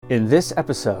In this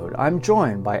episode, I'm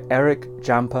joined by Eric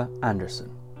Jampa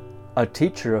Anderson, a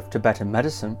teacher of Tibetan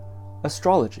medicine,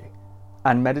 astrology,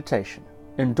 and meditation,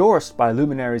 endorsed by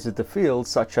luminaries of the field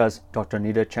such as Dr.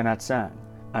 Nida Chenatsan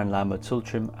and Lama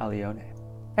Tsultrim Alione.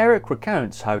 Eric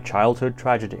recounts how childhood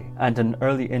tragedy and an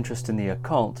early interest in the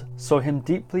occult saw him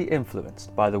deeply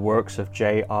influenced by the works of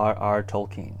J.R.R.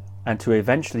 Tolkien, and to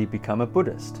eventually become a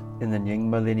Buddhist in the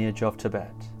Nyingma lineage of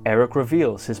Tibet. Eric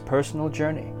reveals his personal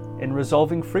journey in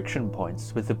resolving friction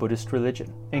points with the Buddhist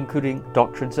religion, including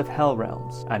doctrines of hell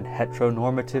realms and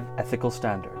heteronormative ethical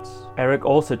standards. Eric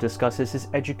also discusses his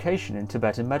education in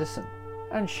Tibetan medicine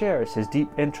and shares his deep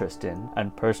interest in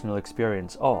and personal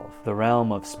experience of the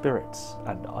realm of spirits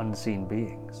and unseen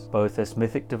beings, both as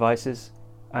mythic devices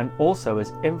and also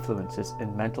as influences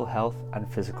in mental health and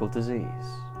physical disease.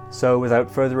 So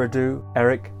without further ado,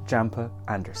 Eric Jampa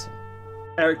Anderson.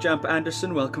 Eric Jampa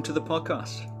Anderson, welcome to the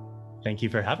podcast. Thank you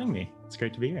for having me. It's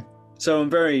great to be here. So I'm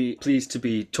very pleased to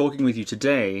be talking with you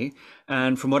today.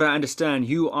 And from what I understand,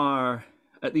 you are,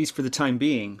 at least for the time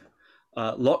being,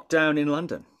 locked down in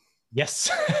London. Yes,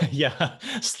 yeah,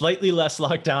 slightly less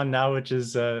lockdown now, which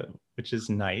is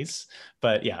nice.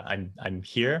 But yeah, I'm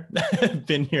here.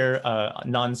 Been here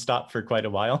nonstop for quite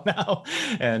a while now,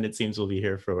 and it seems we'll be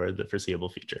here for the foreseeable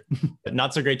future. But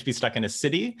not so great to be stuck in a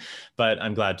city, but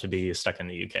I'm glad to be stuck in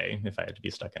the UK if I had to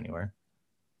be stuck anywhere.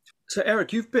 So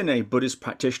Eric, you've been a Buddhist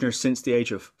practitioner since the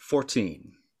age of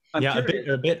 14. A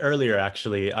bit earlier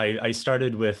actually. I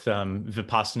started with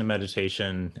Vipassana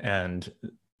meditation and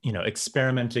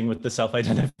experimenting with the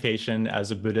self-identification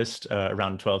as a Buddhist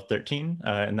around 12, 13.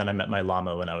 And then I met my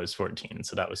Lama when I was 14.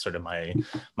 So that was sort of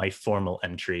my formal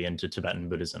entry into Tibetan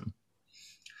Buddhism.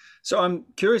 So I'm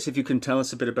curious if you can tell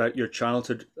us a bit about your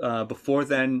childhood before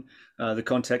then, the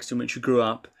context in which you grew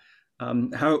up,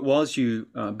 how it was you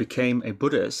became a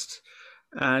Buddhist,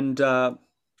 and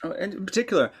in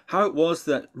particular, how it was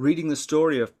that reading the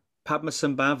story of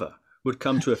Padmasambhava would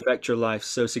come to affect your life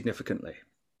so significantly.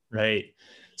 Right.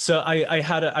 So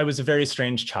I was a very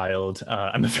strange child.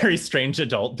 I'm a very strange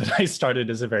adult, but I started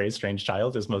as a very strange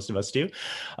child, as most of us do.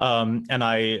 And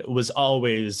I was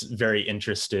always very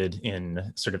interested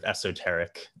in sort of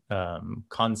esoteric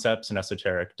concepts and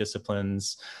esoteric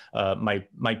disciplines.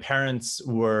 My parents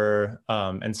were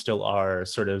and still are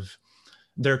sort of,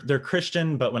 they're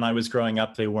Christian, but when I was growing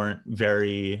up, they weren't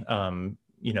very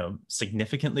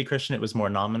significantly Christian. It was more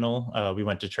nominal. We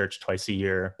went to church twice a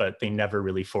year, but they never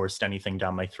really forced anything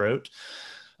down my throat.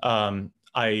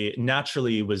 I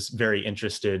naturally was very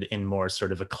interested in more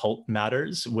sort of occult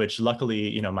matters, which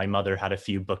luckily, my mother had a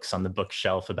few books on the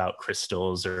bookshelf about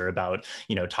crystals or about,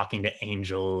 talking to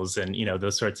angels and,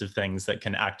 those sorts of things that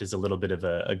can act as a little bit of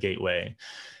a gateway.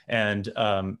 And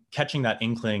catching that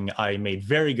inkling, I made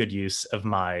very good use of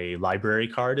my library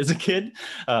card as a kid,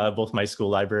 both my school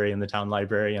library and the town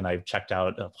library. And I've checked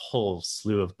out a whole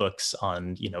slew of books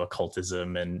on,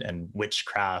 occultism and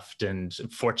witchcraft and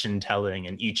fortune telling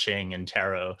and I Ching and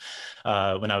tarot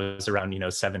when I was around,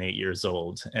 7, 8 years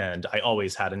old. And I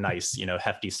always had a nice,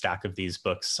 hefty stack of these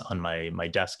books on my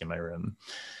desk in my room.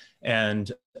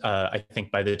 And I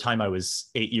think by the time I was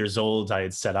 8 years old, I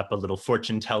had set up a little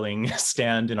fortune telling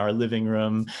stand in our living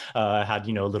room. I had,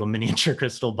 a little miniature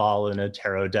crystal ball and a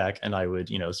tarot deck, and I would,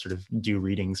 sort of do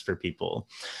readings for people.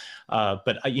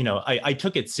 But I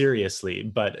took it seriously,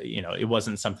 but, it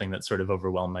wasn't something that sort of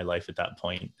overwhelmed my life at that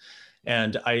point.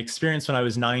 And I experienced when I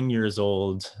was 9 years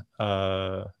old,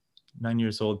 10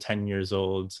 years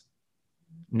old.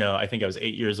 No, I think I was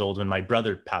 8 years old when my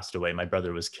brother passed away. My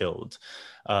brother was killed.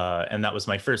 And that was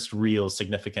my first real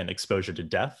significant exposure to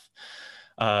death.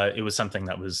 It was something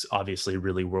that was obviously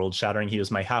really world shattering. He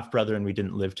was my half brother and we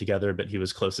didn't live together, but he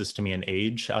was closest to me in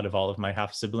age out of all of my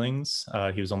half siblings.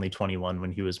 He was only 21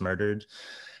 when he was murdered.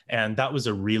 And that was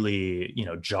a really,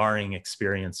 jarring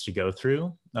experience to go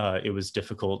through. It was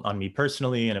difficult on me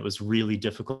personally, and it was really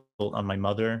difficult on my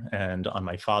mother and on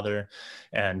my father.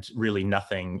 And really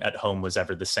nothing at home was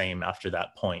ever the same after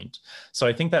that point. So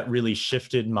I think that really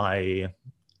shifted my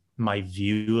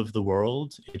view of the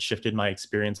world. It shifted my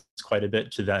experience quite a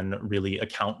bit to then really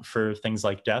account for things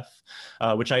like death,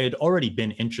 which I had already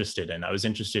been interested in. I was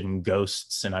interested in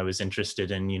ghosts and I was interested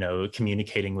in,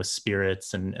 communicating with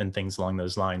spirits and things along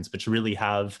those lines. But to really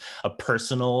have a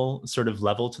personal sort of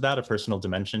level to that, a personal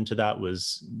dimension to that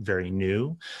was very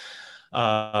new.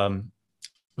 I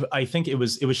think it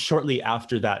was shortly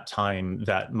after that time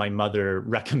that my mother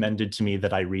recommended to me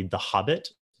that I read The Hobbit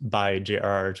by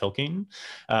J.R.R. Tolkien.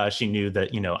 She knew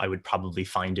that, I would probably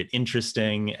find it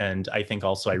interesting. And I think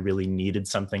also I really needed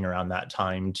something around that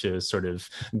time to sort of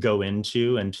go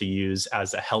into and to use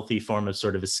as a healthy form of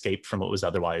sort of escape from what was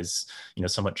otherwise,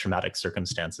 somewhat traumatic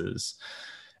circumstances.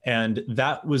 And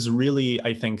that was really,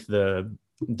 I think,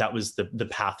 that was the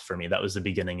path for me. That was the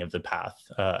beginning of the path.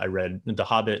 I read The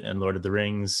Hobbit and Lord of the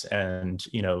Rings. And,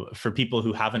 for people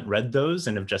who haven't read those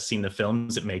and have just seen the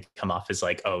films, it may come off as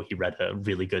like, oh, he read a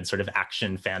really good sort of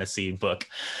action fantasy book.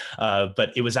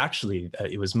 But it was actually,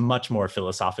 it was much more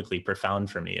philosophically profound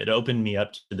for me. It opened me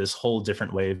up to this whole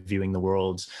different way of viewing the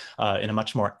world in a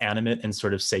much more animate and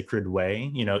sort of sacred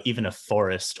way. Even a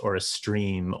forest or a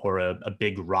stream or a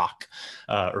big rock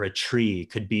or a tree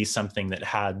could be something that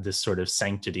had this sort of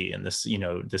sanctity and this,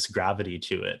 this gravity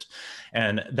to it.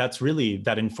 And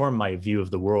that informed my view of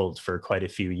the world for quite a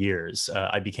few years.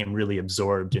 I became really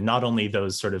absorbed in not only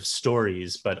those sort of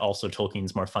stories, but also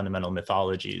Tolkien's more fundamental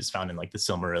mythologies found in like the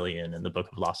Silmarillion and the Book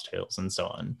of Lost Tales and so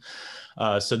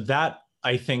on. So that,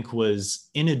 I think, was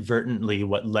inadvertently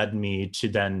what led me to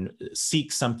then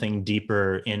seek something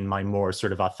deeper in my more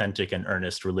sort of authentic and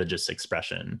earnest religious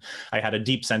expression. I had a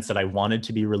deep sense that I wanted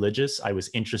to be religious. I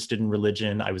was interested in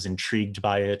religion. I was intrigued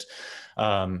by it.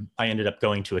 I ended up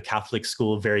going to a Catholic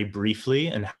school very briefly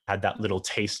and had that little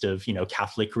taste of,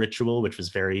 Catholic ritual, which was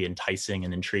very enticing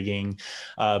and intriguing.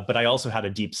 But I also had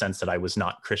a deep sense that I was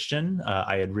not Christian.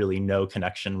 I had really no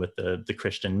connection with the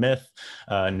Christian myth,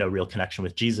 no real connection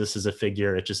with Jesus as a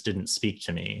figure. It just didn't speak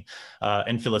to me.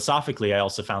 And philosophically, I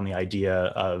also found the idea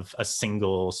of a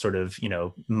single sort of,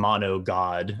 mono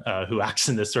God who acts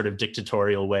in this sort of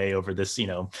dictatorial way over this,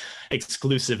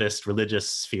 exclusivist religious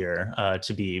sphere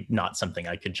to be not something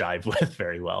I could jive with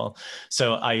very well.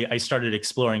 So I started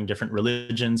exploring different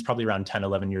religions, probably around 10,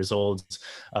 11 years old,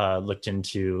 looked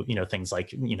into, things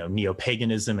like,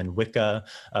 neo-paganism and Wicca,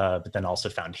 but then also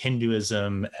found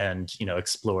Hinduism and,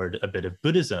 explored a bit of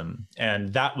Buddhism.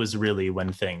 And that was really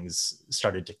when things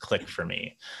started to click for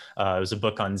me. It was a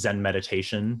book on Zen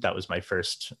meditation. That was my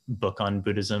first book on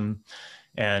Buddhism.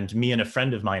 And me and a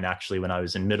friend of mine, actually, when I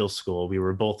was in middle school, we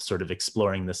were both sort of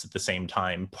exploring this at the same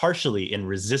time, partially in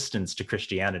resistance to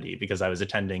Christianity, because I was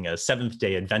attending a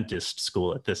Seventh-day Adventist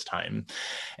school at this time.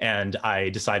 And I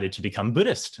decided to become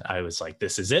Buddhist. I was like,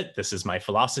 this is it. This is my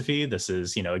philosophy. This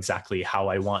is, exactly how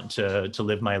I want to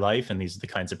live my life. And these are the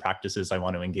kinds of practices I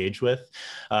want to engage with.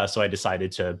 So I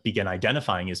decided to begin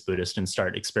identifying as Buddhist and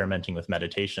start experimenting with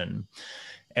meditation.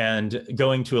 And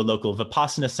going to a local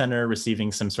Vipassana center,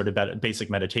 receiving some sort of basic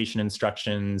meditation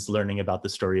instructions, learning about the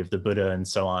story of the Buddha and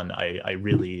so on, I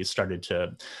really started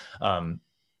to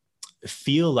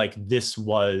feel like this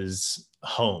was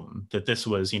home, that this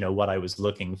was, what I was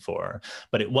looking for,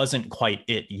 but it wasn't quite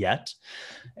it yet.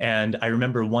 And I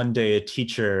remember one day a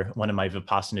teacher, one of my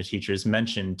Vipassana teachers,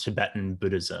 mentioned Tibetan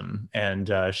Buddhism.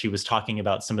 And she was talking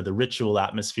about some of the ritual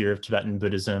atmosphere of Tibetan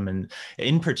Buddhism, and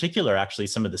in particular, actually,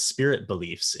 some of the spirit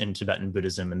beliefs in Tibetan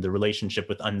Buddhism and the relationship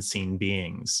with unseen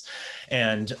beings.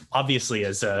 And obviously,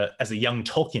 as a young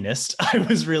Tolkienist, I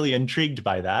was really intrigued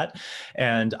by that.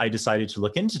 And I decided to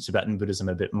look into Tibetan Buddhism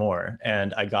a bit more.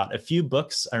 And I got a few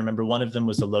books. I remember one of them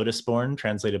was The Lotus Born,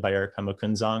 translated by Eric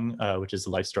Hamakunzang, which is the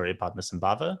life story of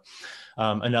Padmasambhava.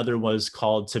 Another was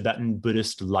called Tibetan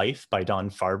Buddhist Life by Don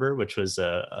Farber, which was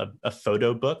a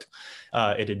photo book.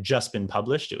 It had just been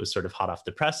published. It was sort of hot off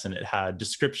the press, and it had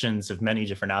descriptions of many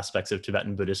different aspects of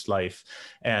Tibetan Buddhist life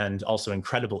and also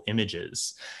incredible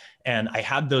images. And I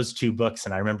had those two books,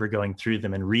 and I remember going through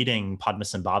them and reading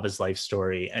Padmasambhava's life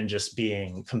story and just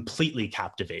being completely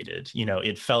captivated.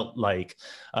 It felt like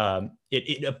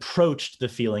it approached the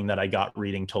feeling that I got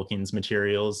reading Tolkien's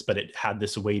materials, but it had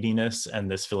this weightiness and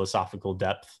this philosophical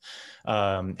depth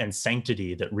and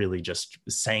sanctity that really just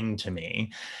sang to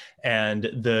me. And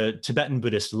the Tibetan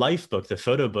Buddhist Life book, the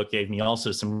photo book, gave me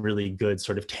also some really good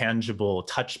sort of tangible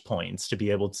touch points to be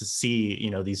able to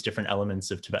see, these different elements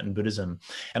of Tibetan Buddhism.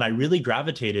 And I really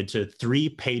gravitated to 3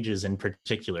 pages in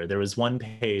particular. There was one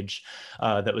page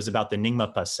that was about the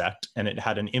Nyingmapa sect, and it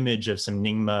had an image of some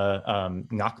Nyingma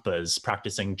Ngakpas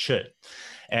practicing Chöd.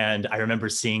 And I remember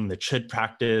seeing the Chöd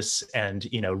practice and,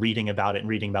 reading about it and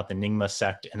reading about the Nyingma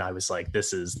sect. And I was like,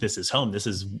 this is home. This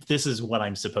is what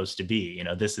I'm supposed to be.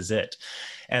 This is it.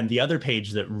 And the other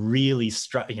page that really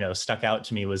stuck out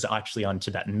to me was actually on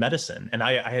Tibetan medicine. And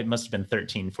I must have been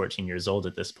 13, 14 years old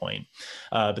at this point.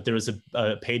 But there was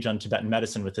a page on Tibetan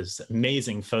medicine with this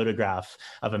amazing photograph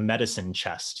of a medicine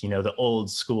chest, the old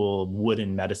school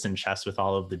wooden medicine chest with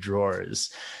all of the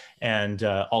drawers. And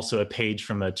also a page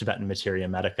from a Tibetan Materia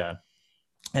Medica.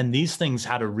 And these things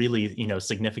had a really,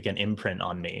 significant imprint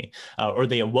on me, or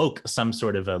they awoke some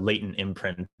sort of a latent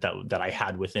imprint that I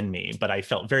had within me. But I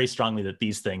felt very strongly that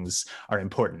these things are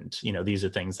important. These are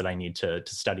things that I need to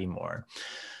study more.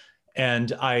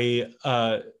 And I,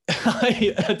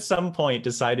 at some point,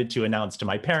 decided to announce to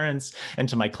my parents and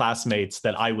to my classmates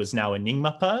that I was now a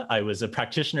Nyingmapa. I was a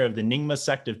practitioner of the Nyingma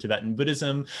sect of Tibetan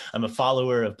Buddhism. I'm a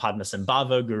follower of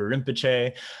Padmasambhava, Guru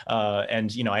Rinpoche.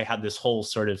 And, I had this whole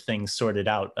sort of thing sorted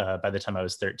out by the time I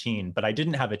was 13, but I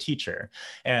didn't have a teacher.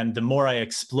 And the more I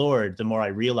explored, the more I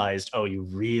realized, oh, you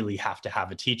really have to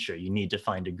have a teacher. You need to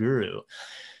find a guru.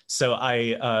 So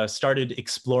I started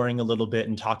exploring a little bit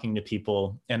and talking to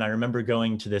people. And I remember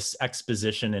going to this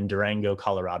exposition in Durango,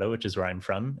 Colorado, which is where I'm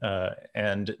from.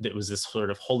 And it was this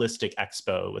sort of holistic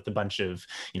expo with a bunch of,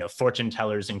 fortune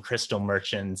tellers and crystal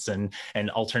merchants and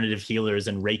alternative healers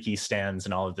and Reiki stands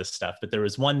and all of this stuff. But there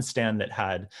was one stand that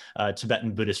had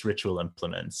Tibetan Buddhist ritual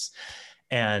implements.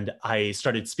 And I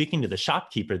started speaking to the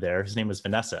shopkeeper there. His name was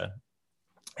Vanessa.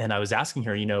 And I was asking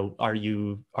her, are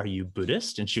you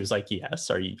Buddhist? And she was like, yes.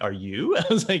 Are you? I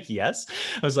was like, yes.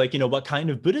 I was like, what kind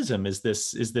of Buddhism is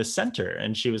this center?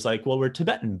 And she was like, well, we're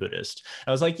Tibetan Buddhist.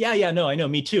 I was like, yeah, no, I know,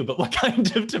 me too. But what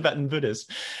kind of Tibetan Buddhist?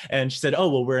 And she said, oh,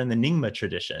 well, we're in the Nyingma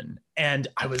tradition. And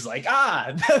I was like,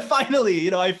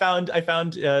 finally, I found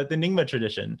the Nyingma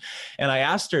tradition. And I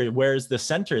asked her, where's the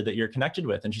center that you're connected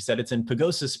with? And she said, it's in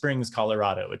Pagosa Springs,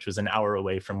 Colorado, which was an hour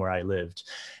away from where I lived.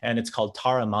 And it's called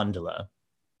Tara Mandala.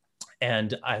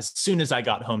 And as soon as I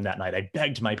got home that night, I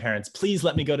begged my parents, please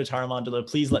let me go to Tara Mandala.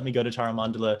 Please let me go to Tara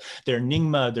Mandala. They're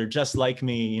Nyingma. They're just like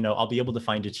me. I'll be able to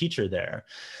find a teacher there.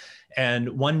 And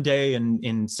one day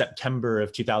in September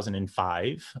of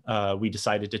 2005, we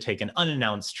decided to take an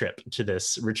unannounced trip to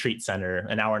this retreat center,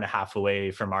 an hour and a half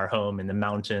away from our home in the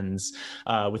mountains,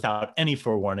 without any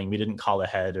forewarning. We didn't call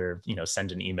ahead or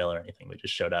send an email or anything. We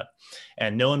just showed up.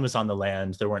 And no one was on the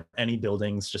land. There weren't any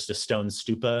buildings, just a stone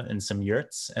stupa and some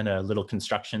yurts and a little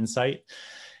construction site.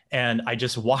 And I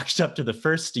just walked up to the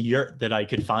first yurt that I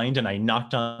could find, and I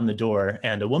knocked on the door,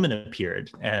 and a woman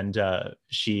appeared. And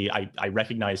I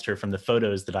recognized her from the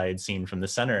photos that I had seen from the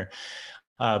center.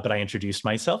 But I introduced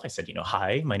myself. I said,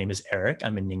 hi, my name is Eric.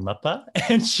 I'm a Nyingmapa.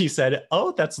 And she said,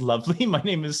 oh, that's lovely. My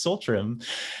name is Soltram.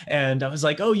 And I was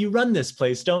like, oh, you run this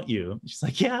place, don't you? She's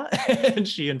like, yeah. And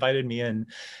she invited me in.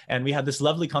 And we had this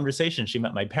lovely conversation. She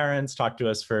met my parents, talked to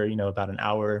us for, about an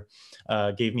hour,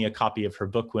 gave me a copy of her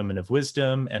book, Women of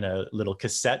Wisdom, and a little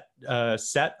cassette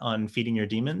set on feeding your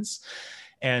demons.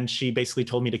 And she basically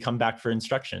told me to come back for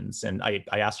instructions. And I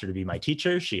asked her to be my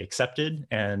teacher. She accepted.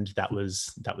 And that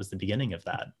was the beginning of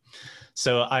that.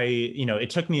 So it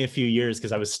took me a few years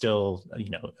because I was still,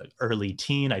 early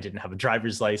teen. I didn't have a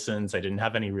driver's license. I didn't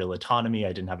have any real autonomy.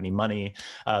 I didn't have any money.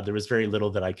 There was very little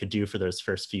that I could do for those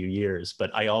first few years. But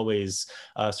I always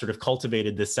sort of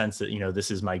cultivated this sense that,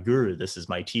 this is my guru, this is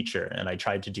my teacher. And I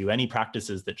tried to do any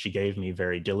practices that she gave me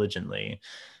very diligently.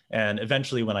 And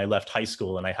eventually, when I left high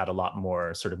school and I had a lot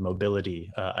more sort of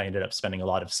mobility, I ended up spending a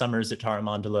lot of summers at Tara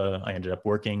Mandala. I ended up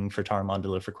working for Tara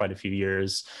Mandala for quite a few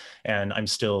years. And I'm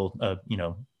still,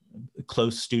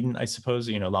 close student, I suppose.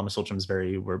 Lama Soltram's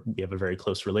we have a very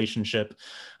close relationship.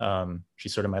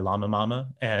 She's sort of my Lama mama,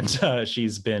 and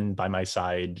she's been by my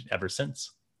side ever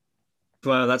since.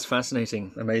 Wow, that's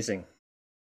fascinating. Amazing.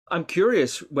 I'm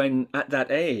curious, when at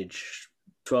that age,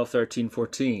 12, 13,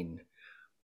 14,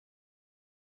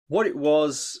 what it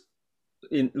was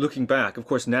in looking back. Of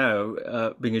course,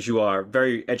 now, being as you are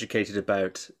very educated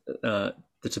about the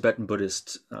Tibetan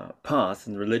Buddhist path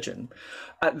and religion,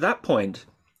 at that point,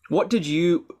 what did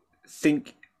you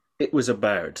think it was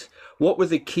about? What were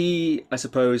the key, I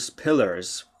suppose,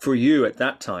 pillars for you at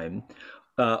that time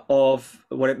of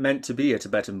what it meant to be a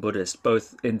Tibetan Buddhist,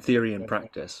 both in theory and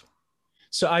practice?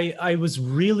 So I was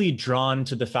really drawn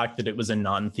to the fact that it was a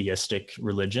non-theistic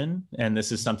religion. And this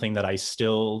is something that I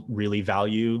still really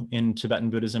value in Tibetan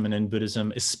Buddhism and in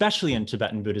Buddhism, especially in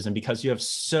Tibetan Buddhism, because you have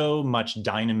so much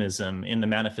dynamism in the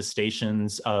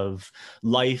manifestations of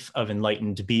life of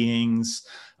enlightened beings.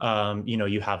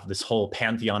 You have this whole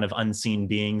pantheon of unseen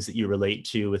beings that you relate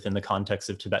to within the context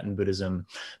of Tibetan Buddhism,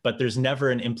 but there's never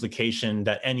an implication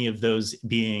that any of those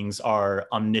beings are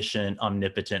omniscient,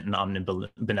 omnipotent, and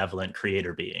omnibenevolent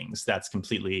creator beings. That's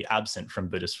completely absent from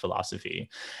Buddhist philosophy.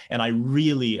 And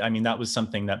that was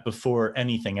something that before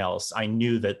anything else, I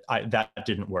knew that that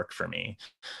didn't work for me.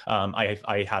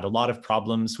 I had a lot of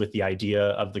problems with the idea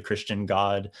of the Christian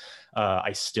God.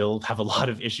 I still have a lot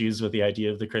of issues with the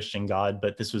idea of the Christian God,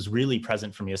 but this was really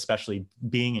present for me, especially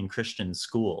being in Christian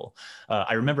school.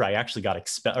 I remember I actually got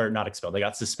I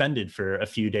got suspended for a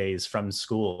few days from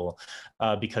school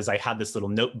because I had this little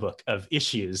notebook of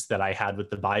issues that I had with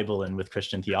the Bible and with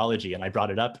Christian theology. And I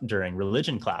brought it up during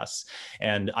religion class,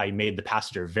 and I made the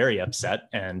pastor very upset,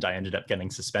 and I ended up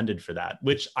getting suspended for that,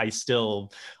 which I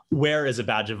still wear as a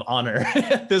badge of honor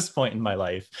at this point in my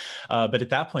life. But at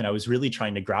that point, I was really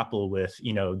trying to grapple with,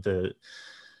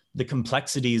 the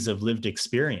complexities of lived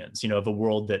experience, of a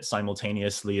world that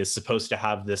simultaneously is supposed to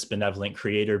have this benevolent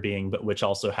creator being, but which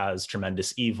also has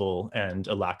tremendous evil and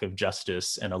a lack of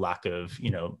justice and a lack of,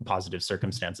 positive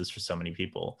circumstances for so many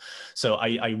people. So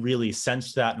I really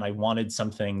sensed that, and I wanted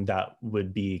something that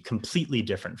would be completely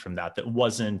different from that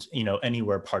wasn't,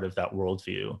 anywhere part of that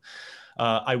worldview.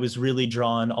 I was really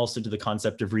drawn also to the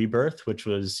concept of rebirth, which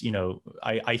was,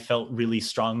 I felt really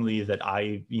strongly that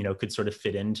I, could sort of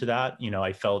fit into that.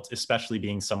 I felt, especially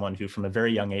being someone who from a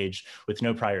very young age with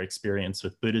no prior experience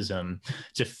with Buddhism,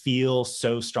 to feel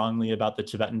so strongly about the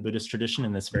Tibetan Buddhist tradition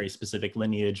and this very specific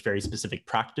lineage, very specific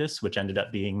practice, which ended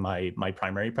up being my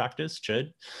primary practice,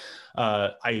 Chöd.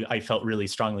 I felt really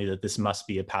strongly that this must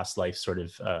be a past life sort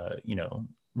of,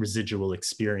 residual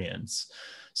experience.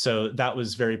 So that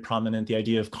was very prominent, the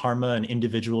idea of karma and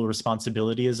individual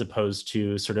responsibility as opposed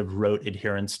to sort of rote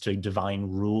adherence to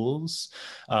divine rules.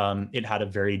 It had a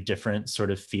very different sort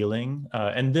of feeling.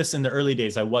 And this, in the early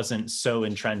days, I wasn't so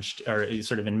entrenched or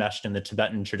sort of enmeshed in the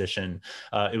Tibetan tradition.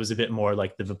 It was a bit more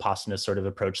like the Vipassana sort of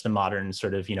approach, the modern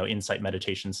sort of, insight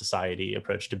meditation society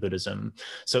approach to Buddhism.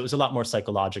 So it was a lot more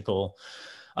psychological.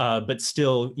 But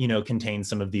still, contains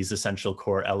some of these essential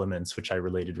core elements, which I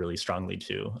related really strongly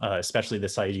to, especially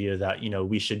this idea that,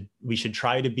 we should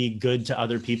try to be good to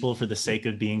other people for the sake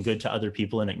of being good to other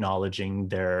people and acknowledging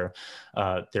their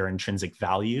intrinsic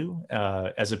value,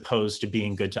 as opposed to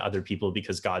being good to other people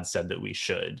because God said that we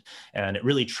should. And it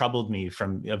really troubled me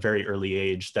from a very early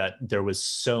age that there was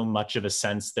so much of a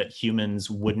sense that humans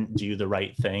wouldn't do the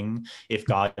right thing if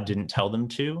God didn't tell them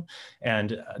to.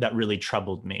 And that really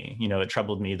troubled me. It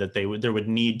troubled me that there would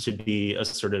need to be a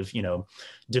sort of,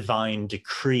 divine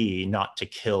decree not to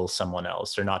kill someone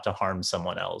else or not to harm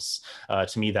someone else.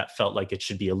 To me, that felt like it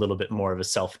should be a little bit more of a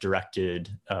self-directed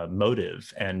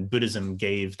motive. And Buddhism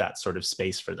gave that sort of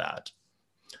space for that.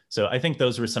 So I think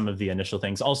those were some of the initial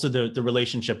things. Also, the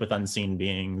relationship with unseen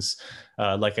beings,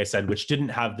 like I said, which didn't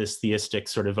have this theistic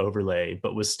sort of overlay,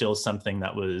 but was still something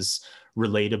that was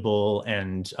relatable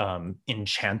and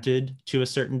enchanted to a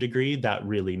certain degree. That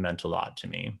really meant a lot to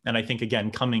me. And I think,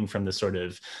 again, coming from the sort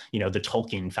of, the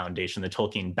Tolkien foundation, the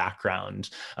Tolkien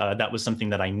background, that was something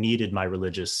that I needed my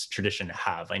religious tradition to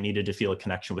have. I needed to feel a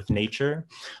connection with nature.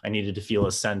 I needed to feel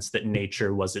a sense that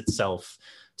nature was itself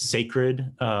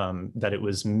sacred, that it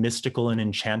was mystical and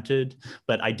enchanted,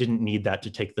 but I didn't need that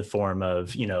to take the form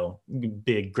of,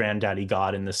 big granddaddy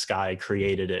God in the sky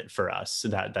created it for us. So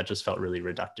that just felt really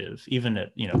reductive, even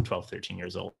at, 12, 13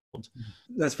 years old.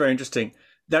 That's very interesting.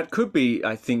 That could be,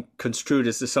 I think, construed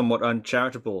as a somewhat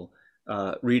uncharitable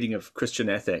reading of Christian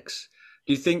ethics.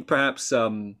 Do you think perhaps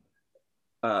a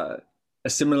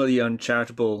similarly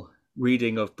uncharitable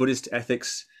reading of Buddhist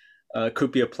ethics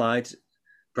could be applied?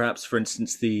 Perhaps, for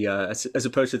instance, the as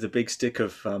opposed to the big stick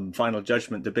of final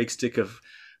judgment, the big stick of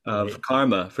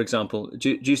karma, for example.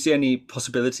 Do you see any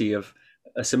possibility of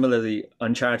a similarly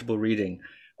uncharitable reading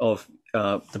of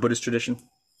the Buddhist tradition?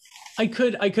 I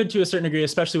could to a certain degree,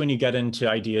 especially when you get into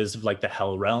ideas of like the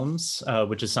hell realms,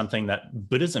 which is something that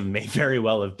Buddhism may very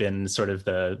well have been sort of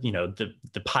the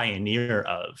pioneer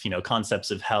of.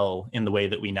 Concepts of hell in the way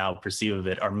that we now perceive of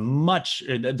it are much,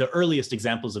 the earliest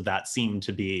examples of that seem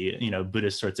to be,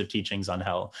 Buddhist sorts of teachings on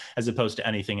hell, as opposed to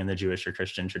anything in the Jewish or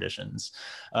Christian traditions.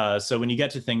 So when you get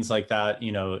to things like that,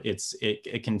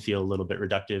 it can feel a little bit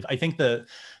reductive. I think the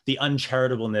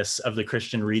uncharitableness of the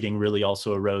Christian reading really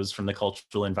also arose from the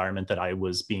cultural environment that I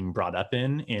was being brought up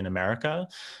in America.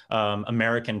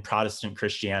 American Protestant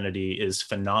Christianity is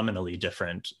phenomenally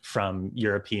different from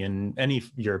any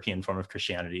European form of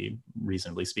Christianity,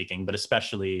 reasonably speaking, but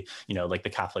especially, like the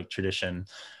Catholic tradition.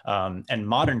 And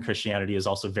modern Christianity is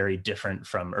also very different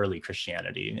from early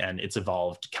Christianity, and it's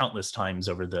evolved countless times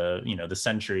over the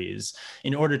centuries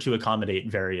in order to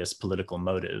accommodate various political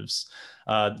motives.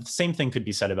 The same thing could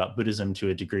be said about Buddhism to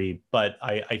a degree, but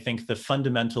I think the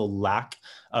fundamental lack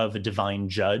of of a divine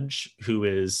judge who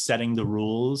is setting the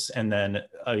rules and then,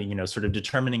 sort of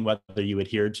determining whether you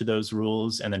adhere to those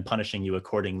rules and then punishing you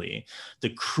accordingly. The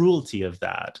cruelty of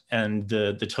that and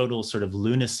the total sort of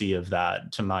lunacy of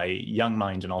that to my young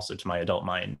mind and also to my adult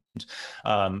mind,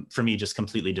 for me, just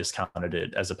completely discounted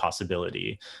it as a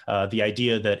possibility. The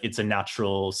idea that it's a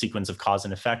natural sequence of cause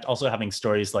and effect, also having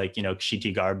stories like,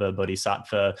 Kshitigarbha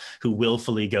Bodhisattva, who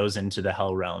willfully goes into the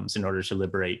hell realms in order to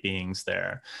liberate beings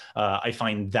there. I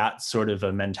find that sort of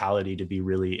a mentality to be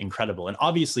really incredible. And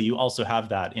obviously you also have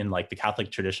that in like the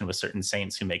Catholic tradition with certain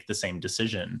saints who make the same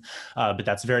decision, but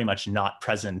that's very much not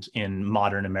present in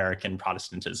modern American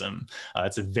Protestantism.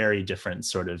 It's a very different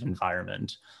sort of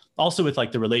environment. Also with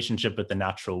like the relationship with the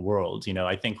natural world,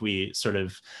 I think we sort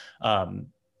of,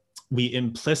 we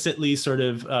implicitly sort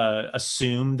of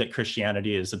assume that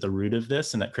Christianity is at the root of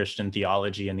this, and that Christian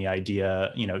theology and the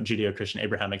idea, Judeo-Christian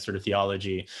Abrahamic sort of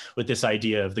theology, with this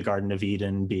idea of the Garden of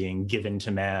Eden being given to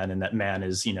man, and that man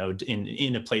is,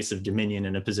 in a place of dominion,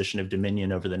 in a position of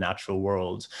dominion over the natural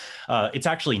world. It's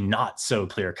actually not so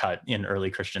clear-cut in early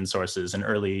Christian sources, and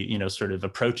early, sort of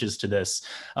approaches to this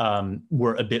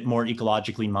were a bit more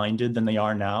ecologically minded than they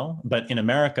are now. But in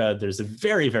America, there's a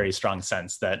very, very strong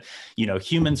sense that,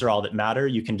 humans are all that matter.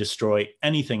 You can destroy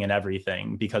anything and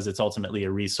everything because it's ultimately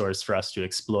a resource for us to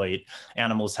exploit.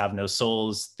 Animals have no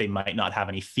souls. They might not have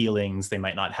any feelings. They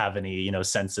might not have any,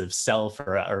 sense of self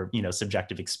or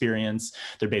subjective experience.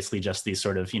 They're basically just these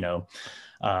sort of,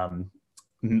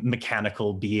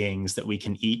 mechanical beings that we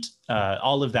can eat.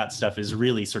 All of that stuff is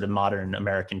really sort of modern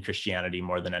American Christianity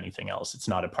more than anything else. It's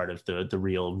not a part of the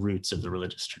real roots of the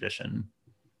religious tradition.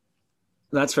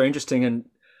 That's very interesting. And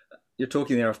you're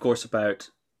talking there, of course,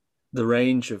 about the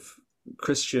range of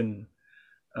Christian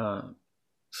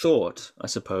thought, I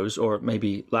suppose, or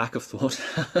maybe lack of thought,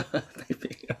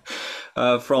 maybe,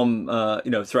 from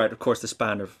throughout, of course, the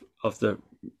span of the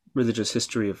religious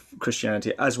history of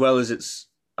Christianity, as well as its,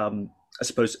 I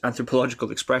suppose,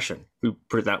 anthropological expression, we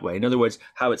put it that way. In other words,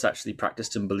 how it's actually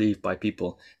practiced and believed by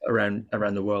people around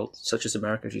the world, such as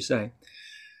America, as you say.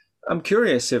 I'm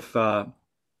curious if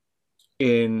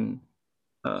in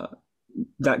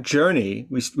that journey,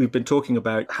 we've been talking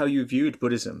about how you viewed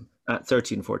Buddhism at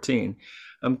 13, 14.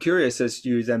 I'm curious, as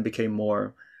you then became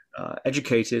more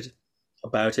educated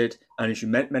about it, and as you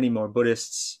met many more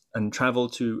Buddhists and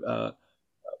traveled to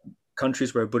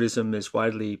countries where Buddhism is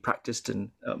widely practiced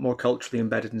and more culturally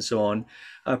embedded and so on,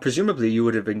 presumably you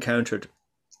would have encountered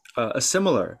a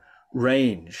similar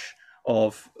range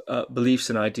of beliefs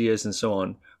and ideas and so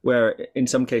on, where in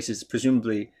some cases,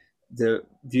 presumably, the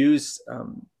views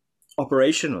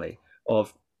operationally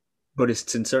of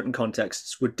Buddhists in certain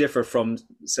contexts would differ from,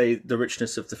 say, the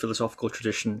richness of the philosophical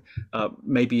tradition,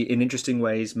 maybe in interesting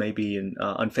ways, maybe in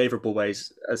unfavorable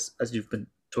ways, as you've been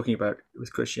talking about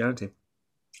with Christianity.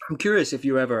 I'm curious if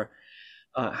you ever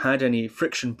had any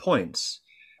friction points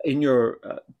in your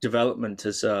development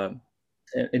as an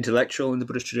intellectual in the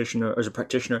Buddhist tradition or as a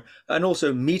practitioner, and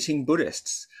also meeting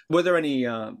Buddhists. Were there any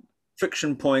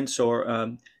friction points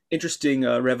or interesting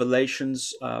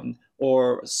revelations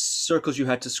or circles you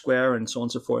had to square and so on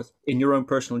and so forth in your own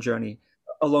personal journey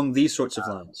along these sorts of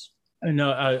lines?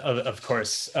 No, of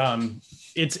course.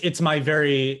 It's my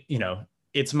very,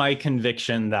 it's my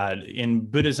conviction that in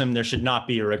Buddhism, there should not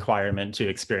be a requirement to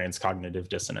experience cognitive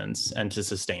dissonance and to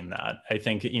sustain that. I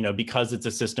think, because it's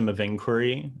a system of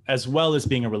inquiry, as well as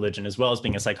being a religion, as well as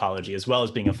being a psychology, as well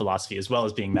as being a philosophy, as well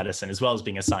as being medicine, as well as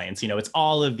being a science, it's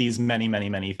all of these many, many,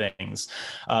 many things.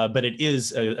 But it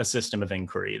is a system of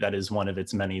inquiry. That is one of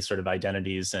its many sort of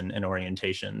identities and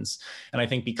orientations. And I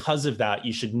think because of that,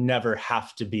 you should never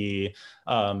have to be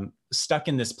stuck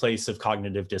in this place of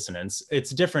cognitive dissonance. It's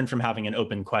different from having an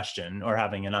open question or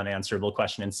having an unanswerable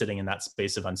question and sitting in that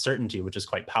space of uncertainty, which is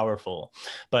quite powerful.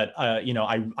 But,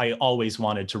 I always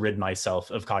wanted to rid myself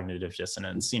of cognitive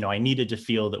dissonance. I needed to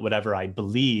feel that whatever I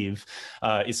believe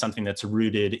is something that's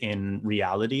rooted in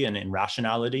reality and in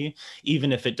rationality,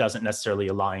 even if it doesn't necessarily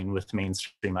align with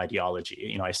mainstream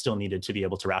ideology. I still needed to be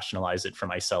able to rationalize it for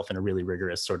myself in a really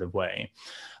rigorous sort of way.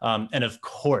 And of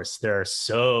course, there are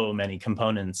so many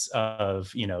components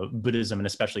of Buddhism, and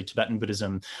especially Tibetan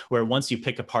Buddhism, where once you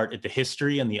pick apart at the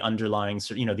history and the underlying,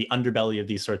 the underbelly of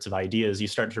these sorts of ideas, you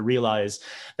start to realize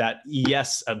that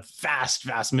yes, a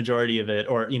vast majority of it,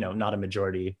 or not a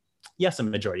majority. Yes, a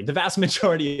majority. The vast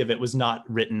majority of it was not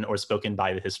written or spoken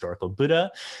by the historical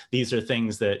Buddha. These are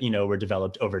things that, were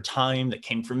developed over time, that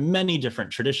came from many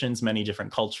different traditions, many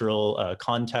different cultural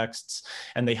contexts,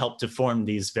 and they helped to form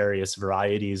these various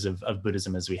varieties of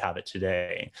Buddhism as we have it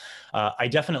today. I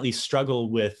definitely struggle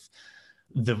with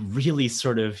the really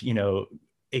sort of,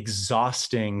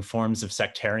 exhausting forms of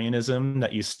sectarianism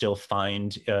that you still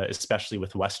find, especially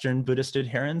with Western Buddhist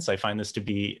adherents. I find this to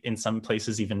be, in some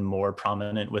places, even more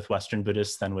prominent with Western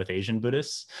Buddhists than with Asian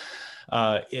Buddhists.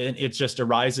 It just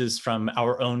arises from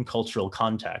our own cultural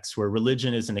context, where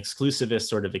religion is an exclusivist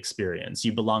sort of experience.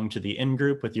 You belong to the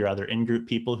in-group with your other in-group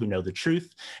people who know the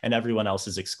truth, and everyone else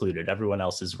is excluded. Everyone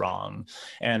else is wrong.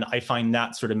 And I find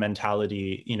that sort of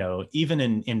mentality, even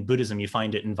in Buddhism, you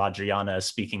find it in Vajrayana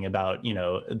speaking about,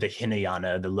 the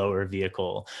Hinayana, the lower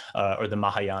vehicle, or the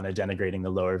Mahayana denigrating the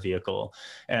lower vehicle.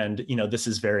 And, this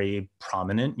is very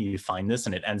prominent. You find this,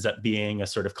 and it ends up being a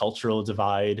sort of cultural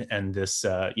divide and this,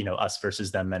 us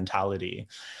versus them mentality.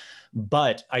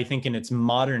 But I think in its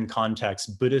modern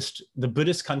context, the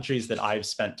Buddhist countries that I've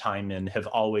spent time in have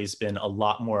always been a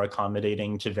lot more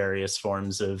accommodating to various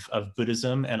forms of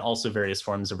Buddhism and also various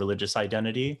forms of religious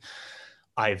identity.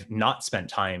 I've not spent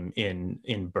time in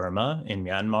Burma, in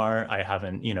Myanmar. I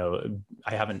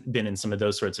haven't been in some of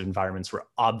those sorts of environments where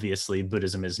obviously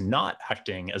Buddhism is not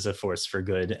acting as a force for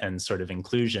good and sort of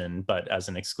inclusion, but as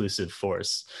an exclusive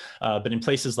force. But in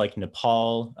places like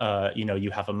Nepal,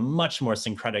 you have a much more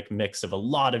syncretic mix of a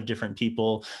lot of different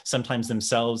people, sometimes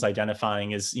themselves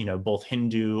identifying as, both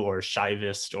Hindu or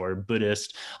Shaivist or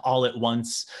Buddhist all at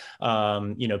once.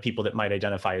 People that might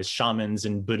identify as shamans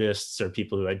and Buddhists, or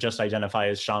people who just identify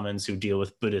as shamans who deal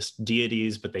with Buddhist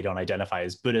deities, but they don't identify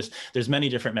as Buddhist. There's many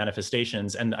different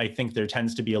manifestations. And I think there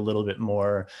tends to be a little bit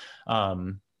more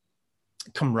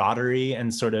camaraderie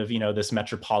and sort of, this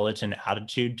metropolitan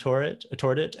attitude toward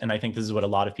it. And I think this is what a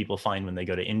lot of people find when they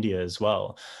go to India as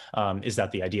well, is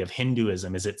that the idea of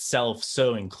Hinduism is itself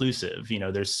so inclusive.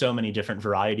 There's so many different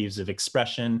varieties of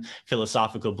expression,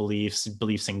 philosophical beliefs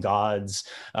in gods,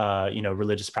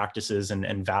 religious practices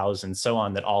and vows and so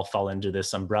on that all fall into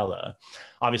this umbrella.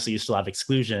 Obviously, you still have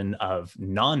exclusion of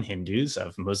non-Hindus,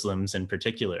 of Muslims in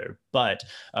particular, but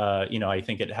I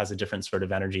think it has a different sort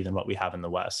of energy than what we have in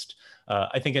the West.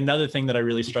 I think another thing that I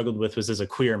really struggled with was as a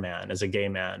queer man, as a gay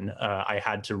man. I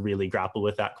had to really grapple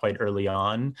with that quite early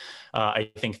on.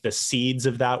 I think the seeds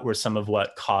of that were some of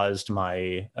what caused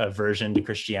my aversion to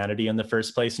Christianity in the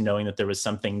first place, knowing that there was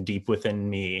something deep within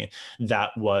me that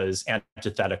was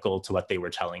antithetical to what they were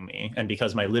telling me. And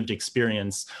because my lived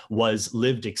experience was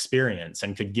lived experience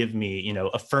and could give me,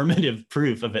 affirmative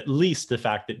proof of at least the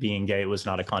fact that being gay was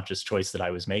not a conscious choice that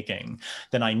I was making,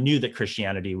 then I knew that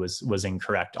Christianity was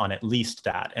incorrect on at least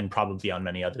that, and probably on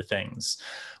many other things.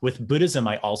 With Buddhism,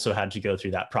 I also had to go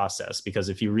through that process, because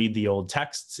if you read the old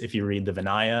texts, if you read the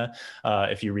Vinaya,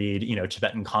 if you read,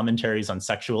 Tibetan commentaries on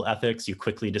sexual ethics, you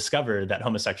quickly discover that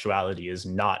homosexuality is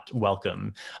not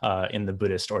welcome in the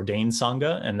Buddhist ordained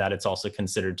Sangha, and that it's also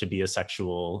considered to be a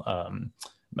sexual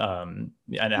an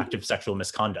act of sexual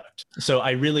misconduct. So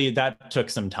that took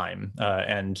some time.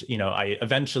 And I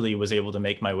eventually was able to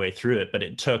make my way through it, but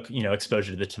it took,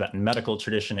 exposure to the Tibetan medical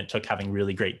tradition. It took having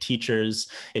really great teachers.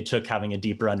 It took having a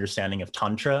deeper understanding of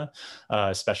Tantra,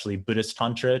 especially Buddhist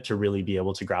Tantra, to really be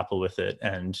able to grapple with it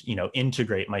and,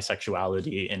 integrate my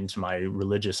sexuality into my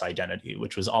religious identity,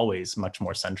 which was always much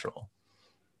more central.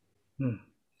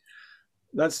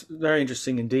 That's very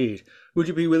interesting indeed. Would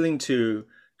you be willing to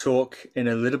talk in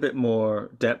a little bit more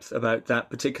depth about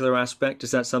that particular aspect? Is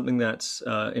that something that's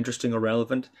interesting or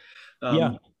relevant?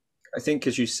 Yeah. I think,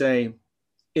 as you say,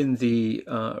 in the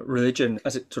religion,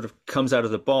 as it sort of comes out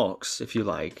of the box, if you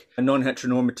like, a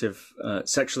non-heteronormative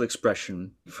sexual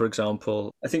expression, for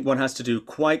example, I think one has to do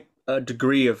quite a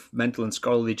degree of mental and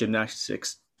scholarly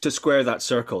gymnastics to square that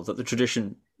circle, that the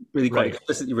tradition really quite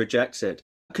explicitly rejects it.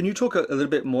 Can you talk a little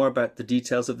bit more about the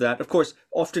details of that? Of course,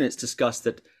 often it's discussed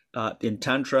that in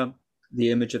Tantra, the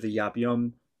image of the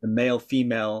Yab-yum, the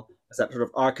male-female, as that sort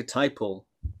of archetypal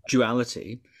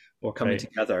duality or coming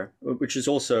together, which is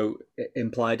also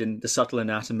implied in the subtle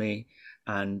anatomy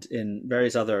and in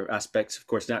various other aspects, of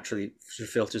course, naturally sort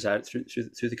of filters out through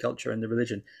the culture and the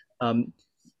religion.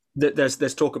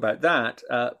 There's talk about that,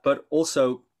 but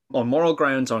also on moral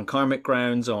grounds, on karmic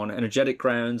grounds, on energetic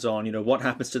grounds, on what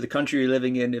happens to the country you're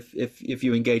living in if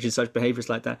you engage in such behaviors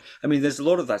like that. I mean, there's a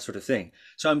lot of that sort of thing.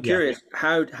 So I'm curious,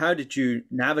 how did you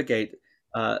navigate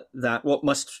that? What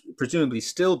must presumably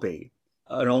still be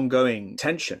an ongoing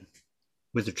tension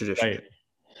with the tradition? Right.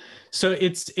 So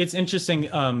it's interesting.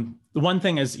 The one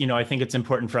thing is, I think it's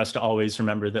important for us to always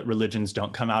remember that religions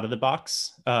don't come out of the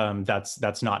box.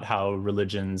 That's not how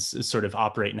religions sort of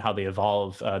operate and how they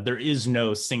evolve. There is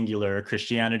no singular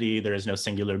Christianity. There is no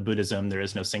singular Buddhism. There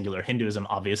is no singular Hinduism,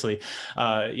 obviously.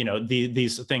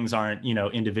 These things aren't,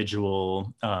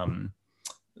 individual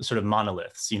sort of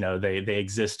monoliths. They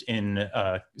exist in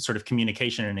sort of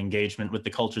communication and engagement with the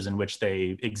cultures in which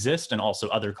they exist, and also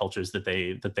other cultures that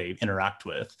they interact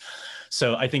with.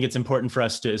 So I think it's important for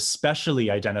us to especially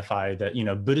identify that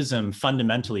Buddhism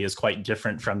fundamentally is quite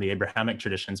different from the Abrahamic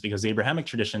traditions, because the Abrahamic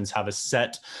traditions have a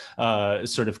set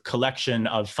sort of collection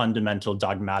of fundamental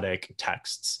dogmatic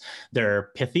texts.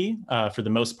 They're pithy for the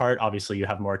most part. Obviously, you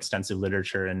have more extensive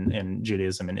literature in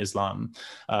Judaism and Islam,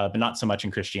 but not so much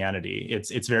in Christianity.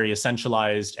 It's very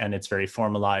essentialized, and it's very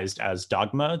formalized as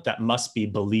dogma that must be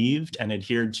believed and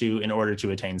adhered to in order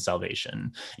to attain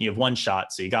salvation. You have one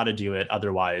shot, so you got to do it.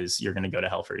 Otherwise, you're going to go to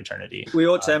hell for eternity. We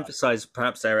ought to emphasize,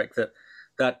 perhaps, Eric,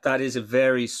 that is a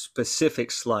very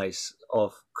specific slice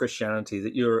of Christianity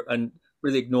and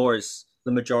really ignores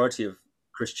the majority of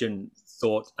Christian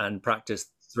thought and practice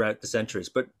throughout the centuries.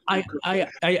 But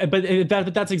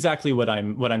but that's exactly what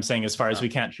I'm saying, as far as we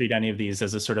can't treat any of these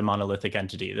as a sort of monolithic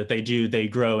entity, that they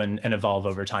grow and evolve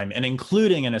over time, and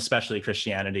including and especially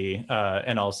Christianity,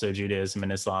 and also Judaism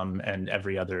and Islam and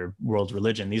every other world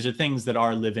religion. These are things that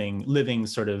are living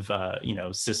sort of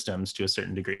systems to a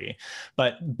certain degree.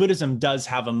 But Buddhism does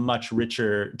have a much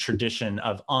richer tradition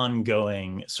of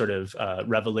ongoing sort of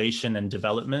revelation and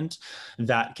development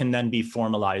that can then be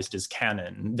formalized as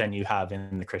canon than you have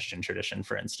in the Christian tradition.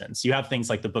 For instance, you have things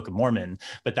like the Book of Mormon,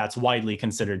 but that's widely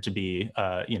considered to be,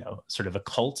 sort of a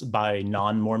cult by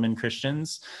non-Mormon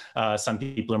Christians. Some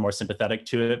people are more sympathetic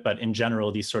to it, but in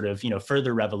general, these sort of,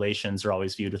 further revelations are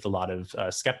always viewed with a lot of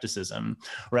skepticism.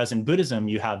 Whereas in Buddhism,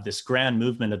 you have this grand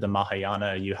movement of the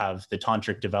Mahayana, you have the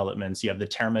tantric developments, you have the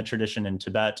Terma tradition in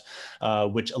Tibet,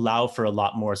 which allow for a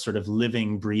lot more sort of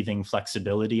living, breathing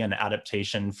flexibility and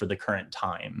adaptation for the current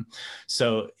time.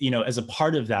 So, as a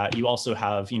part of that, you also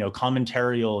have,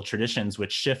 commentarial traditions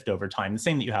which shift over time, the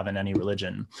same that you have in any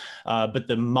religion. But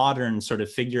the modern sort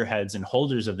of figureheads and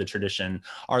holders of the tradition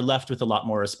are left with a lot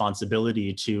more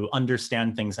responsibility to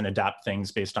understand things and adapt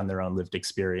things based on their own lived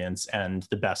experience and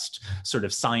the best sort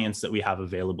of science that we have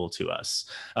available to us.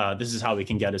 This is how we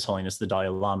can get His Holiness the Dalai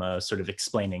Lama sort of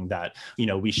explaining that,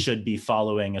 we should be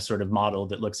following a sort of model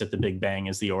that looks at the Big Bang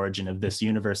as the origin of this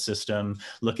universe system,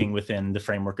 looking within the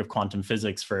framework of quantum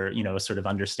physics for, a sort of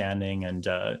understanding and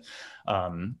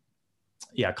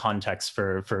context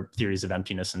for theories of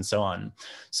emptiness and so on.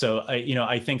 So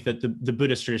I think that the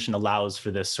Buddhist tradition allows for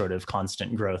this sort of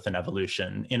constant growth and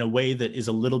evolution in a way that is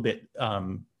a little bit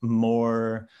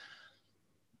more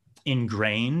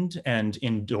ingrained and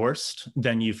endorsed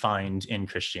than you find in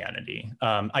Christianity.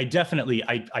 I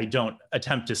don't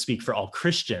attempt to speak for all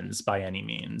Christians by any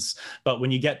means, but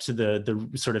when you get to the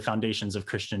sort of foundations of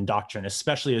Christian doctrine,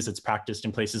 especially as it's practiced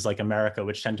in places like America,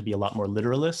 which tend to be a lot more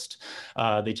literalist,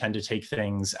 they tend to take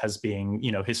things as being,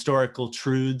 historical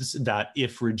truths that,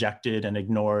 if rejected and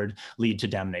ignored, lead to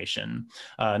damnation.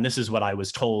 And this is what I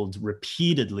was told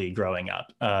repeatedly growing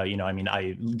up.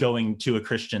 Going to a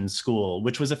Christian school,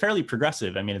 which was a fairly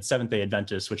progressive. It's Seventh-day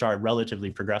Adventists, which are relatively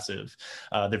progressive.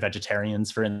 They're vegetarians,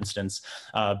 for instance,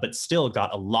 but still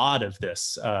got a lot of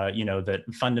this, that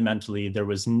fundamentally there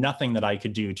was nothing that I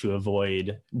could do to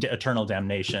avoid eternal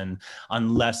damnation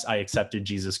unless I accepted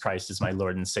Jesus Christ as my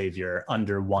Lord and Savior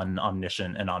under one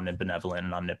omniscient and omnibenevolent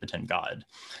and omnipotent God.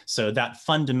 So that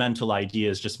fundamental idea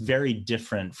is just very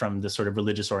different from the sort of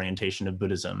religious orientation of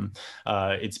Buddhism.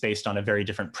 It's based on a very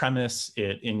different premise.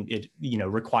 It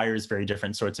requires very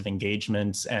different sorts of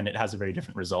engagements, and it has a very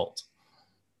different result.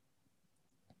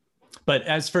 But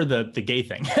as for the gay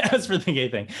thing,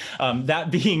 that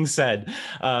being said,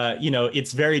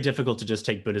 it's very difficult to just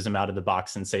take Buddhism out of the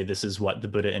box and say this is what the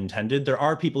Buddha intended. There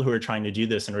are people who are trying to do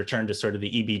this and return to sort of the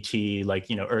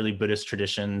EBT, early Buddhist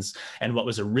traditions and what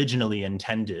was originally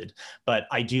intended. But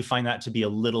I do find that to be a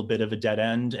little bit of a dead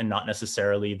end and not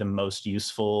necessarily the most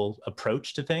useful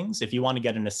approach to things. If you want to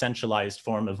get an essentialized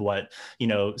form of what,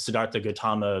 Siddhartha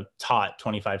Gautama taught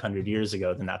 2,500 years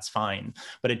ago, then that's fine.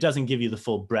 But it doesn't give you the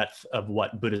full breadth of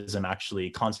what Buddhism actually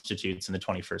constitutes in the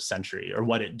 21st century, or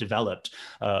what it developed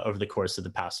over the course of the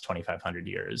past 2,500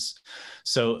 years.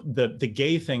 So the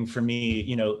gay thing for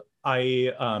me,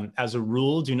 I, as a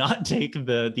rule, do not take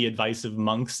the advice of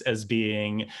monks as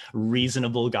being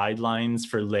reasonable guidelines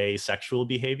for lay sexual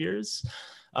behaviors.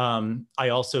 I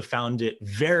also found it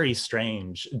very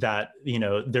strange that,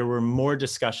 there were more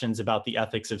discussions about the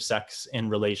ethics of sex in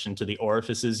relation to the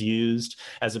orifices used,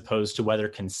 as opposed to whether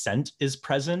consent is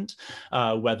present,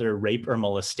 whether rape or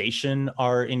molestation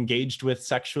are engaged with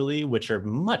sexually, which are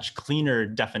much cleaner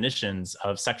definitions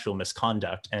of sexual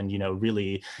misconduct and,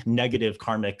 really negative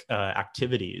karmic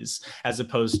activities, as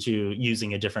opposed to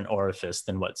using a different orifice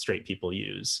than what straight people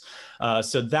use.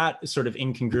 So that sort of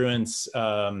incongruence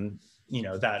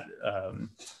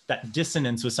that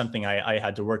dissonance was something I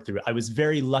had to work through. I was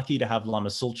very lucky to have Lama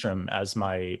Tsultrim as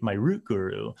my root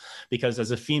guru, because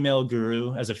as a female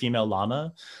guru, as a female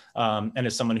Lama, and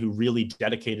as someone who really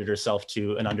dedicated herself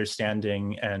to an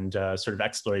understanding and sort of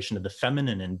exploration of the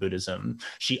feminine in Buddhism,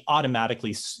 she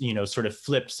automatically, sort of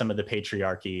flipped some of the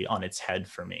patriarchy on its head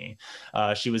for me.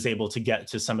 She was able to get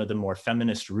to some of the more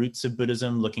feminist roots of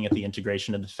Buddhism, looking at the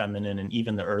integration of the feminine and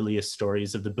even the earliest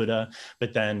stories of the Buddha,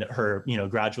 but then her,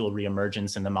 gradual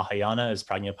reemergence in the Mahayana as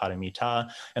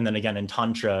Prajnaparamita, and then again in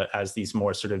Tantra as these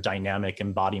more sort of dynamic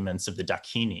embodiments of the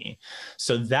Dakini.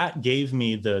 So that gave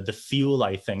me the fuel,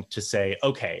 I think, to say,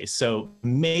 okay, so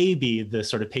maybe the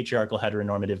sort of patriarchal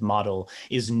heteronormative model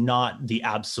is not the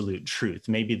absolute truth.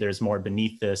 Maybe there's more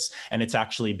beneath this, and it's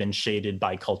actually been shaded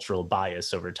by cultural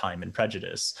bias over time and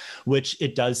prejudice, which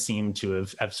it does seem to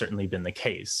have certainly been the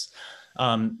case.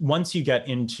 Once you get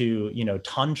into,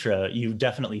 Tantra, you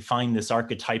definitely find this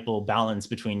archetypal balance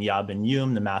between Yab and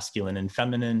Yum, the masculine and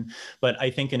feminine. But I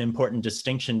think an important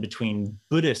distinction between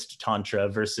Buddhist Tantra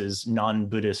versus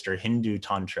non-Buddhist or Hindu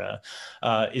Tantra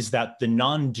is that the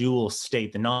non-dual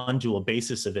state, the non-dual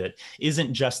basis of it,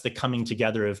 isn't just the coming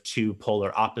together of two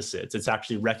polar opposites. It's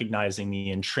actually recognizing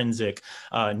the intrinsic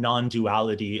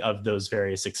non-duality of those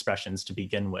various expressions to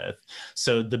begin with.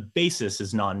 So the basis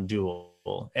is non-dual,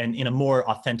 and in a more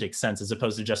authentic sense, as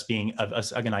opposed to just being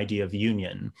an idea of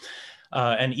union.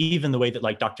 And even the way that,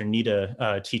 like, Dr.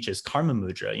 Nida teaches Karma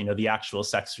Mudra, the actual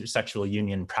sexual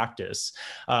union practice,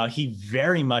 he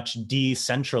very much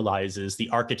decentralizes the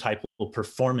archetypal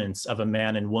performance of a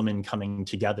man and woman coming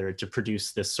together to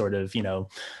produce this sort of,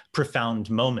 profound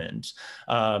moment.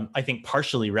 I think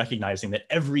partially recognizing that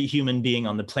every human being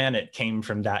on the planet came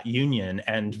from that union,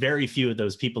 and very few of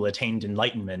those people attained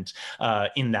enlightenment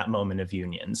in that moment of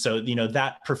union. So,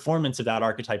 that performance of that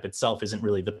archetype itself isn't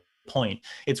really the point.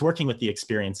 It's working with the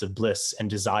experience of bliss and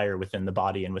desire within the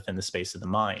body and within the space of the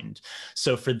mind.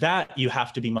 So for that, you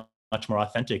have to be much more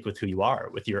authentic with who you are,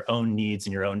 with your own needs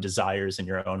and your own desires and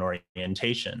your own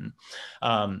orientation.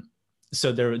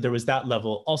 So there was that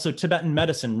level. Also, Tibetan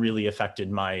medicine really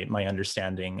affected my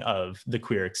understanding of the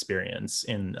queer experience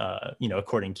in,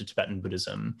 according to Tibetan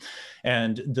Buddhism.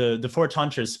 And the Four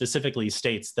Tantras specifically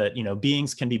states that,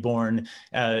 beings can be born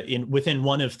within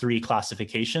one of three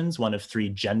classifications, one of three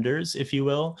genders, if you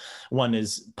will. One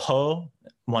is Po,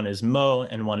 one is Mo,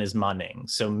 and one is Maning.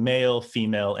 So male,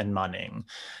 female, and Maning.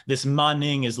 This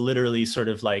Maning is literally sort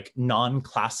of like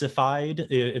non-classified.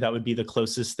 That would be the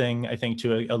closest thing, I think,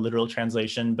 to a literal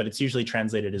translation, but it's usually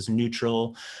translated as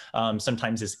neutral,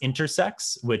 sometimes as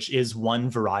intersex, which is one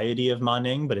variety of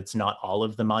Maning, but it's not all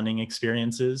of the Maning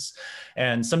experiences.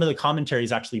 And some of the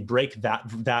commentaries actually break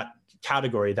that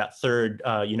category, that third,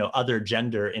 other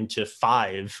gender, into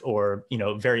 5 or,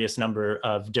 various number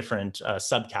of different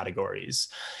subcategories.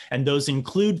 And those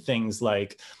include things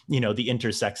like, the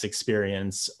intersex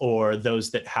experience, or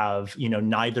those that have,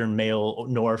 neither male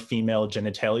nor female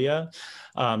genitalia.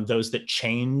 Those that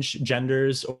change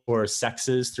genders or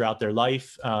sexes throughout their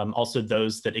life, also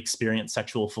those that experience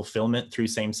sexual fulfillment through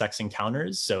same-sex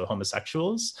encounters, so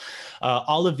homosexuals.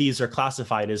 All of these are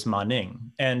classified as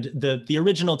Maning. And the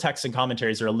original texts and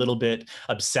commentaries are a little bit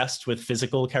obsessed with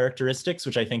physical characteristics,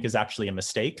 which I think is actually a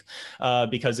mistake,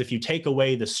 because if you take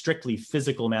away the strictly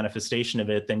physical manifestation of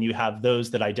it, then you have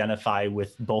those that identify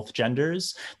with both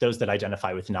genders, those that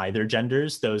identify with neither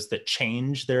genders, those that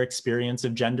change their experience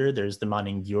of gender. There's the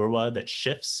Maning Gyurwa that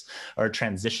shifts or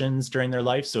transitions during their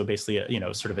life. So basically,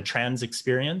 sort of a trans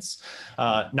experience.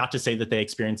 Not to say that they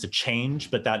experience a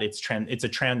change, but that it's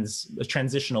a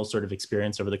transitional sort of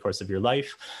experience over the course of your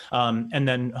life. And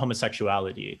then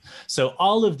homosexuality. So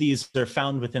all of these are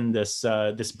found within this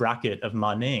bracket of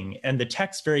Maning. And the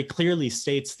text very clearly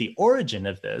states the origin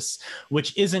of this,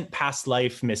 which isn't past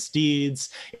life misdeeds.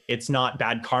 It's not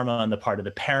bad karma on the part of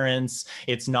the parents.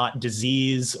 It's not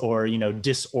disease or,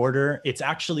 disorder. It's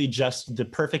actually just the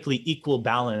perfectly equal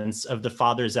balance of the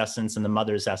father's essence and the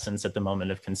mother's essence at the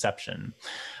moment of conception.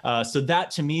 So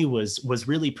that to me was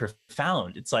really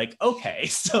profound. It's like, okay,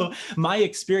 so my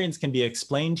experience can be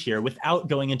explained here without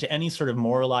going into any sort of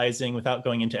moralizing, without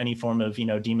going into any form of,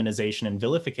 demonization and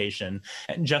vilification,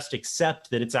 and just accept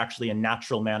that it's actually a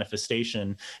natural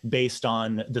manifestation based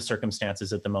on the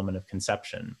circumstances at the moment of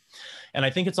conception. And I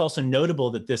think it's also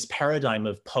notable that this paradigm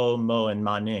of Po, Mo, and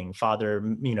Maning,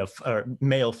 father, are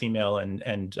male, female,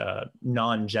 and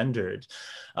non-gendered.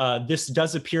 This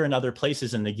does appear in other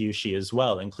places in the Gyushi as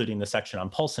well, including the section on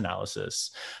pulse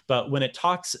analysis. But when it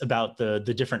talks about the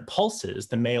different pulses,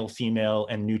 the male, female,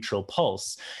 and neutral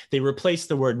pulse, they replace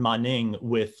the word maning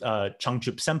with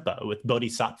Changchup Sempa, with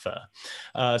bodhisattva.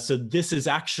 So this is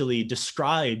actually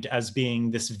described as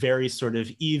being this very sort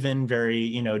of even, very,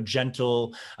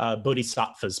 gentle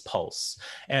bodhisattva's pulse.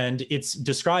 And it's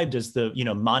described as the,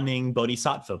 maning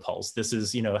bodhisattva pulse. This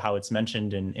is, how it's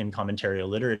mentioned in commentarial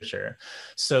literature.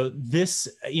 So this,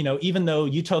 even though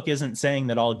Yutok isn't saying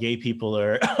that all gay people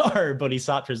are, are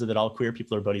bodhisattvas or that all queer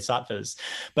people are bodhisattvas,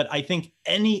 but I think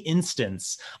any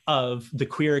instance of the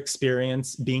queer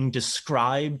experience being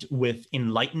described with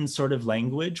enlightened sort of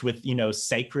language, with,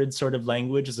 sacred sort of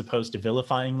language as opposed to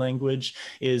vilifying language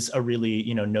is a really,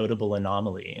 notable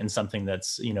anomaly and something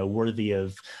that's, worthy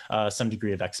of some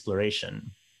degree of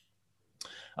exploration.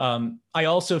 I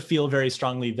also feel very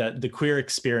strongly that the queer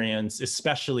experience,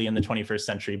 especially in the 21st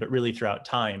century, but really throughout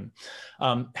time,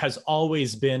 has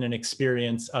always been an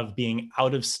experience of being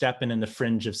out of step and in the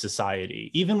fringe of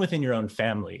society, even within your own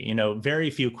family. Very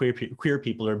few queer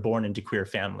people are born into queer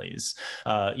families.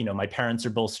 My parents are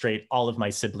both straight. All of my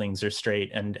siblings are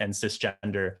straight and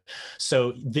cisgender.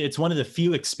 So it's one of the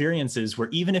few experiences where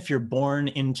even if you're born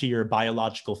into your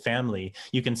biological family,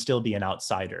 you can still be an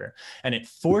outsider. And it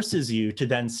forces you to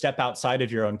then step outside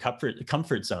of your own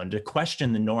comfort zone, to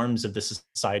question the norms of the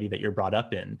society that you're brought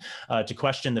up in, to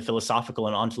question the philosophical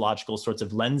and ontological sorts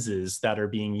of lenses that are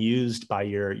being used by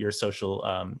your social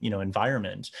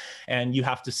environment. And you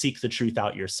have to seek the truth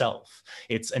out yourself.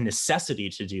 It's a necessity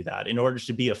to do that. In order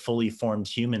to be a fully formed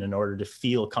human, in order to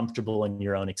feel comfortable in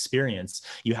your own experience,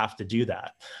 you have to do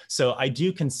that. So I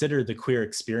do consider the queer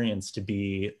experience to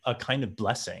be a kind of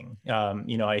blessing.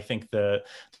 I think the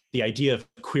idea of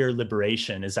queer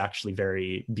liberation is actually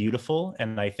very beautiful,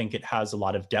 and I think it has a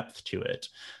lot of depth to it.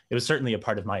 It was certainly a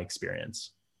part of my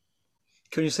experience.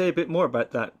 Can you say a bit more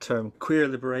about that term, queer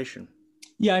liberation?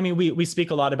 Yeah, I mean, we speak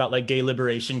a lot about like gay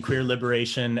liberation, queer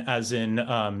liberation, as in,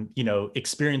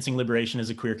 experiencing liberation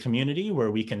as a queer community where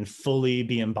we can fully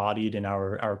be embodied in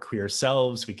our queer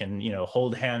selves. We can,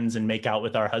 hold hands and make out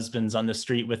with our husbands on the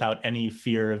street without any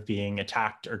fear of being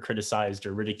attacked or criticized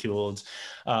or ridiculed,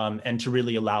 and to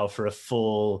really allow for a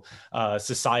full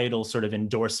societal sort of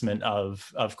endorsement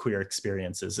of queer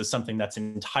experiences as something that's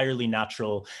entirely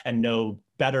natural and no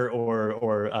better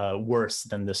or worse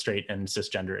than the straight and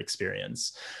cisgender experience.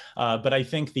 But I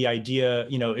think the idea,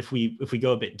 if we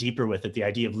go a bit deeper with it, the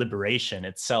idea of liberation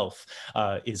itself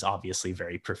is obviously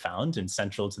very profound and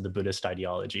central to the Buddhist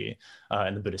ideology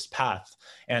and the Buddhist path.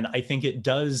 And I think it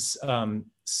does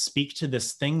speak to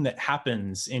this thing that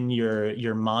happens in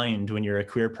your mind when you're a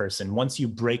queer person. Once you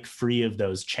break free of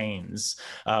those chains,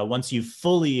 once you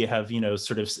fully have,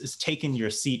 sort of taken your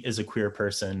seat as a queer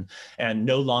person and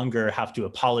no longer have to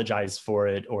apologize for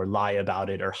it or lie about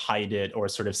it or hide it or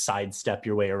sort of sidestep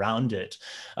your way around it,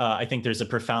 I think there's a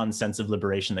profound sense of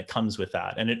liberation that comes with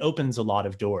that. And it opens a lot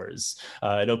of doors.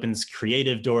 It opens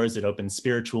creative doors, it opens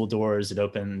spiritual doors, it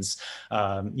opens,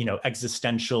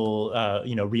 existential,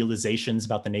 realizations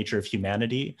about the nature of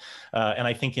humanity. And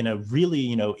I think in a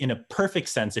really, in a perfect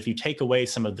sense, if you take away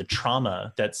some of the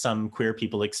trauma that some queer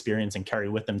people experience and carry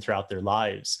with them throughout their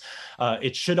lives,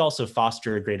 it should also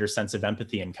foster a greater sense of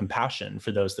empathy and compassion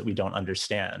for those that we don't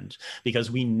understand, because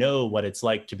we know what it's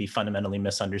like to be fundamentally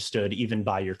misunderstood, even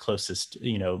by your closest,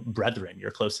 brethren,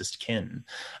 your closest kin.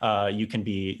 You can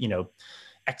be,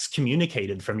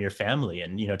 excommunicated from your family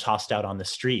and tossed out on the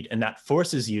street, and that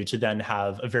forces you to then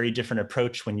have a very different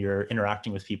approach when you're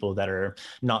interacting with people that are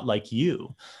not like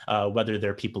you, whether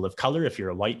they're people of color, if you're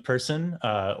a white person,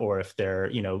 or if they're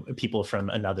people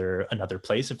from another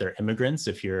place, if they're immigrants,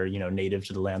 if you're native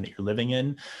to the land that you're living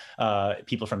in,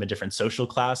 people from a different social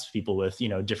class, people with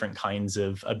different kinds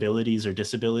of abilities or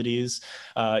disabilities.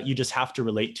 You just have to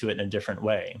relate to it in a different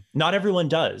way. Not everyone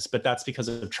does, but that's because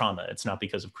of trauma. It's not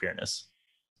because of queerness.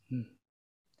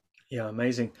 Yeah,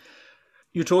 amazing.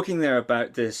 You're talking there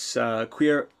about this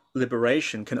queer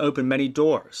liberation can open many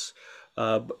doors,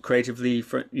 creatively,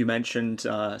 you mentioned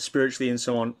spiritually and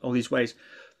so on, all these ways.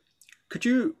 Could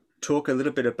you talk a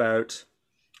little bit about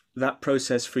that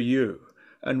process for you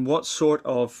and what sort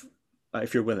of,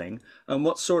 if you're willing, and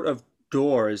what sort of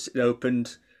doors it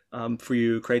opened for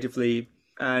you creatively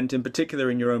and in particular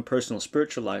in your own personal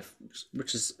spiritual life,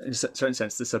 which is in a certain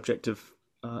sense the subject of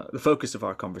the focus of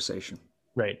our conversation.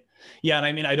 Right. Yeah. And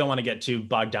I mean, I don't want to get too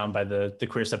bogged down by the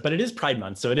queer stuff, but it is Pride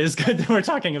Month. So it is good that we're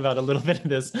talking about a little bit of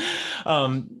this.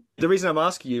 The reason I'm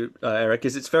asking you, Eric,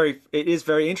 is it is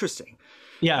very interesting.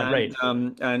 Yeah, right.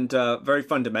 And very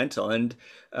fundamental, and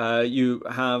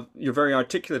you're very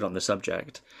articulate on the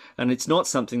subject, and it's not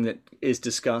something that is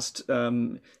discussed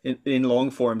in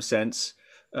long form sense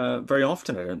very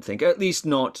often. I don't think, at least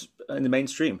not in the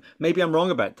mainstream. Maybe I'm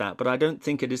wrong about that, but I don't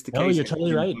think it is the No, case. you're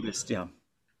totally right. Yeah.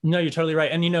 No, you're totally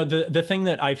right. And the thing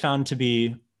that I found to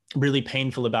be really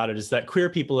painful about it is that queer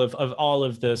people of all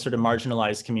of the sort of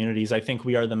marginalized communities, I think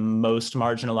we are the most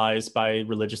marginalized by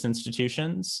religious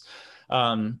institutions.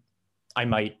 I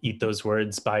might eat those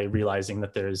words by realizing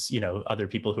that there's, other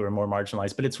people who are more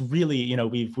marginalized, but it's really,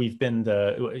 we've been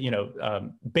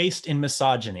based in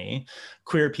misogyny,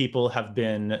 queer people have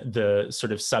been the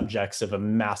sort of subjects of a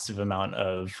massive amount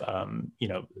of,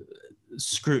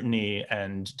 scrutiny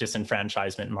and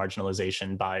disenfranchisement and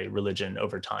marginalization by religion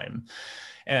over time.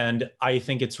 And I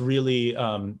think it's really,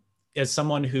 as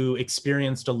someone who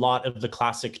experienced a lot of the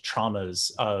classic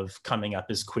traumas of coming up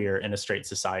as queer in a straight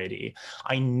society,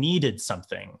 I needed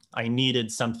something. I needed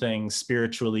something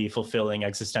spiritually fulfilling,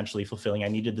 existentially fulfilling. I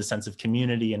needed the sense of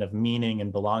community and of meaning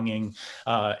and belonging,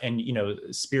 and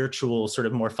spiritual, sort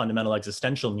of more fundamental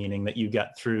existential meaning that you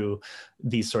get through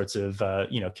these sorts of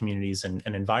communities and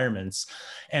environments.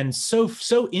 And so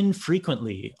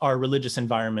infrequently are religious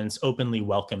environments openly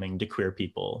welcoming to queer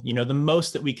people. The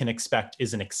most that we can expect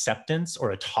is an acceptance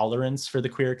or a tolerance for the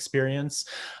queer experience.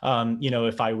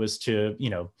 If I was to,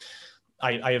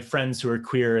 I have friends who are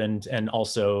queer and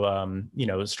also,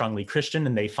 strongly Christian,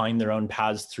 and they find their own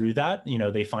paths through that.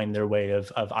 They find their way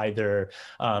of either,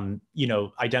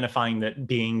 identifying that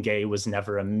being gay was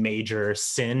never a major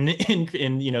sin in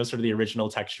sort of the original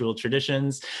textual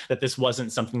traditions, that this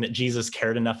wasn't something that Jesus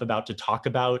cared enough about to talk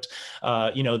about,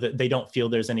 that they don't feel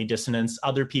there's any dissonance.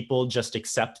 Other people just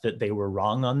accept that they were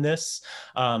wrong on this.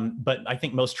 But I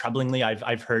think most troublingly,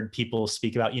 I've heard people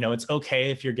speak about, it's okay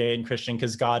if you're gay and Christian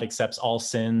because God accepts all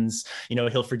sins,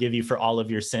 he'll forgive you for all of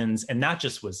your sins. And that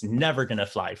just was never going to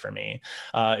fly for me.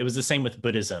 It was the same with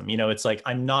Buddhism. It's like,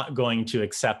 I'm not going to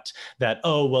accept that,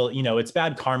 oh, well, it's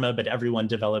bad karma, but everyone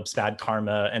develops bad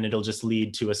karma and it'll just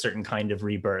lead to a certain kind of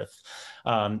rebirth.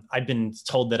 I've been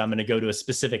told that I'm going to go to a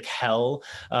specific hell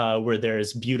where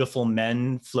there's beautiful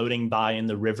men floating by in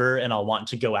the river and I'll want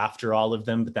to go after all of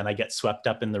them, but then I get swept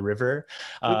up in the river.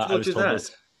 I was told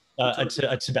this,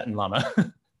 a Tibetan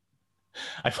Lama.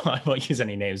 I won't use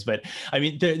any names, but I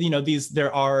mean,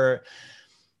 there are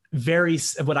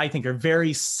what I think are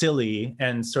very silly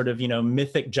and sort of,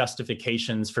 mythic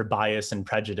justifications for bias and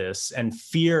prejudice and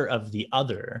fear of the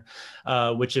other,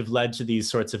 which have led to these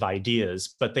sorts of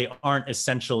ideas, but they aren't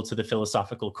essential to the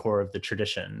philosophical core of the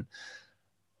tradition.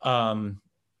 I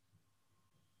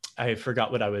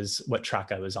forgot what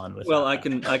track I was on with. Well, I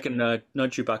can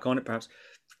nudge you back on it, perhaps.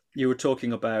 You were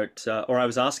talking about, or I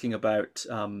was asking about,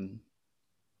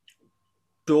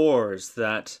 doors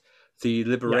that the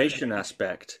liberation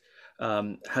aspect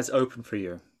has opened for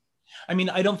you. I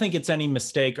mean, I don't think it's any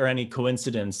mistake or any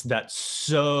coincidence that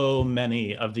so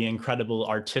many of the incredible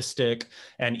artistic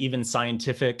and even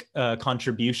scientific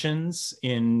contributions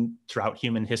throughout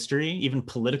human history, even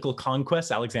political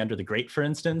conquests, Alexander the Great, for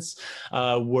instance,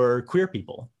 were queer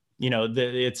people.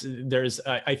 There's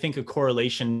I think a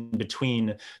correlation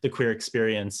between the queer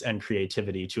experience and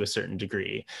creativity to a certain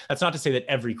degree. That's not to say that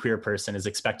every queer person is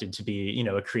expected to be,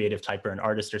 a creative type or an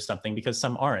artist or something, because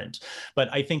some aren't.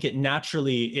 But I think it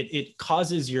naturally, it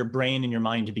causes your brain and your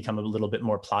mind to become a little bit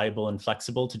more pliable and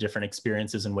flexible to different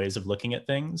experiences and ways of looking at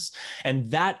things. And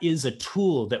that is a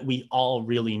tool that we all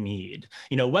really need.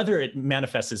 Whether it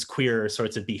manifests as queer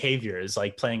sorts of behaviors,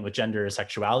 like playing with gender or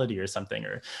sexuality or something,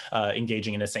 or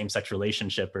engaging in a same-sex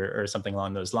relationship or something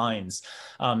along those lines.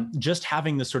 Just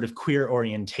having this sort of queer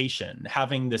orientation,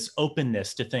 having this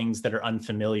openness to things that are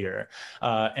unfamiliar,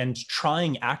 and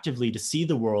trying actively to see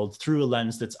the world through a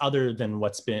lens that's other than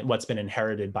what's been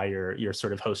inherited by your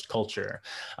sort of host culture.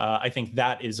 I think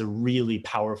that is a really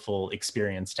powerful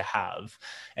experience to have.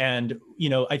 And,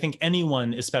 I think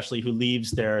anyone, especially who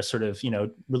leaves their sort of,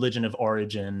 religion of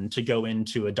origin to go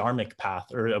into a dharmic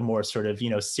path or a more sort of,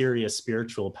 serious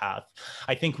spiritual path,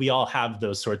 I think we all have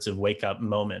those sorts of wake up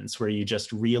moments where you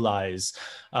just realize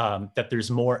that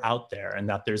there's more out there and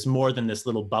that there's more than this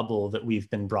little bubble that we've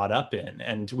been brought up in.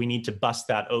 And we need to bust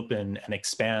that open and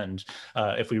expand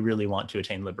if we really want to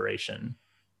attain liberation.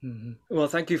 Mm-hmm. Well,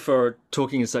 thank you for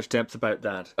talking in such depth about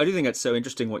that. I do think it's so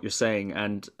interesting what you're saying.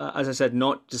 And as I said,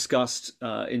 not discussed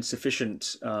in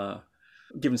sufficient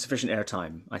given sufficient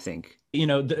airtime, I think.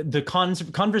 The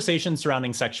conversations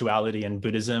surrounding sexuality in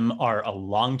Buddhism are a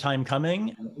long time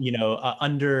coming,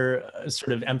 under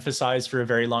sort of emphasized for a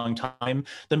very long time.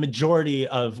 The majority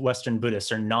of Western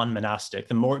Buddhists are non-monastic.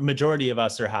 The majority of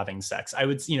us are having sex. I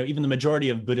would, even the majority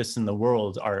of Buddhists in the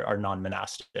world are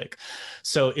non-monastic.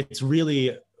 So it's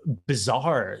really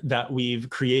bizarre that we've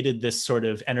created this sort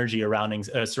of energy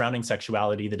surrounding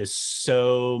sexuality that is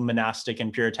so monastic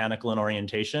and puritanical in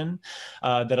orientation,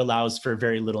 that allows for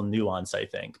very little nuance, I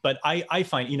think. But I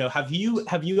find, have you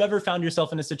ever found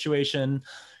yourself in a situation,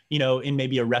 in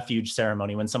maybe a refuge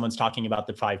ceremony when someone's talking about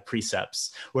the 5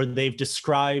 precepts, where they've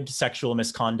described sexual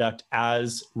misconduct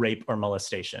as rape or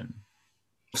molestation?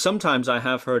 Sometimes I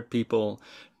have heard people,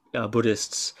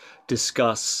 Buddhists,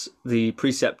 discuss the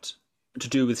precept to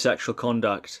do with sexual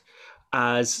conduct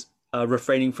as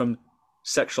refraining from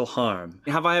sexual harm.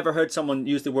 Have I ever heard someone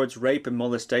use the words rape and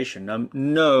molestation?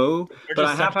 No, but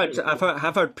I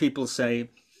have heard people say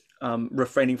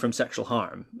refraining from sexual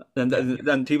harm,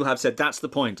 and people have said that's the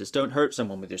point: is don't hurt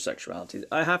someone with your sexuality.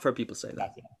 I have heard people say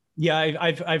that. Yeah,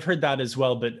 I've heard that as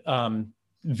well, but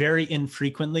very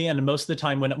infrequently. And most of the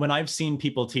time when I've seen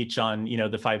people teach on,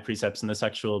 the 5 precepts and the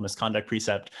sexual misconduct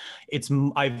precept,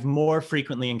 I've more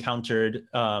frequently encountered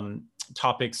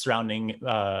topics surrounding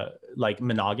like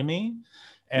monogamy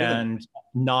and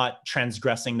not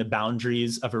transgressing the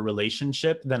boundaries of a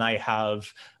relationship than I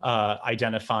have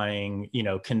identifying,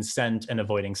 consent and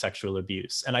avoiding sexual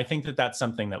abuse. And I think that that's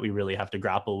something that we really have to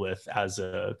grapple with as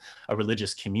a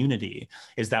religious community,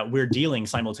 is that we're dealing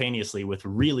simultaneously with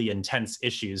really intense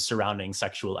issues surrounding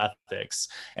sexual ethics,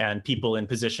 and people in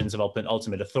positions of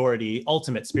ultimate authority,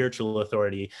 ultimate spiritual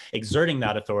authority, exerting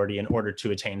that authority in order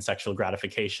to attain sexual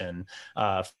gratification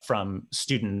from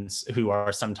students who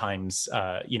are sometimes,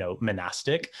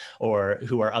 monastic, or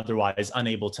who are otherwise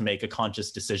unable to make a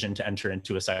conscious decision to enter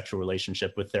into a sexual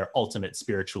relationship with their ultimate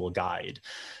spiritual guide.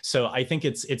 So I think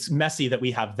it's messy that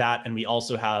we have that, and we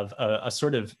also have a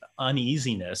sort of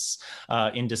uneasiness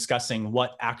in discussing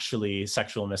what actually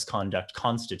sexual misconduct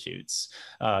constitutes.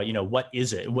 What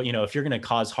is it? If you're going to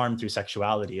cause harm through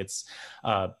sexuality, it's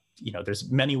there's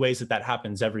many ways that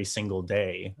happens every single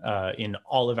day in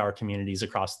all of our communities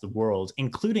across the world,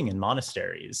 including in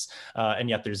monasteries. And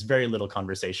yet there's very little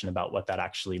conversation about what that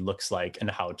actually looks like and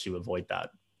how to avoid that.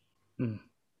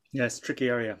 Yes, tricky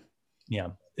area. Yeah.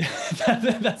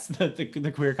 That's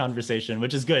the queer conversation,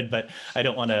 which is good, but I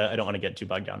don't want to get too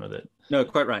bogged down with it. No,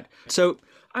 quite right. So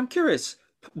I'm curious,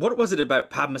 what was it about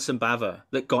Padmasambhava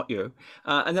that got you?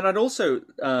 And then I'd also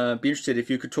be interested if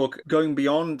you could talk, going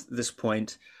beyond this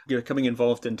point, coming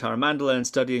involved in Taramandala and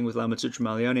studying with Lama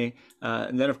Tsutramalayoni.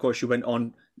 And then, of course, you went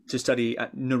on to study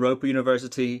at Naropa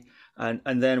University,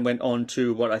 and then went on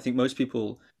to what I think most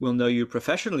people will know you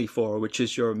professionally for, which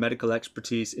is your medical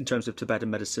expertise in terms of Tibetan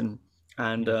medicine,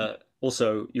 and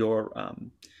also your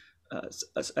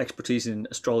expertise in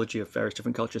astrology of various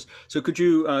different cultures. So could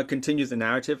you continue the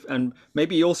narrative, and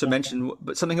maybe also mention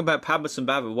something about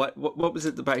Padmasambhava? What was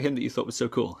it about him that you thought was so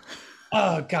cool?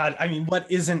 Oh God! I mean, what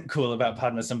isn't cool about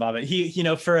Padmasambhava? He,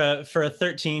 for a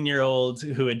 13-year-old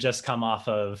who had just come off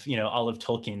of, all of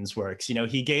Tolkien's works,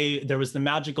 there was the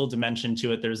magical dimension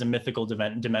to it. There was a mythical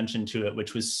dimension to it,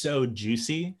 which was so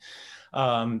juicy.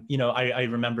 I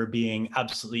remember being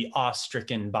absolutely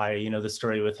awe-stricken by, the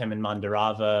story with him and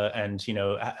Mandarava, and,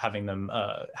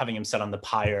 having him set on the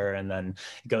pyre, and then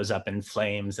it goes up in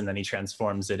flames, and then he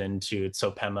transforms it into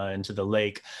Tsopema, into the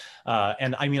lake.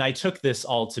 And I mean, I took this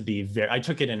all to be I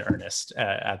took it in earnest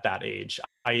at that age.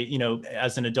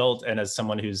 As an adult and as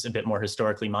someone who's a bit more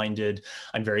historically minded,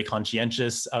 I'm very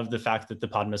conscientious of the fact that the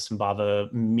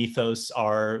Padmasambhava mythos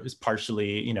is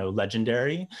partially,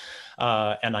 legendary.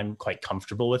 And I'm quite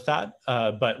comfortable with that.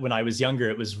 But when I was younger,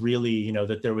 it was really,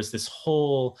 that there was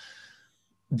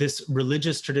this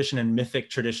religious tradition and mythic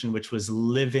tradition, which was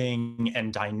living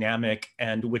and dynamic,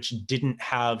 and which didn't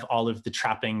have all of the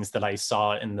trappings that I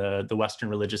saw in the Western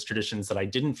religious traditions that I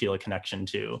didn't feel a connection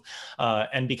to.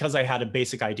 And because I had a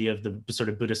basic idea of the sort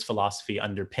of Buddhist philosophy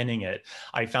underpinning it,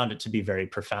 I found it to be very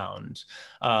profound.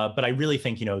 But I really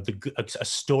think, a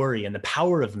story and the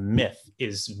power of myth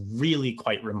is really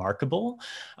quite remarkable.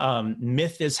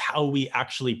 Myth is how we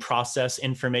actually process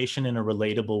information in a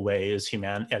relatable way as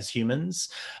humans.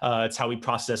 It's how we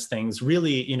process things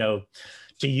really,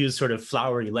 to use sort of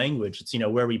flowery language, it's,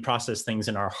 where we process things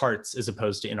in our hearts as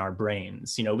opposed to in our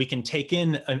brains. We can take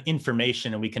in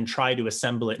information and we can try to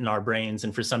assemble it in our brains.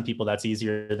 And for some people, that's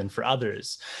easier than for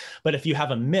others. But if you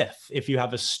have a myth, if you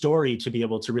have a story to be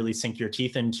able to really sink your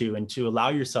teeth into and to allow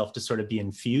yourself to sort of be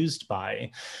infused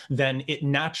by, then it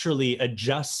naturally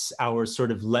adjusts our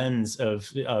sort of lens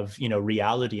of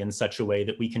reality in such a way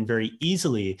that we can very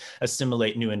easily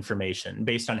assimilate new information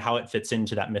based on how it fits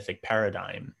into that mythic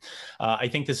paradigm. I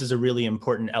think this is a really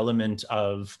important element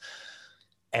of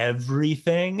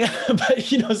everything, but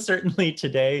certainly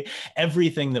today,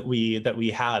 everything that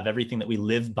we have, everything that we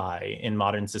live by in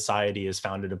modern society is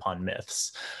founded upon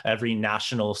myths. Every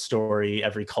national story,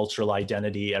 every cultural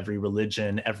identity, every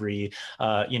religion, every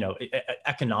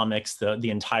economics, the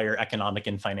entire economic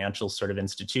and financial sort of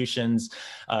institutions,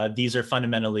 these are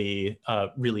fundamentally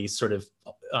really sort of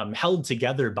held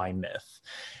together by myth.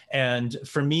 And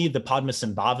for me, the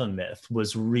Padmasambhava myth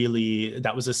was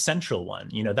that was a central one.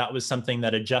 That was something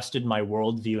that adjusted my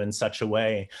worldview in such a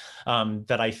way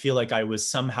that I feel like I was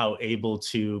somehow able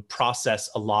to process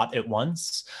a lot at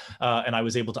once. And I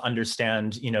was able to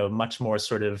understand, much more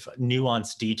sort of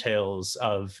nuanced details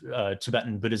of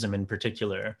Tibetan Buddhism in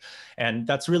particular. And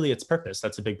that's really its purpose.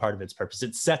 That's a big part of its purpose.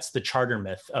 It sets the charter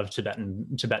myth of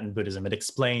Tibetan Buddhism. It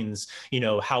explains,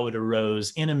 how it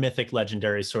arose in a mythic,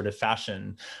 legendary sort of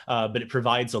fashion. But it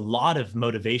provides a lot of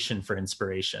motivation for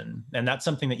inspiration. And that's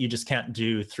something that you just can't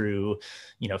do through,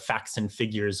 facts and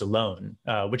figures alone,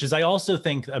 which is, I also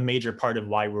think, a major part of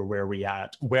why we're where we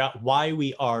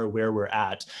are where we're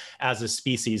at as a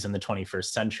species in the 21st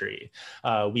century.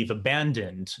 We've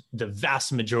abandoned the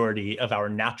vast majority of our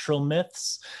natural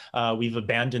myths. We've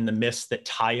abandoned the myths that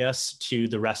tie us to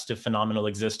the rest of phenomenal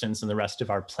existence and the rest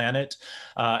of our planet.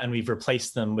 And we've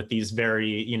replaced them with these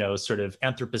very, sort of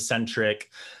anthropocentric,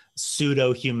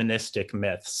 pseudo-humanistic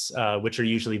myths, which are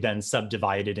usually then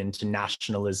subdivided into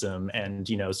nationalism and,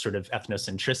 sort of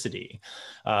ethnocentricity.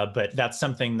 But that's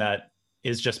something that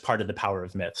is just part of the power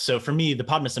of myth. So for me, the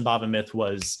Padmasambhava myth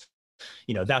was,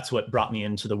 that's what brought me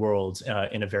into the world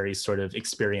in a very sort of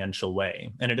experiential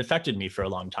way. And it affected me for a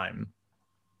long time.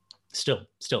 Still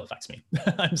affects me.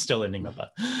 I'm still in Nyingmapa.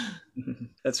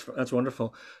 That's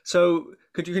wonderful. So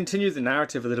could you continue the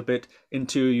narrative a little bit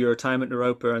into your time at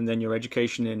Naropa and then your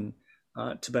education in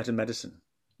Tibetan medicine?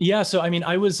 Yeah, so I mean,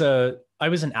 I was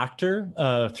an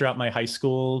actor throughout my high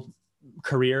school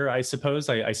career, I suppose.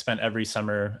 I spent every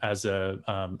summer as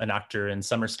an actor in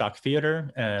summer stock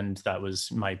theater, and that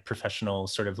was my professional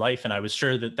sort of life. And I was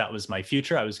sure that that was my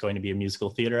future. I was going to be a musical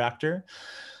theater actor.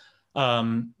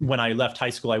 When I left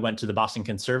high school, I went to the Boston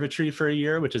Conservatory for a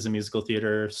year, which is a musical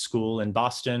theater school in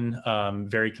Boston,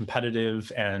 very competitive.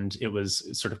 And it was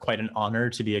sort of quite an honor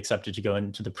to be accepted to go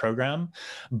into the program.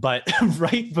 But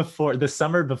right before the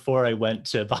summer before I went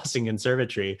to Boston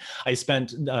Conservatory, I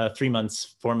spent 4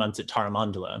 months at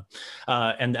Taramandala.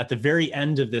 And at the very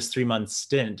end of this 3-month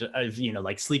stint, of,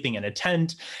 like sleeping in a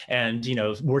tent and,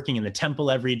 working in the temple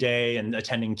every day and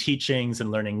attending teachings and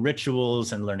learning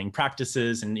rituals and learning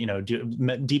practices and,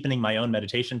 deepening my own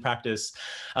meditation practice.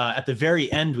 At the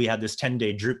very end, we had this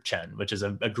 10-day Drupchen, which is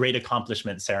a great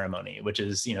accomplishment ceremony, which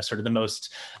is, sort of the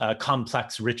most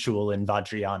complex ritual in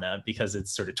Vajrayana, because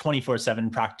it's sort of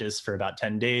 24/7 practice for about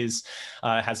 10 days.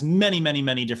 It has many, many,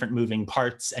 many different moving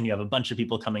parts, and you have a bunch of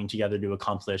people coming together to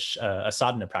accomplish a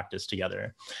sadhana practice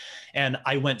together. And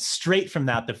I went straight from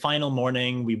that. The final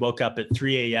morning, we woke up at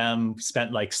 3 a.m.,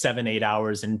 spent like 7-8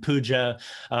 hours in puja.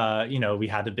 We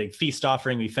had a big feast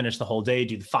offering. We finished the whole day,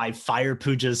 do 5 fire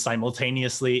pujas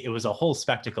simultaneously. It was a whole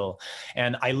spectacle.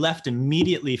 And I left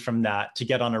immediately from that to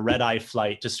get on a red-eye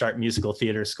flight to start musical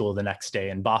theater school the next day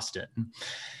in Boston.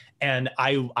 And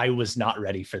I was not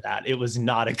ready for that. It was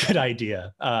not a good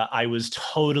idea. I was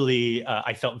totally,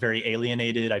 I felt very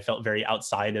alienated. I felt very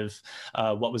outside of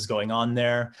what was going on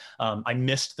there. I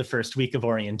missed the first week of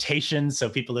orientation. So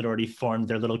people had already formed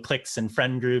their little cliques and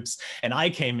friend groups. And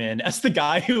I came in as the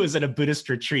guy who was at a Buddhist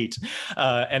retreat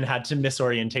and had to miss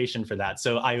orientation for that.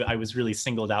 So I was really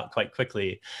singled out quite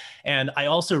quickly. And I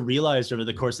also realized over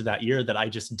the course of that year that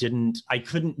I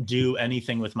couldn't do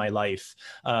anything with my life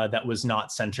that was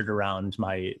not centered around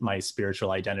my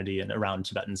spiritual identity and around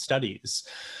Tibetan studies.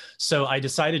 So I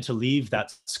decided to leave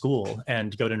that school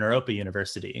and go to Naropa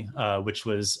University, which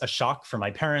was a shock for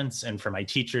my parents and for my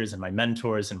teachers and my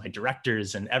mentors and my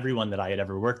directors and everyone that I had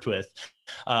ever worked with.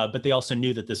 But they also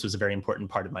knew that this was a very important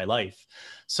part of my life.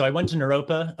 So I went to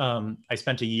Naropa. I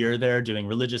spent a year there doing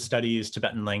religious studies,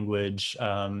 Tibetan language,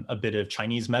 a bit of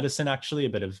Chinese medicine, actually, a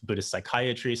bit of Buddhist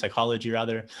psychology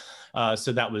rather.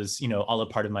 So that was, all a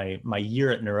part of my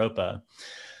year at Naropa.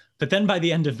 But then by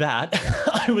the end of that,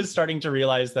 I was starting to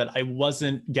realize that I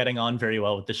wasn't getting on very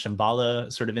well with the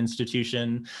Shambhala sort of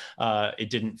institution. It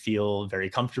didn't feel very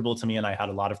comfortable to me, and I had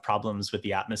a lot of problems with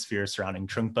the atmosphere surrounding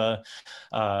Trungpa.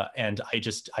 And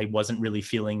I wasn't really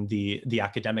feeling the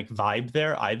academic vibe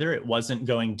there either. It wasn't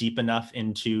going deep enough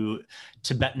into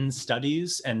Tibetan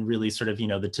studies and really sort of,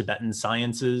 the Tibetan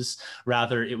sciences.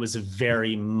 Rather, it was a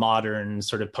very modern,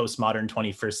 sort of postmodern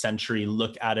 21st century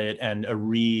look at it and a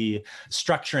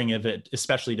restructuring of it,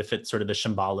 especially to fit sort of the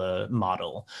Shambhala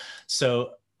model.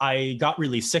 So I got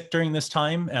really sick during this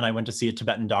time, and I went to see a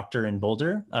Tibetan doctor in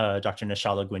Boulder, Dr.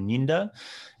 Nishala Gwinyinda,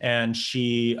 and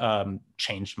she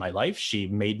changed my life. She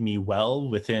made me well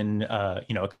within, a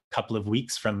couple of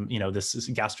weeks from, this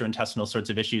gastrointestinal sorts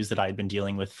of issues that I had been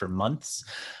dealing with for months.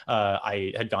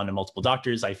 I had gone to multiple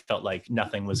doctors. I felt like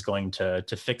nothing was going to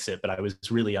fix it, but I was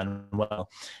really unwell.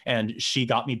 And she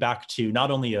got me back to not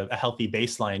only a healthy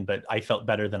baseline, but I felt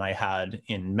better than I had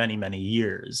in many, many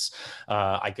years.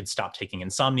 I could stop taking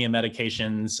insomnia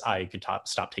medications. I could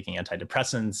stop taking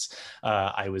antidepressants.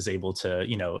 I was able to,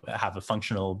 have a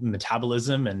functional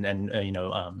metabolism and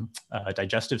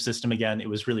digestive system again. It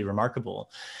was really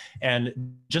remarkable.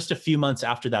 And just a few months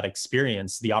after that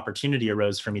experience, the opportunity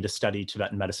arose for me to study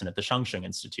Tibetan medicine at the Shangsheng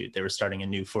Institute. They were starting a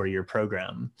new 4-year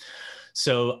program.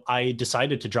 So I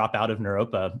decided to drop out of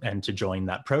Naropa and to join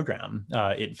that program.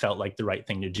 It felt like the right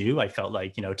thing to do. I felt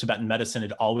like, Tibetan medicine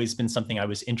had always been something I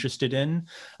was interested in.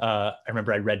 I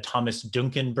remember I read Thomas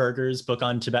Dunkenberger's book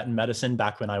on Tibetan medicine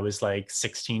back when I was like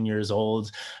 16 years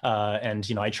old. And,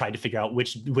 I tried to figure out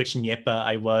which Nyepa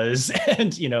I was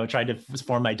and, tried to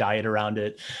form my diet around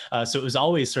it. So it was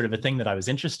always sort of a thing that I was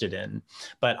interested in,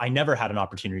 but I never had an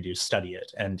opportunity to study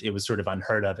it. And it was sort of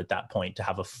unheard of at that point to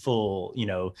have a full,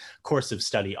 course of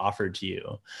study offered to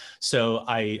you. So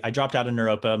I dropped out of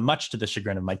Naropa, much to the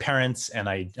chagrin of my parents, and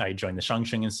I joined the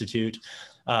Shangsheng Institute.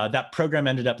 That program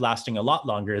ended up lasting a lot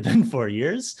longer than 4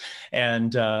 years.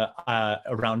 And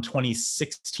around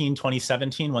 2016,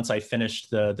 2017, once I finished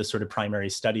the sort of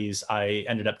primary studies, I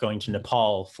ended up going to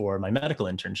Nepal for my medical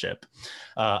internship.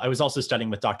 I was also studying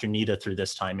with Dr. Nida through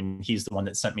this time, and he's the one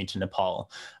that sent me to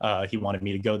Nepal. He wanted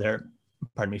me to go there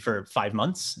for 5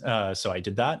 months. So I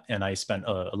did that. And I spent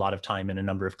a lot of time in a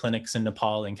number of clinics in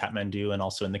Nepal, in Kathmandu, and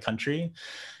also in the country.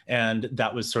 And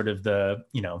that was sort of the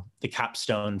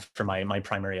capstone for my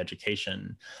primary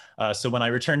education. So when I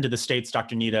returned to the States,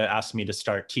 Dr. Nida asked me to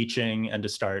start teaching and to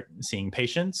start seeing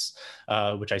patients,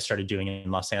 which I started doing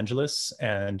in Los Angeles,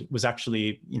 and was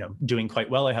actually, doing quite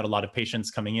well. I had a lot of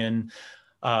patients coming in,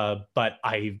 but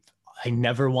I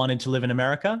never wanted to live in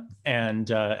America.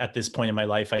 And at this point in my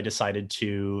life, I decided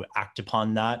to act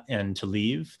upon that and to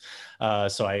leave.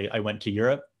 So I went to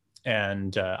Europe,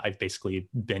 and I've basically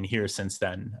been here since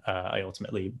then. I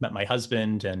ultimately met my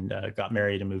husband and got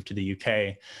married and moved to the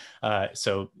UK.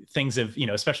 So things have,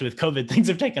 especially with COVID, things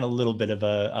have taken a little bit of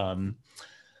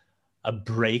a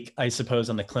break, I suppose,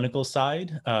 on the clinical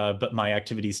side, but my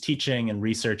activities teaching and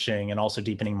researching and also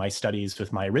deepening my studies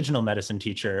with my original medicine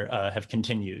teacher have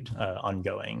continued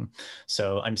ongoing.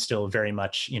 So I'm still very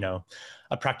much,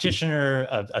 a practitioner,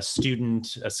 a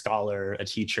student, a scholar, a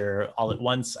teacher, all at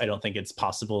once. I don't think it's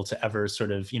possible to ever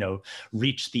sort of,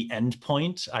 reach the end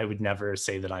point. I would never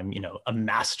say that I'm, a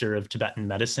master of Tibetan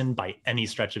medicine by any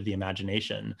stretch of the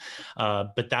imagination.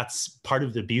 But that's part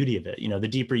of the beauty of it. The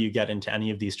deeper you get into any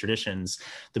of these traditions,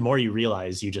 the more you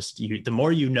realize the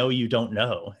more you don't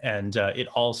know. And it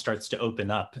all starts to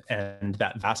open up. And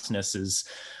that vastness is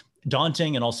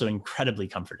daunting and also incredibly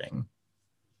comforting.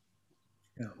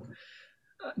 Yeah.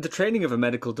 The training of a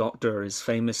medical doctor is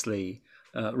famously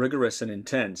rigorous and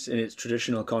intense in its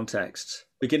traditional context,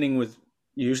 beginning with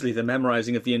usually the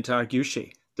memorizing of the entire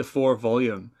Gyushi, the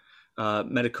 4-volume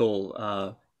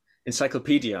medical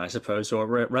encyclopedia, I suppose, or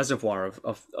reservoir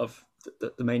of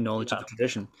the main knowledge of the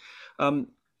tradition.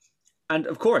 And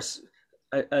of course,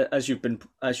 as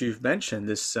you've mentioned,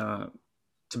 this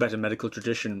Tibetan medical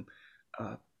tradition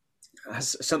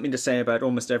has something to say about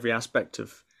almost every aspect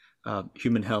of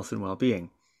human health and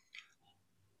well-being.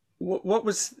 What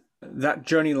was that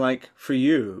journey like for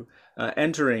you,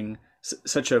 entering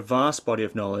such a vast body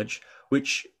of knowledge,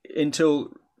 which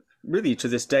until really to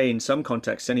this day, in some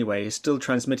contexts anyway, is still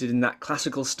transmitted in that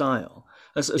classical style,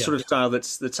 a sort of style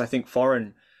that's I think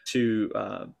foreign to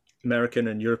American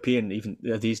and European, even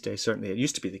these days. Certainly, it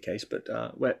used to be the case, but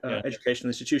educational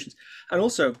institutions, and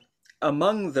also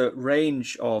among the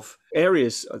range of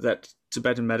areas that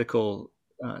Tibetan medical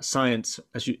science,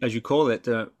 as you call it,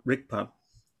 Rigpa,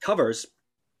 covers.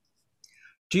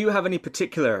 Do you have any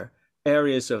particular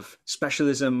areas of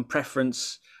specialism,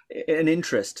 preference, and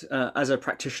interest as a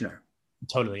practitioner?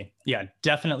 Totally. Yeah,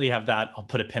 definitely have that. I'll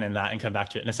put a pin in that and come back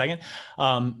to it in a second.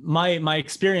 My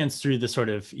experience through the sort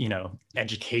of,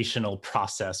 educational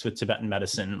process with Tibetan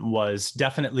medicine was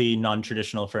definitely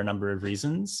non-traditional for a number of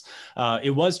reasons.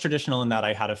 It was traditional in that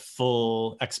I had a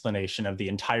full explanation of the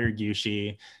entire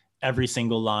Gyushi, every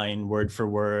single line, word for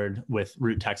word, with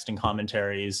root text and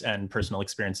commentaries and personal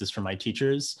experiences from my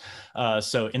teachers.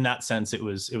 So in that sense, it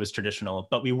was traditional,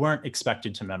 but we weren't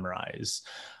expected to memorize.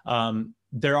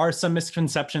 There are some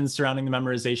misconceptions surrounding the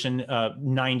memorization.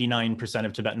 99%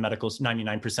 of Tibetan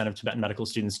medical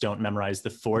students don't memorize the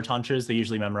 4 tantras. They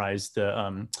usually memorize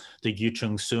the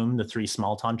Gyuchung Sum, the 3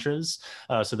 small tantras,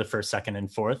 so the first, second, and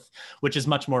fourth, which is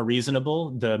much more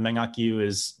reasonable. The Mengakyu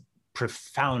is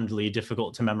profoundly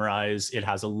difficult to memorize. It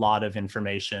has a lot of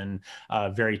information,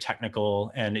 very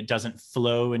technical, and it doesn't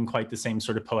flow in quite the same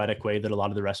sort of poetic way that a lot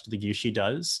of the rest of the Gyushi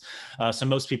does. So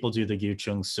most people do the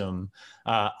Gyuchung Sum.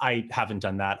 I haven't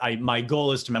done that. My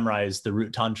goal is to memorize the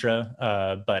root tantra,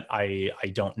 but I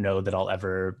don't know that I'll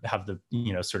ever have the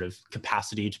sort of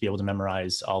capacity to be able to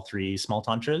memorize all 3 small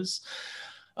tantras.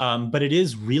 But it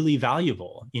is really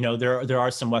valuable. There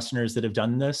are some Westerners that have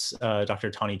done this.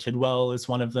 Dr. Tawny Tidwell is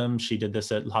one of them. She did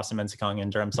this at Lhasa Mensikang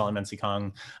and Dharamsala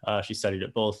Mensikang. She studied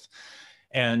at both.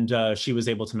 And she was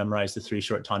able to memorize the 3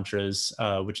 short tantras,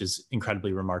 which is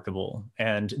incredibly remarkable.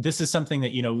 And this is something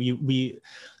that,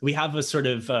 we have a sort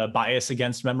of bias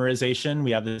against memorization.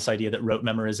 We have this idea that rote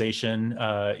memorization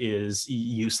is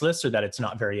useless, or that it's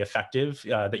not very effective,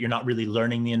 that you're not really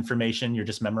learning the information, you're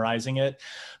just memorizing it.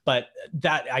 But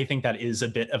I think that is a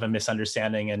bit of a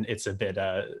misunderstanding, and it's a bit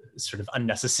sort of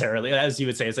unnecessarily, as you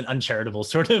would say, it's an uncharitable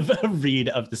sort of read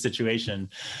of the situation,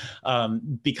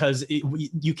 because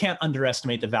you can't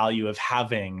underestimate the value of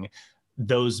having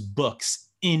those books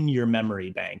in your memory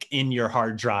bank, in your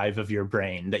hard drive of your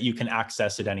brain, that you can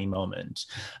access at any moment.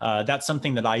 That's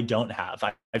something that I don't have.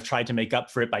 I've tried to make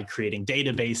up for it by creating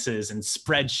databases and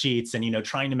spreadsheets and,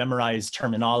 trying to memorize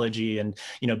terminology and,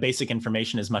 basic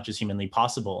information as much as humanly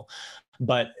possible.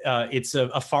 But it's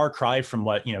a far cry from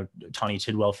what, Tawny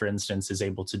Tidwell, for instance, is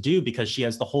able to do, because she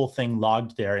has the whole thing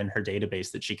logged there in her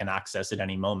database that she can access at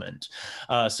any moment.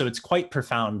 So it's quite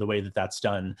profound the way that that's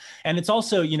done. And it's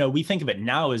also, we think of it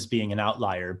now as being an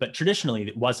outlier, but traditionally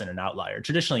it wasn't an outlier.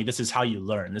 Traditionally, this is how you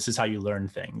learn. This is how you learn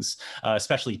things,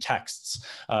 especially texts,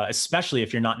 especially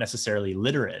if you're not necessarily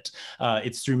literate.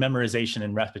 It's through memorization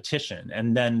and repetition,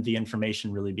 and then the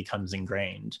information really becomes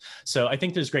ingrained. So I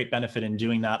think there's great benefit in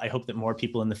doing that. I hope that more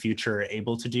people in the future are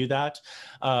able to do that.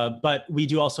 But we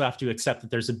do also have to accept that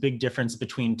there's a big difference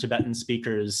between Tibetan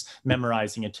speakers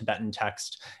memorizing a Tibetan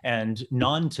text and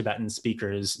non-Tibetan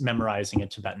speakers memorizing a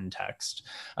Tibetan text.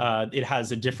 It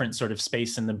has a different sort of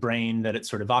space in the brain that it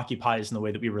sort of occupies, and the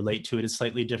way that we relate to it is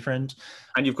slightly different.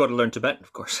 And you've got to learn Tibetan,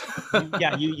 of course.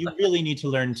 Yeah, you really need to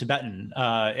learn Tibetan,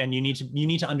 and you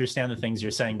need to understand the things you're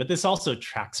saying. But this also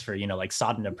tracks for, like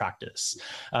sadhana practice.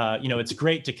 It's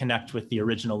great to connect with the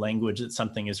original language that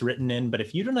something is written in, but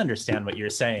if you don't understand what you're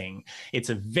saying, it's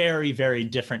a very, very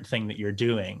different thing that you're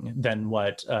doing than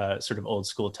what sort of old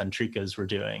school tantrikas were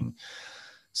doing.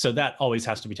 So that always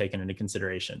has to be taken into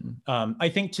consideration. I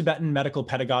think Tibetan medical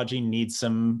pedagogy needs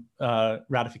some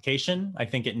ratification. I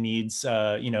think it needs,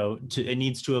 it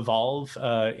needs to evolve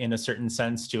in a certain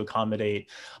sense to accommodate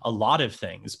a lot of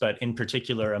things, but in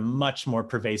particular, a much more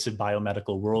pervasive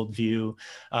biomedical worldview.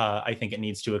 I think it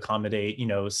needs to accommodate,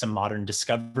 some modern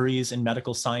discoveries in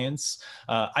medical science.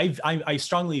 I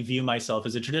strongly view myself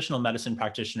as a traditional medicine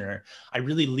practitioner. I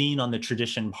really lean on the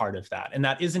tradition part of that. And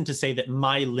that isn't to say that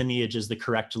my lineage is the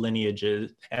correct lineage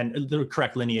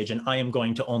and I am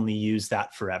going to only use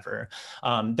that forever.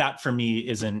 That for me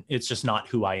it's just not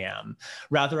who I am.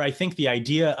 Rather, I think the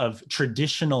idea of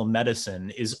traditional medicine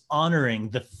is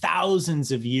honoring the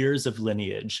thousands of years of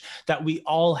lineage that we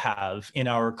all have in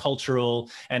our cultural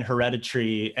and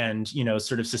hereditary and,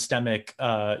 sort of systemic,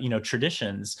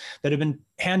 traditions that have been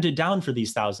handed down for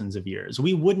these thousands of years.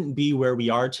 We wouldn't be where we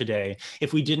are today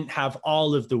if we didn't have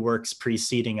all of the works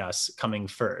preceding us coming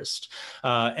first.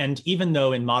 And even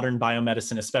though in modern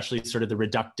biomedicine, especially sort of the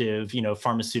reductive,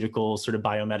 pharmaceutical sort of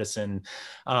biomedicine,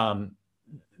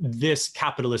 this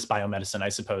capitalist biomedicine, I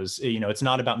suppose, it's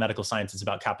not about medical science, it's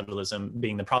about capitalism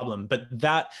being the problem, but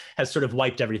that has sort of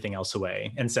wiped everything else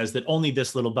away and says that only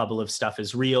this little bubble of stuff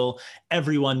is real.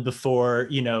 Everyone before,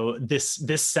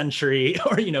 this century,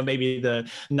 or, maybe the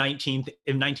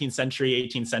 19th century,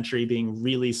 18th century being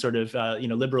really sort of,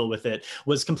 liberal with it,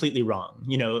 was completely wrong.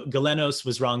 Galenos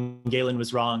was wrong, Galen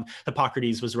was wrong,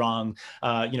 Hippocrates was wrong,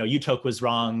 Eutok was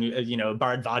wrong,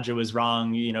 Bharadvaja was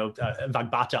wrong,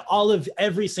 Vagbata,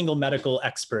 every single medical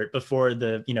expert before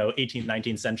the 18th,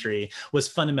 19th century was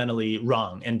fundamentally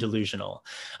wrong and delusional.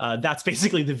 That's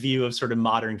basically the view of sort of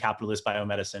modern capitalist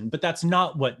biomedicine. But that's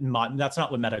not what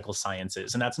medical science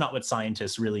is, and that's not what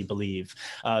scientists really believe.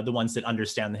 The ones that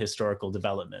understand the historical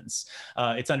developments.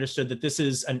 It's understood that this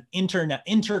is an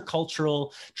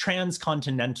intercultural,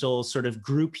 transcontinental sort of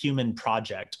group human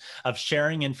project of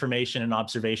sharing information and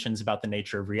observations about the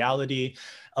nature of reality,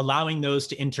 allowing those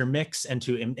to intermix and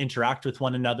to interact with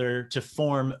one another to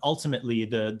form ultimately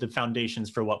the foundations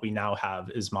for what we now have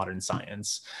is modern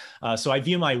science. So I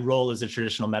view my role as a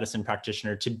traditional medicine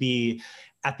practitioner to be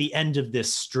at the end of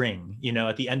this string,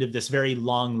 at the end of this very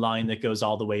long line that goes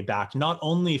all the way back, not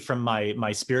only from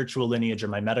my spiritual lineage or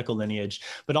my medical lineage,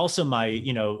 but also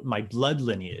my blood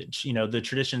lineage, the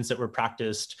traditions that were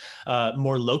practiced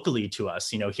more locally to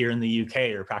us, here in the UK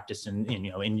or practiced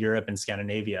in Europe and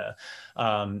Scandinavia.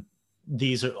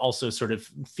 These are also sort of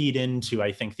feed into,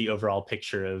 I think, the overall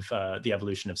picture of the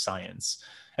evolution of science,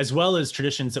 as well as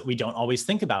traditions that we don't always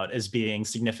think about as being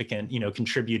significant,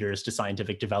 contributors to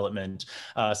scientific development,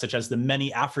 such as the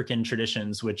many African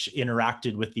traditions which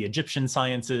interacted with the Egyptian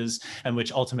sciences and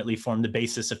which ultimately formed the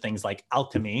basis of things like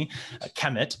alchemy,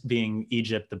 Kemet being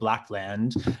Egypt, the Black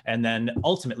Land, and then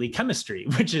ultimately chemistry,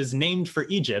 which is named for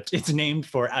Egypt. It's named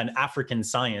for an African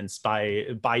science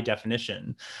by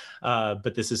definition.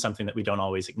 But this is something that we don't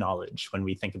always acknowledge when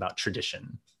we think about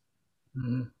tradition.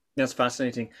 Mm-hmm. That's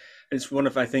fascinating. It's one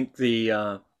of, I think,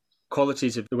 the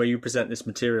qualities of the way you present this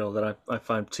material that I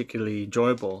find particularly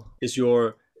enjoyable is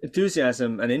your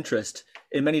enthusiasm and interest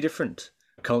in many different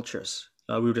cultures.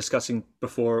 We were discussing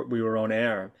before we were on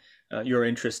air, your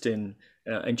interest in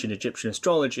ancient Egyptian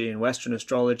astrology and Western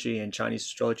astrology and Chinese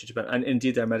astrology, Japan, and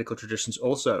indeed their medical traditions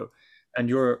also. And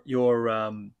your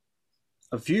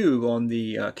a view on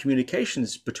the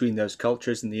communications between those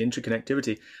cultures and the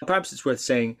interconnectivity. Perhaps it's worth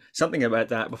saying something about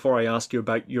that before I ask you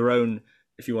about your own,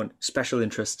 if you want, special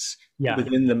interests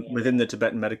within the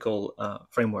Tibetan medical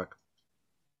framework.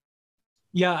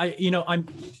 Yeah,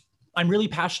 I'm really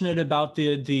passionate about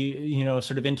the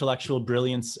sort of intellectual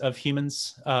brilliance of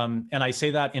humans, and I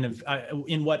say that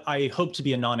in what I hope to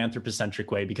be a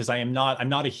non-anthropocentric way, because I'm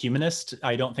not a humanist.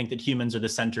 I don't think that humans are the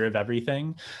center of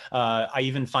everything. I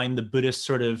even find the Buddhist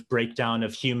sort of breakdown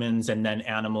of humans and then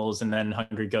animals and then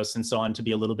hungry ghosts and so on to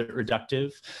be a little bit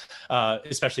reductive,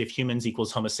 especially if humans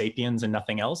equals Homo sapiens and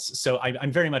nothing else. So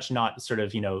I'm very much not sort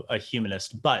of a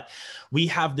humanist, but we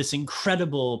have this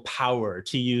incredible power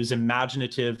to use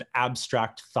imaginative,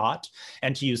 abstract thought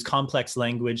and to use complex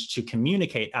language to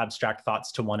communicate abstract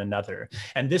thoughts to one another.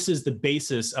 And this is the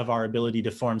basis of our ability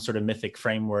to form sort of mythic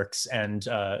frameworks and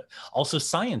also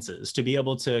sciences, to be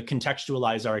able to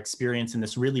contextualize our experience in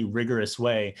this really rigorous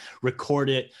way,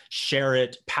 record it, share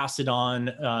it, pass it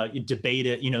on, debate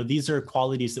it. These are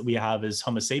qualities that we have as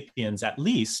Homo sapiens, at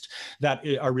least, that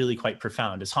are really quite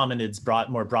profound as hominids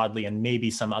more broadly, and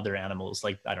maybe some other animals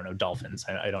like, I don't know, dolphins.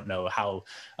 I don't know how,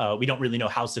 we don't really know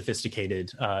how sophisticated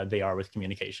they are with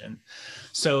communication.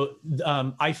 So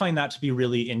I find that to be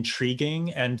really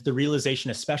intriguing, and the realization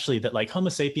especially that like Homo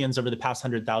sapiens over the past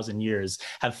 100,000 years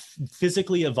have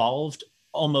physically evolved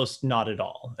almost not at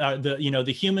all.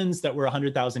 The humans that were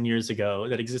 100,000 years ago,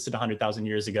 that existed 100,000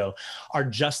 years ago, are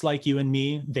just like you and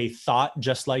me. They thought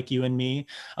just like you and me.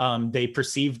 They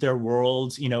perceived their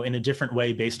world, in a different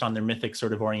way based on their mythic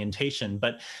sort of orientation.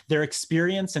 But their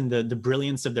experience and the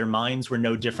brilliance of their minds were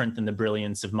no different than the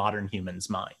brilliance of modern humans'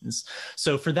 minds.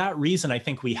 So for that reason, I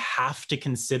think we have to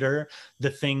consider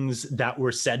the things that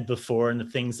were said before and the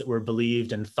things that were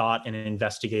believed and thought and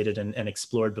investigated and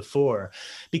explored before,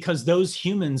 because those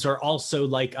humans are also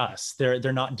like us.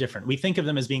 They're not different. We think of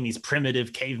them as being these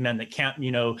primitive cavemen that can't,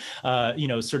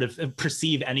 sort of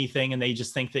perceive anything, and they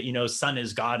just think that, sun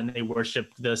is God and they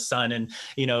worship the sun. And,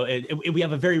 we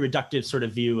have a very reductive sort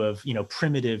of view of,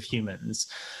 primitive humans.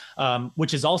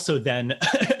 Which is also then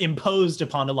imposed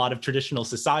upon a lot of traditional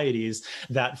societies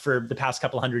that for the past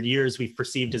couple hundred years we've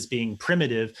perceived as being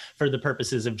primitive for the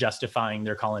purposes of justifying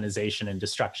their colonization and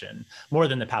destruction. More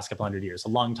than the past couple hundred years, a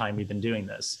long time we've been doing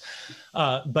this.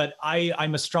 But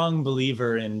I'm a strong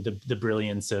believer in the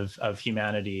brilliance of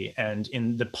humanity and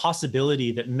in the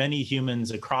possibility that many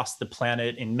humans across the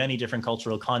planet in many different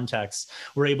cultural contexts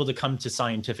were able to come to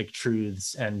scientific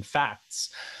truths and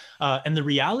facts. And the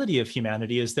reality of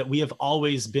humanity is that we have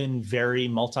always been very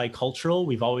multicultural.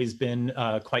 We've always been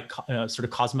quite sort of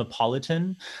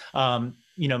cosmopolitan.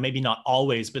 maybe not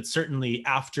always, but certainly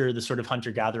after the sort of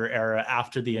hunter-gatherer era,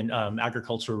 after the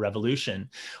agricultural revolution,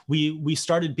 we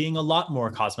started being a lot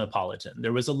more cosmopolitan.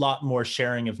 There was a lot more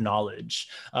sharing of knowledge.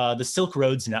 The Silk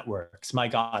Roads networks, my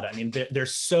God, I mean, they're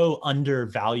so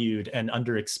undervalued and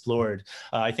underexplored.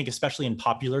 I think especially in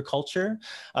popular culture,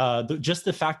 just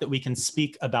the fact that we can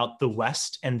speak about the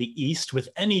West and the East with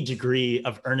any degree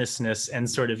of earnestness and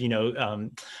sort of,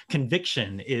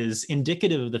 conviction is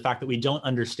indicative of the fact that we don't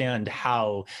understand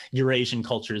how Eurasian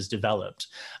cultures developed.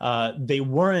 They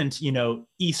weren't,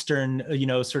 Eastern,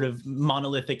 sort of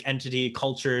monolithic entity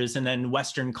cultures and then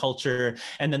Western culture.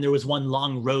 And then there was one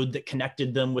long road that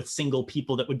connected them with single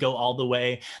people that would go all the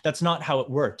way. That's not how it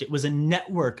worked. It was a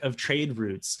network of trade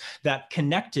routes that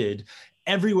connected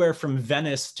everywhere from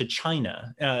Venice to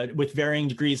China, with varying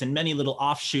degrees and many little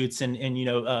offshoots and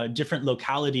different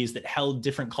localities that held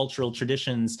different cultural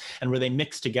traditions and where they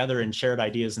mixed together and shared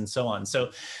ideas and so on.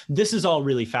 So this is all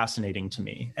really fascinating to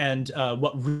me. And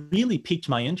what really piqued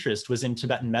my interest was in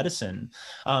Tibetan medicine.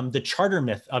 The charter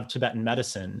myth of Tibetan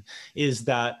medicine is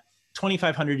that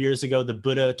 2,500 years ago, the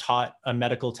Buddha taught a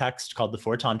medical text called the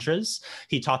Four Tantras.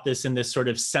 He taught this in this sort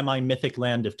of semi-mythic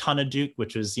land of Tanaduk,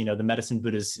 which was, the medicine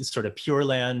Buddha's sort of pure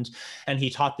land. And he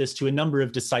taught this to a number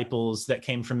of disciples that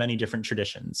came from many different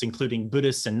traditions, including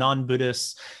Buddhists and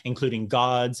non-Buddhists, including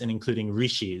gods and including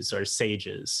rishis or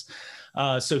sages.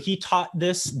 So he taught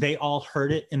this, they all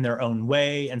heard it in their own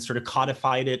way and sort of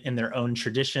codified it in their own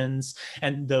traditions.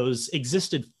 And those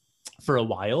existed for a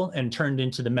while and turned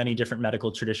into the many different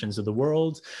medical traditions of the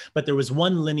world. But there was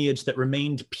one lineage that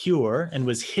remained pure and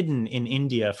was hidden in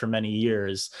India for many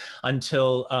years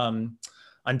until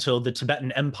the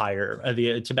Tibetan Empire,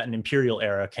 the Tibetan imperial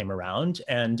era came around,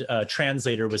 and a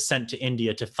translator was sent to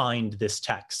India to find this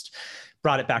text,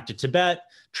 brought it back to Tibet,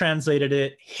 translated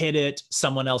it, hid it,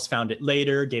 someone else found it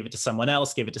later, gave it to someone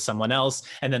else, gave it to someone else,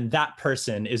 and then that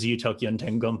person is Yutok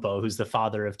Yönten Gompo, who's the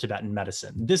father of Tibetan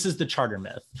medicine. This is the charter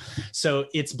myth. So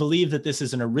it's believed that this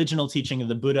is an original teaching of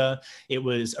the Buddha. It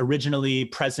was originally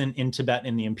present in Tibet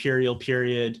in the imperial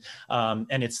period,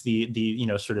 and it's the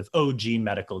sort of OG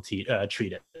medical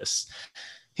treatise.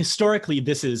 Historically,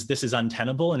 this is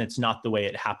untenable, and it's not the way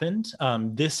it happened.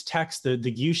 This text, the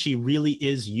Gyushi, really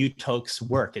is Yutok's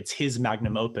work. It's his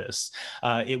magnum opus.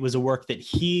 It was a work that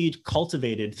he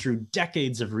cultivated through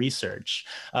decades of research,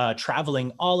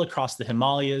 traveling all across the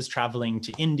Himalayas, traveling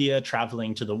to India,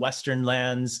 traveling to the Western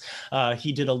lands.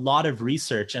 He did a lot of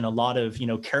research and a lot of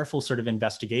careful sort of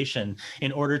investigation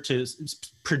in order to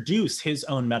produce his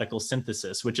own medical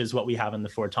synthesis, which is what we have in the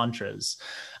Four Tantras.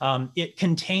 It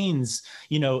contains,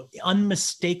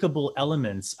 unmistakable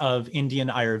elements of Indian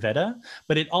Ayurveda,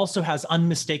 but it also has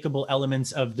unmistakable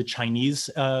elements of the Chinese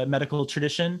medical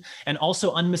tradition, and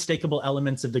also unmistakable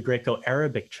elements of the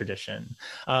Greco-Arabic tradition.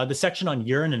 The section on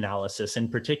urine analysis in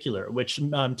particular, which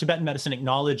Tibetan medicine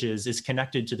acknowledges is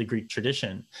connected to the Greek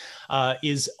tradition,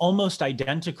 is almost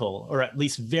identical, or at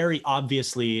least very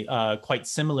obviously quite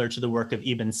similar to the work of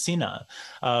Ibn Sina,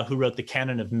 who wrote the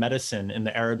Canon of Medicine in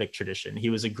the Arabic tradition.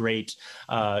 He was a great,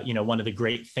 one of the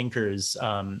great thinkers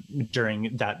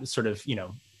during that sort of,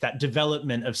 that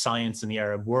development of science in the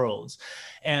Arab world.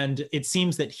 And it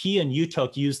seems that he and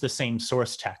Yutok used the same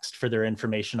source text for their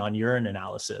information on urine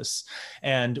analysis.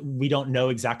 And we don't know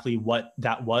exactly what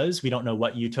that was. We don't know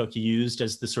what Yutok used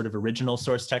as the sort of original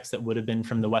source text that would have been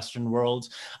from the Western world.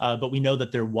 But we know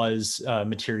that there was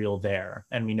material there.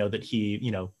 And we know that he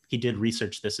did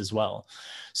research this as well.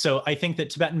 So I think that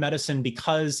Tibetan medicine,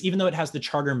 because even though it has the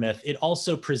charter myth, it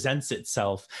also presents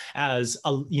itself as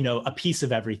a piece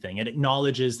of everything. It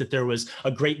acknowledges that there was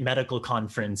a great medical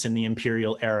conference in the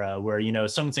imperial era where,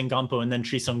 Songtsen Gampo and then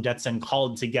Trisong Detsen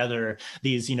called together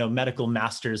these, medical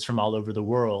masters from all over the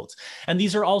world. And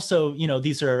these are also,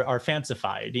 these are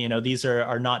fancified, these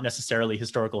are not necessarily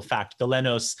historical fact.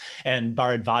 Galenos and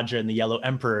Bharadvaja and the Yellow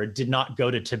Emperor did not go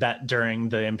to Tibet during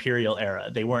the imperial era.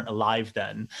 They weren't alive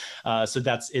then. So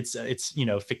it's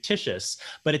fictitious,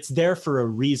 but it's there for a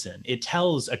reason. It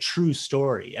tells a true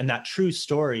story. And that true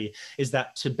story is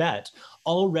that Tibet,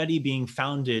 already being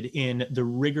founded in the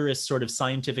rigorous sort of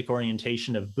scientific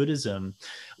orientation of Buddhism,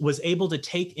 was able to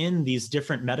take in these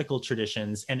different medical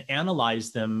traditions and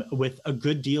analyze them with a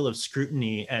good deal of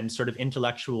scrutiny and sort of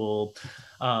intellectual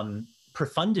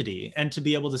profundity, and to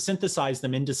be able to synthesize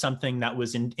them into something that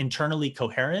was internally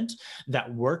coherent,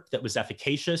 that worked, that was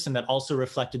efficacious, and that also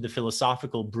reflected the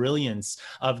philosophical brilliance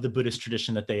of the Buddhist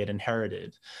tradition that they had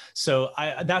inherited. So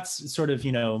that's sort of,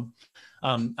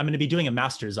 I'm going to be doing a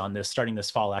master's on this starting this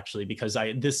fall, actually, because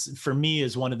this for me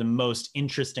is one of the most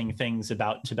interesting things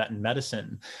about Tibetan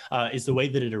medicine, is the way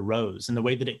that it arose and the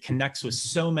way that it connects with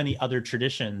so many other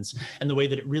traditions, and the way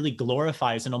that it really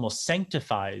glorifies and almost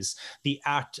sanctifies the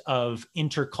act of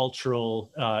intercultural,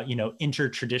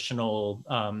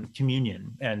 intertraditional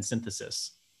communion and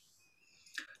synthesis.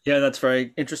 Yeah, that's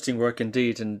very interesting work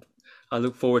indeed, and I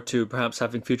look forward to perhaps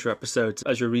having future episodes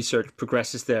as your research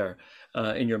progresses there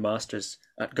in your masters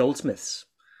at Goldsmiths.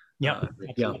 Yeah,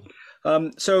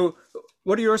 So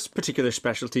what are your particular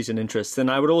specialties and interests? And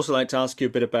I would also like to ask you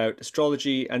a bit about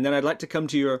astrology, and then I'd like to come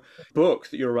to your book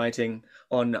that you're writing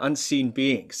on unseen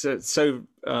beings. So it's so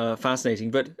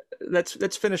fascinating. But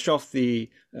let's finish off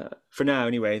for now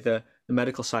anyway, the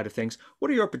medical side of things.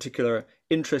 What are your particular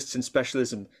interests and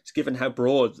specialisms, given how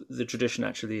broad the tradition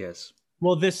actually is?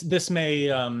 Well, this may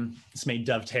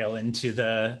dovetail into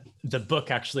the book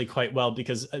actually quite well,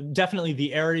 because definitely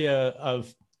the area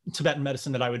of Tibetan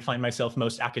medicine that I would find myself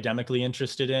most academically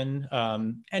interested in,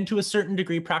 and to a certain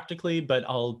degree practically, but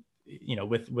I'll,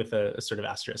 with a sort of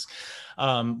asterisk,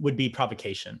 would be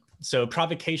provocation. So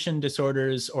provocation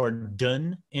disorders, or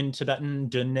dun in Tibetan,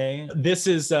 dunne. This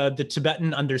is the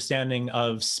Tibetan understanding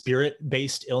of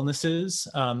spirit-based illnesses,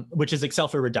 which is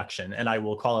itself a reduction. And I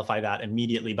will qualify that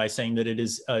immediately by saying that it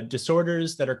is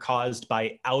disorders that are caused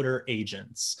by outer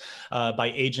agents,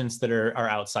 by agents that are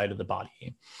outside of the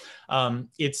body.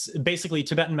 It's basically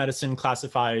Tibetan medicine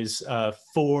classifies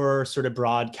 4 sort of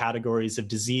broad categories of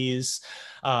disease.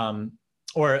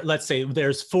 Or let's say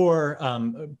there's 4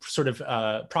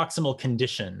 proximal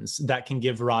conditions that can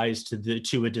give rise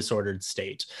to a disordered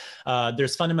state.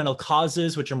 There's fundamental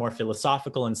causes, which are more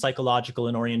philosophical and psychological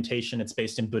in orientation. It's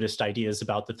based in Buddhist ideas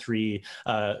about the 3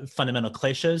 fundamental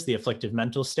kleshas, the afflictive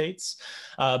mental states.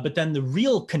 But then the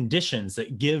real conditions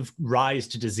that give rise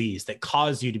to disease, that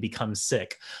cause you to become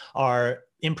sick, are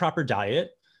improper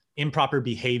diet, improper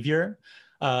behavior,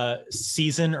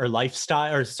 season or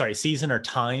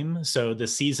time. So the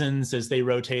seasons as they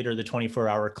rotate, or the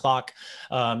 24-hour clock,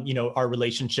 our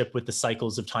relationship with the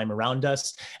cycles of time around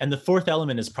us. And the 4th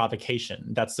element is provocation.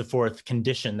 That's the 4th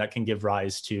condition that can give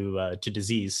rise to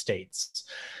disease states.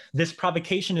 This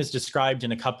provocation is described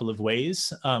in a couple of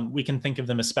ways. We can think of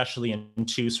them especially in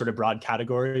 2 sort of broad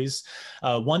categories.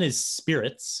 One is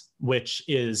spirits, which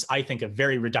is, I think, a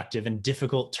very reductive and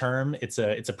difficult term. It's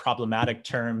a problematic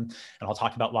term, and I'll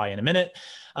talk about why in a minute.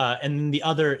 And the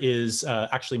other is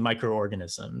actually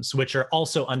microorganisms, which are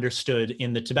also understood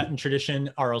in the Tibetan tradition,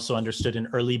 are also understood in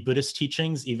early Buddhist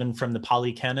teachings, even from the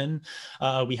Pali Canon.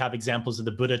 We have examples of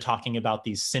the Buddha talking about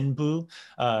these sinbu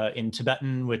in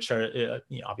Tibetan, which are,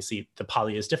 obviously the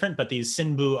Pali is different, but these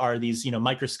sinbu are these,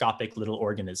 microscopic little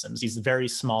organisms, these very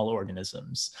small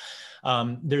organisms.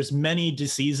 There's many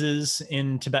diseases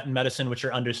in Tibetan medicine which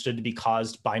are understood to be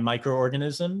caused by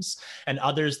microorganisms, and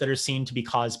others that are seen to be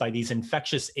caused by these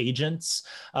infectious agents,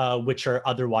 which are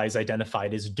otherwise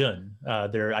identified as dun.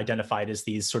 They're identified as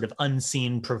these sort of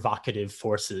unseen provocative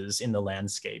forces in the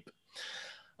landscape.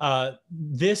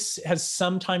 This has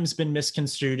sometimes been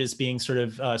misconstrued as being sort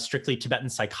of strictly Tibetan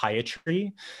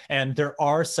psychiatry, and there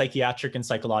are psychiatric and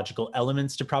psychological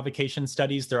elements to provocation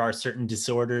studies. There are certain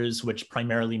disorders which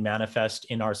primarily manifest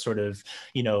in our sort of,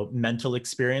 mental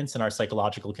experience and our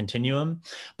psychological continuum,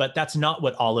 but that's not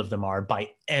what all of them are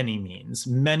by any means.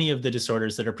 Many of the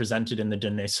disorders that are presented in the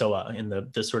Dunne Soa, in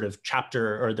the sort of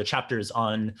chapter or the chapters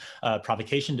on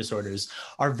provocation disorders,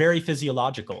 are very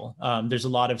physiological. There's a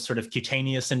lot of sort of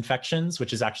cutaneous infections,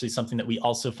 which is actually something that we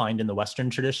also find in the Western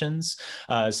traditions,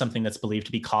 something that's believed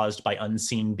to be caused by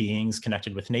unseen beings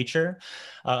connected with nature.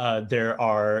 There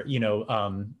are,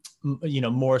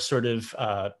 more sort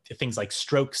of things like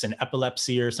strokes and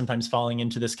epilepsy are sometimes falling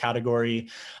into this category.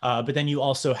 But then you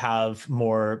also have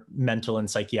more mental and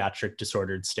psychiatric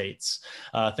disordered states,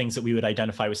 things that we would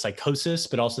identify with psychosis,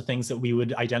 but also things that we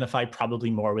would identify probably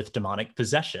more with demonic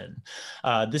possession.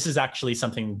 This is actually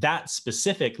something, that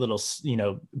specific little,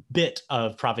 bit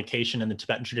of provocation in the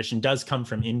Tibetan tradition does come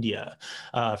from India,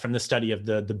 from the study of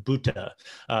the Bhuta,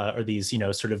 or these,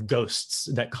 sort of ghosts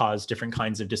that cause different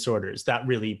kinds of disorders. That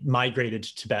really migrated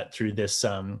to Tibet through this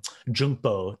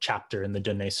Jungpo chapter in the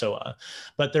Dunne Soa.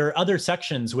 But there are other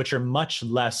sections which are much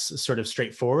less sort of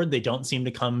straightforward. They don't seem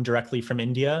to come directly from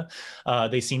India.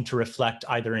 They seem to reflect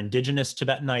either indigenous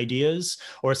Tibetan ideas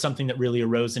or something that really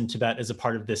arose in Tibet as a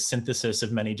part of this synthesis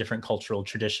of many different cultural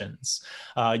traditions.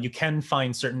 You can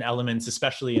find certain elements,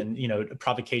 especially in,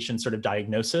 provocation sort of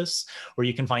diagnosis, where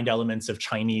you can find elements of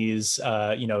Chinese,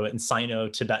 and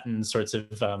Sino-Tibetan sorts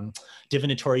of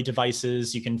divinatory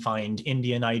devices. You can find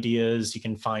Indian ideas. You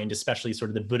can find especially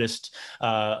sort of the Buddhist,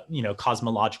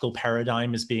 cosmological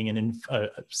paradigm as being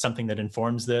something that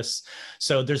informs this.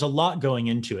 So there's a lot going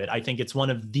into it. I think it's one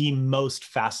of the most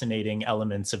fascinating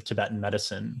elements of Tibetan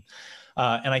medicine.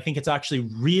 And I think it's actually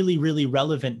really, really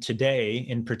relevant today,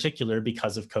 in particular,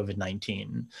 because of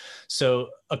COVID-19. So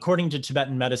according to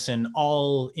Tibetan medicine,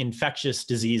 all infectious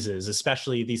diseases,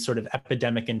 especially these sort of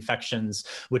epidemic infections,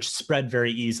 which spread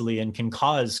very easily and can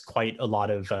cause quite a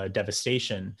lot of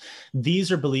devastation,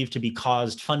 these are believed to be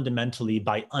caused fundamentally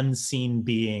by unseen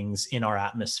beings in our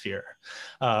atmosphere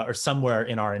or somewhere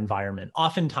in our environment,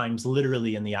 oftentimes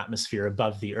literally in the atmosphere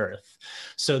above the earth.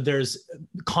 So there's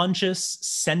conscious,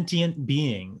 sentient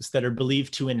beings that are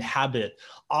believed to inhabit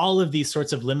all of these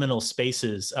sorts of liminal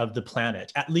spaces of the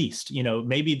planet, at least,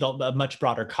 maybe a much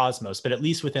broader cosmos, but at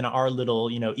least within our little,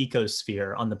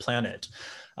 ecosphere on the planet.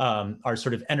 Our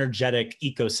sort of energetic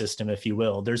ecosystem, if you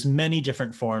will. There's many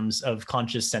different forms of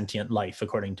conscious sentient life,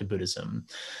 according to Buddhism.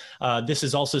 This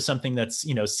is also something that's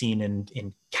seen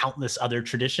in countless other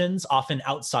traditions, often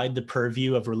outside the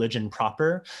purview of religion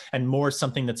proper, and more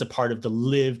something that's a part of the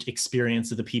lived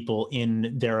experience of the people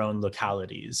in their own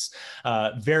localities.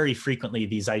 Very frequently,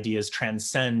 these ideas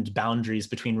transcend boundaries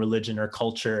between religion or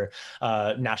culture,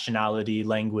 nationality,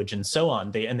 language, and so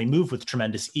on. They move with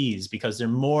tremendous ease because they're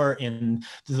more in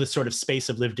the sort of space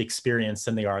of lived experience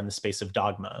than they are in the space of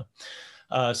dogma.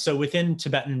 So within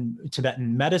Tibetan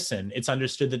medicine, it's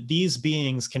understood that these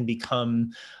beings can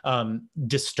become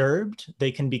disturbed,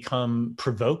 they can become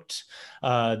provoked,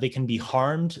 they can be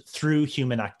harmed through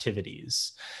human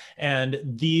activities. And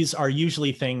these are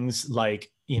usually things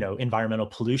like environmental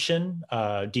pollution,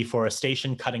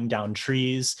 deforestation, cutting down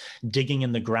trees, digging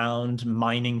in the ground,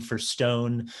 mining for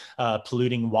stone,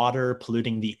 polluting water,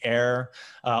 polluting the air,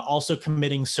 also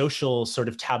committing social sort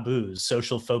of taboos,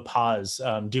 social faux pas,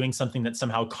 doing something that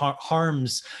somehow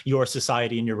harms your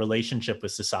society and your relationship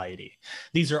with society.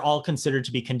 These are all considered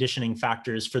to be conditioning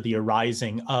factors for the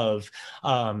arising of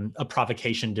a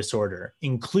provocation disorder,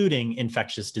 including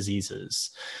infectious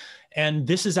diseases. And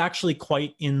this is actually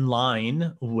quite in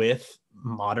line with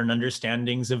modern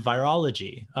understandings of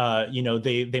virology.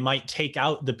 They might take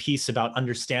out the piece about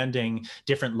understanding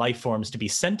different life forms to be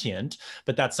sentient,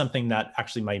 but that's something that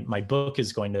actually my book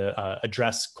is going to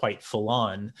address quite full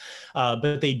on.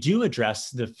 But they do address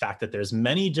the fact that there's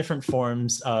many different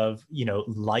forms of,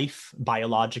 life,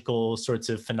 biological sorts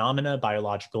of phenomena,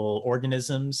 biological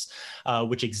organisms,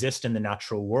 which exist in the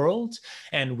natural world.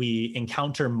 And we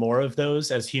encounter more of those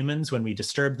as humans when we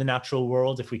disturb the natural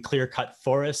world, if we clear cut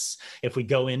forests, if we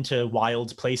go into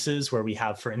wild places where we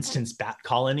have, for instance, bat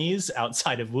colonies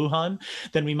outside of Wuhan,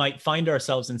 then we might find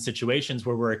ourselves in situations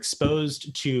where we're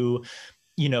exposed to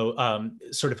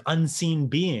sort of unseen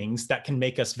beings that can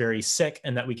make us very sick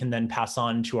and that we can then pass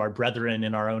on to our brethren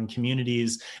in our own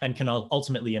communities and can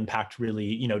ultimately impact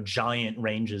really, giant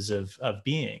ranges of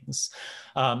beings.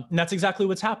 And that's exactly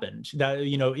what's happened. That,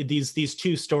 these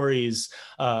two stories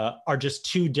are just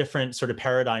two different sort of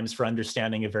paradigms for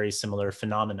understanding a very similar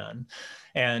phenomenon.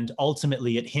 And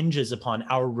ultimately, it hinges upon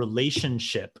our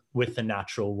relationship with the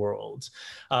natural world.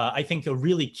 I think a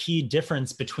really key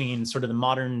difference between sort of the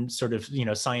modern sort of,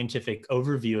 scientific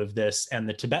overview of this and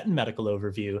the Tibetan medical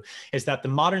overview is that the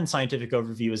modern scientific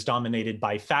overview is dominated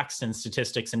by facts and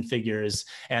statistics and figures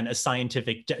and a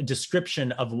scientific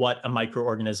description of what a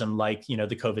microorganism like, the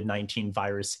COVID-19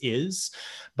 virus is.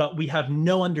 But we have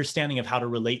no understanding of how to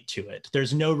relate to it.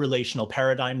 There's no relational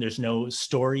paradigm. There's no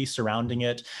story surrounding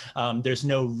it. There's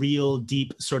no real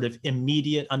deep sort of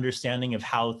immediate understanding of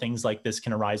how things like this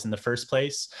can arise in the first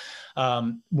place.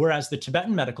 Whereas the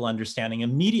Tibetan medical understanding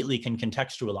immediately can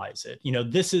contextualize it.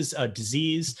 This is a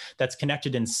disease that's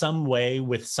connected in some way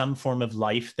with some form of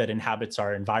life that inhabits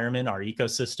our environment, our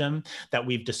ecosystem, that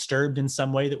we've disturbed in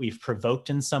some way, that we've provoked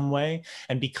in some way.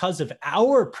 And because of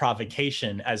our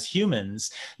provocation as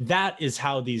humans, that is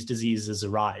how these diseases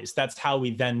arise. That's how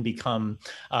we then become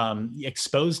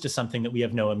exposed to something that we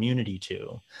have no immunity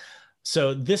to.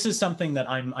 So this is something that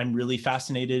I'm really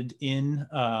fascinated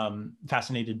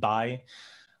by.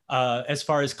 As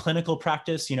far as clinical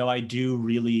practice, I do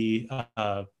really,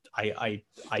 I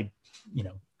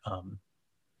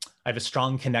have a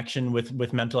strong connection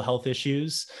with mental health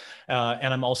issues.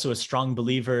 And I'm also a strong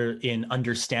believer in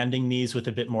understanding these with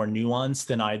a bit more nuance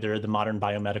than either the modern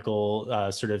biomedical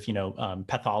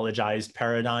pathologized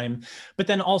paradigm. But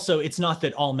then also, it's not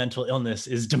that all mental illness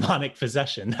is demonic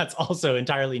possession. That's also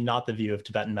entirely not the view of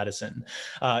Tibetan medicine.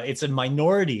 It's a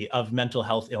minority of mental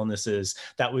health illnesses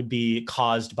that would be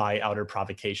caused by outer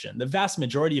provocation. The vast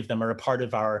majority of them are a part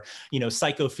of our,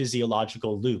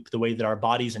 psychophysiological loop, the way that our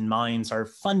bodies and minds are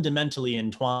fundamentally fundamentally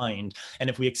entwined. And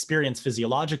if we experience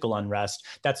physiological unrest,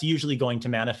 that's usually going to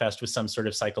manifest with some sort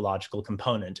of psychological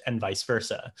component, and vice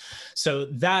versa. So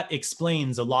that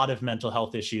explains a lot of mental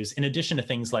health issues, in addition to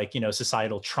things like,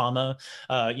 societal trauma,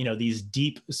 these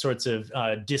deep sorts of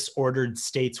disordered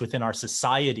states within our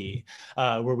society,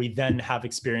 where we then have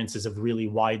experiences of really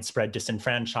widespread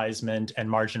disenfranchisement and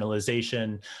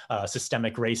marginalization,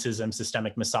 systemic racism,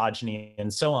 systemic misogyny,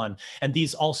 and so on. And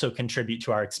these also contribute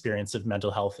to our experience of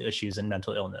mental health issues and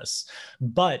mental illness.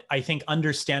 But I think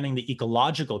understanding the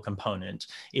ecological component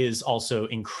is also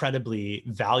incredibly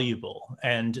valuable.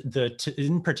 And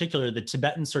in particular, the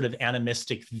Tibetan sort of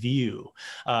animistic view,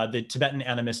 the Tibetan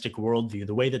animistic worldview,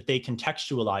 the way that they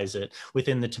contextualize it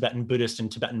within the Tibetan Buddhist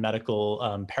and Tibetan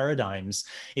medical paradigms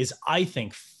is, I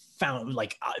think, found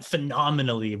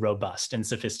phenomenally robust and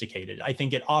sophisticated. I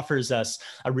think it offers us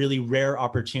a really rare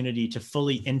opportunity to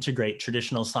fully integrate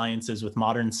traditional sciences with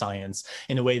modern science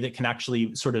in a way that can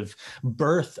actually sort of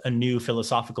birth a new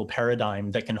philosophical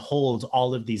paradigm that can hold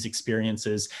all of these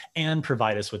experiences and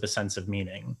provide us with a sense of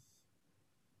meaning.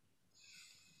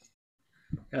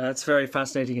 That's very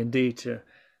fascinating indeed to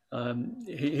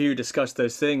hear you discuss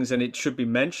those things. And it should be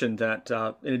mentioned that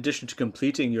in addition to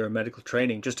completing your medical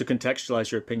training, just to contextualize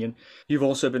your opinion, you've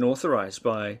also been authorized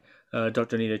by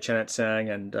Dr. Nida Chanatsang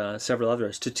and several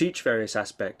others to teach various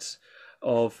aspects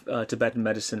of Tibetan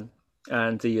medicine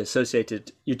and the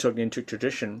associated Yutog Nyingtok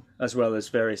tradition, as well as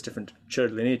various different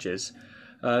church lineages.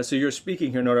 So you're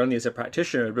speaking here not only as a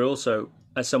practitioner, but also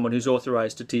as someone who's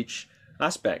authorized to teach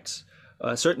aspects,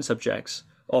 certain subjects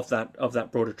of that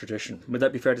broader tradition. Would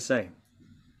that be fair to say?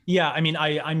 Yeah, I mean,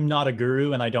 I'm not a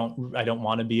guru, and I don't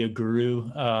want to be a guru.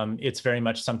 It's very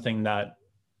much something that,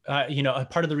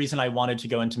 part of the reason I wanted to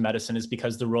go into medicine is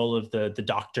because the role of the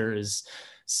doctor is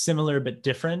similar but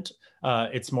different.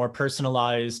 It's more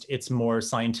personalized, it's more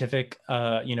scientific,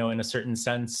 in a certain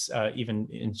sense, even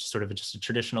in sort of just a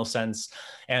traditional sense.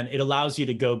 And it allows you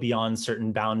to go beyond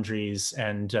certain boundaries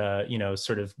and,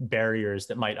 sort of barriers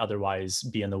that might otherwise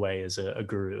be in the way as a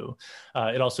guru.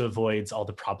 It also avoids all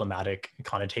the problematic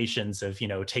connotations of,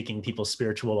 taking people's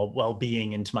spiritual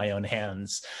well-being into my own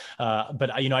hands.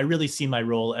 But, I really see my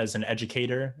role as an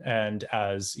educator and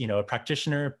as, a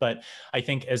practitioner. But I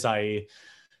think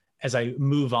as I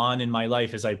move on in my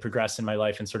life, as I progress in my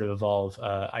life and sort of evolve,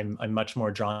 I'm much more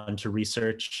drawn to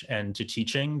research and to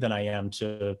teaching than I am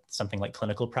to something like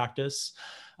clinical practice.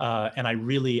 And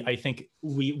I think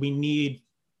we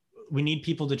need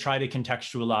people to try to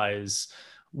contextualize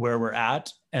where we're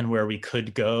at and where we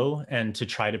could go, and to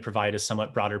try to provide a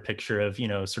somewhat broader picture of,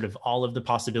 sort of all of the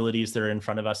possibilities that are in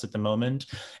front of us at the moment,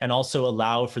 and also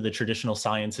allow for the traditional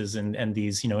sciences and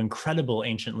these, incredible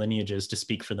ancient lineages to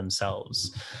speak for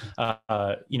themselves.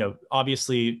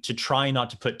 Obviously to try not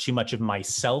to put too much of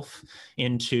myself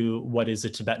into what is a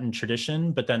Tibetan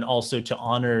tradition, but then also to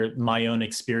honor my own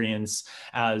experience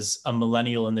as a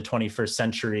millennial in the 21st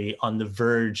century on the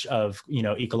verge of,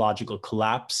 ecological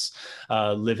collapse,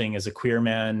 living as a queer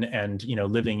man, and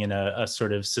living in a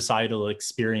sort of societal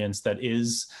experience that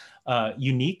is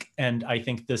unique. And I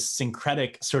think the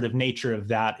syncretic sort of nature of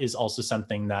that is also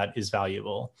something that is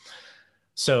valuable.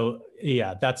 So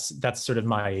yeah, that's sort of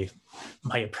my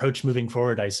approach moving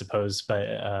forward, I suppose. But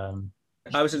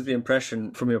I was under the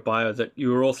impression from your bio that you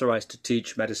were authorized to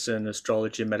teach medicine,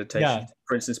 astrology, and meditation,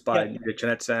 for instance, by Nida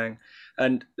Chanatsang,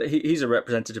 and he's a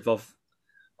representative of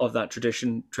that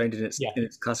tradition, trained in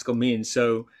its classical means.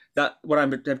 So that what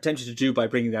I'm attempting to do by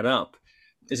bringing that up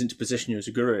isn't to position you as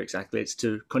a guru exactly. It's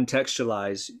to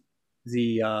contextualize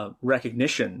the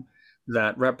recognition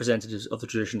that representatives of the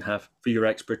tradition have for your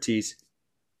expertise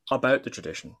about the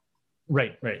tradition.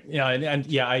 Right. Yeah, and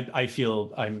I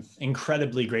feel I'm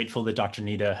incredibly grateful that Dr.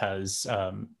 Nida has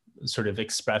sort of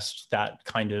expressed that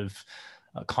kind of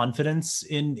confidence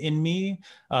in me,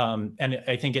 and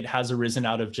I think it has arisen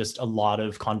out of just a lot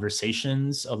of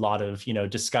conversations, a lot of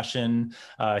discussion.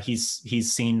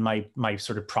 He's seen my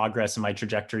sort of progress and my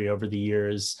trajectory over the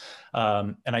years,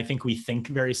 and I think we think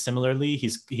very similarly.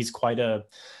 He's quite a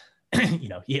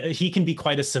he can be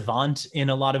quite a savant in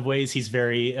a lot of ways. He's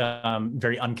very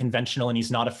unconventional, and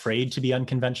he's not afraid to be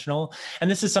unconventional. And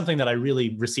this is something that I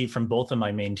really received from both of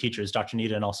my main teachers, Dr.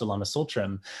 Nida and also Lama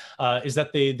Tsultrim, is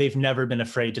that they've never been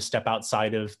afraid to step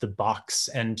outside of the box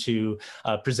and to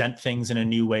present things in a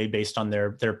new way based on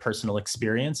their personal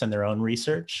experience and their own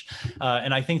research.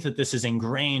 And I think that this is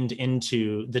ingrained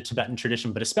into the Tibetan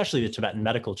tradition, but especially the Tibetan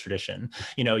medical tradition.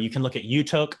 You can look at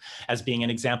Yutok as being an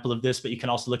example of this, but you can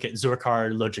also look at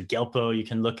Dzurkar Lodro Gyalpo, you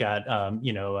can look at,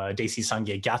 Desi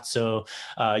Sangye Gyatso,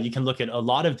 you can look at a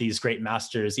lot of these great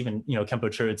masters, even, Khenpo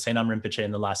Chögyud Saenam Rinpoche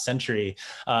in the last century,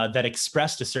 that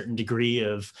expressed a certain degree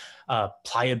of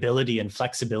pliability and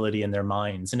flexibility in their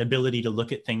minds, an ability to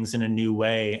look at things in a new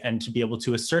way and to be able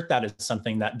to assert that as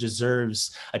something that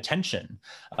deserves attention.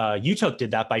 Yutok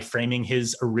did that by framing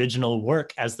his original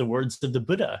work as the words of the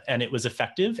Buddha, and it was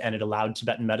effective, and it allowed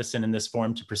Tibetan medicine in this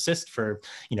form to persist for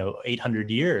 800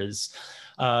 years.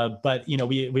 But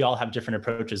we all have different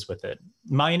approaches with it.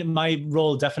 My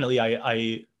role, definitely,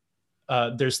 I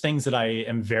there's things that I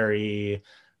am very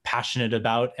passionate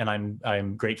about, and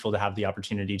I'm grateful to have the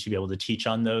opportunity to be able to teach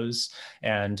on those.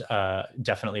 And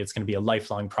definitely it's going to be a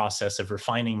lifelong process of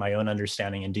refining my own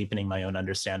understanding and deepening my own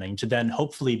understanding to then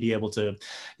hopefully be able to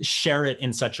share it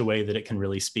in such a way that it can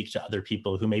really speak to other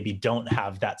people who maybe don't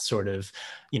have that sort of,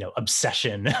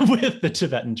 obsession with the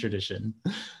Tibetan tradition.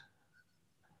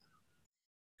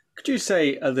 Could you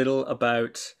say a little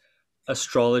about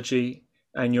astrology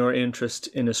and your interest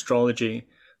in astrology,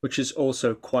 which is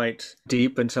also quite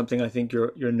deep and something I think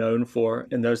you're known for,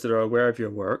 and those that are aware of your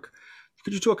work?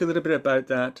 Could you talk a little bit about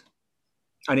that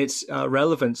and its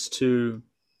relevance to,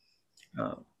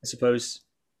 I suppose,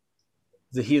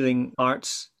 the healing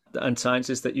arts and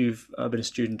sciences that you've been a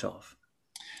student of?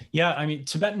 Yeah, I mean,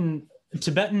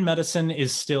 Tibetan medicine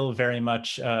is still very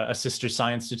much a sister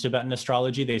science to Tibetan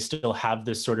astrology. They still have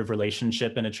this sort of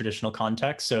relationship in a traditional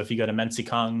context. So if you go to Mensi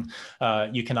Kang,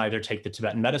 you can either take the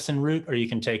Tibetan medicine route or you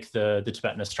can take the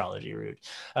Tibetan astrology route.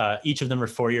 Each of them are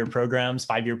 4-year programs,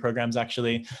 5-year programs,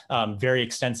 actually. Very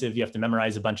extensive. You have to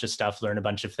memorize a bunch of stuff, learn a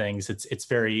bunch of things. It's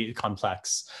very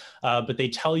complex. But they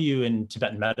tell you in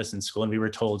Tibetan medicine school, and we were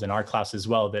told in our class as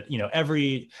well, that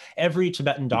every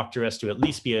Tibetan doctor has to at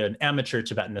least be an amateur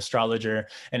Tibetan astrologer,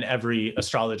 and every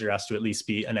astrologer has to at least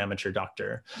be an amateur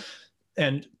doctor.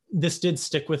 And this did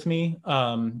stick with me.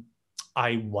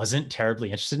 I wasn't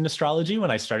terribly interested in astrology when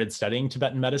I started studying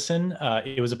Tibetan medicine.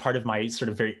 It was a part of my sort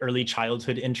of very early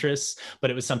childhood interests,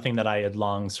 but it was something that I had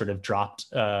long sort of dropped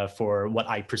for what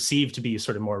I perceived to be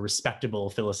sort of more respectable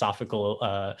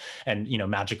philosophical and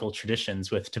magical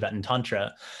traditions with Tibetan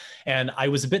Tantra. And I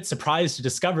was a bit surprised to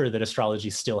discover that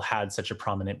astrology still had such a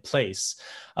prominent place.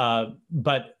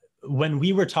 But when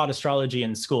we were taught astrology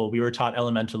in school, we were taught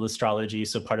elemental astrology,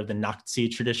 so part of the Naktse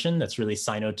tradition, that's really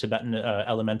Sino-Tibetan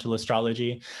elemental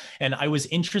astrology. And I was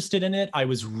interested in it. I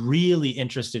was really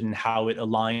interested in how it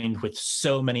aligned with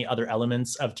so many other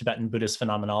elements of Tibetan Buddhist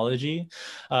phenomenology.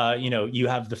 You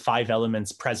have the 5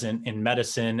 elements present in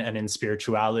medicine and in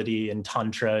spirituality and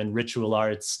tantra and ritual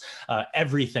arts,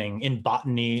 everything in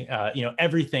botany,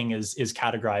 everything is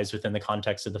categorized within the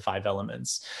context of the 5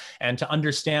 elements. And to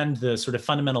understand the sort of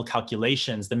fundamental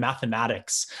calculations, the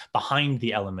mathematics behind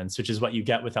the elements, which is what you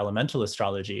get with elemental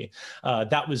astrology,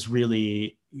 that was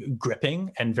really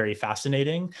gripping and very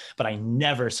fascinating, but I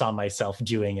never saw myself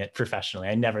doing it professionally.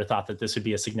 I never thought that this would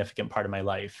be a significant part of my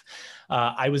life.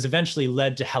 I was eventually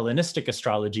led to Hellenistic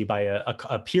astrology by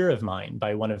a peer of mine,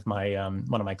 by one of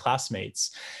my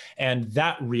classmates, and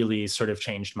that really sort of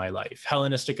changed my life.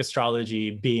 Hellenistic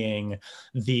astrology being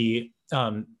the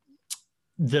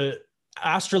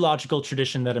astrological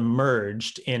tradition that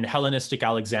emerged in Hellenistic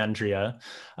Alexandria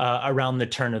around the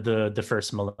turn of the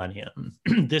first millennium.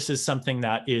 This is something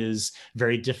that is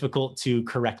very difficult to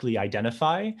correctly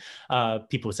identify.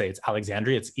 People say it's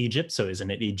Alexandria, it's Egypt, so isn't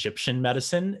it Egyptian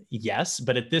medicine? Yes,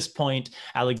 but at this point,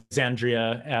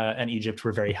 Alexandria and Egypt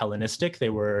were very Hellenistic. They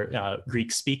were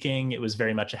Greek-speaking. It was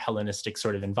very much a Hellenistic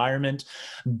sort of environment.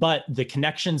 But the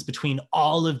connections between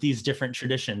all of these different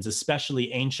traditions,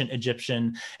 especially ancient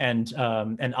Egyptian and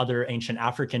other ancient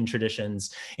African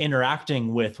traditions,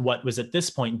 interacting with what was at this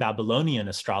point Babylonian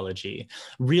astrology,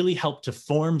 really helped to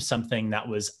form something that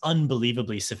was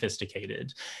unbelievably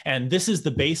sophisticated. And this is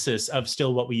the basis of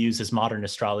still what we use as modern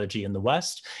astrology in the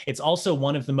West. It's also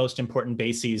one of the most important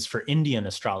bases for Indian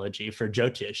astrology, for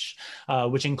Jyotish,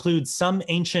 which includes some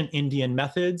ancient Indian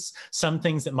methods, some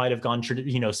things that might have gone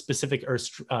specific or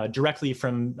directly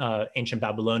from ancient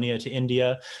Babylonia to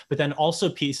India, but then also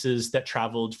pieces that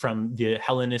traveled from the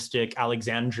Hellenistic,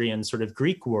 Alexandrian sort of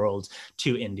Greek world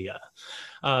to India.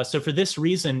 So for this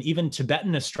reason, even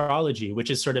Tibetan astrology, which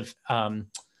is sort of,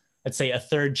 let's say, a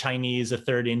third Chinese, a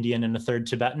third Indian, and a third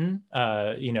Tibetan,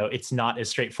 it's not as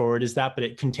straightforward as that, but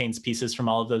it contains pieces from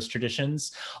all of those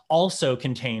traditions, also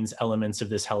contains elements of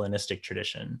this Hellenistic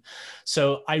tradition.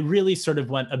 So I really sort of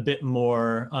went a bit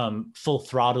more full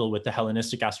throttle with the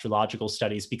Hellenistic astrological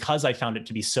studies because I found it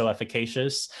to be so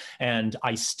efficacious. And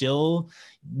I still,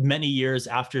 many years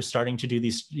after starting to do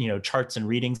these, charts and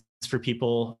readings for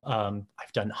people.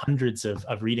 I've done hundreds of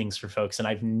readings for folks, and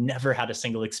I've never had a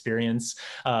single experience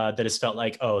that has felt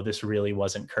like, oh, this really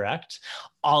wasn't correct.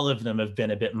 All of them have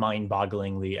been a bit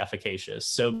mind-bogglingly efficacious.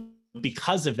 So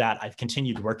because of that, I've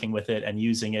continued working with it and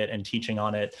using it and teaching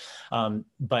on it.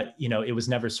 But it was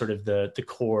never sort of the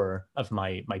core of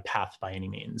my path by any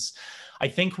means. I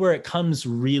think where it comes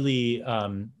really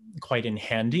quite in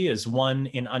handy is one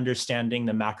in understanding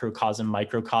the macrocosm,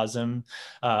 microcosm,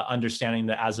 understanding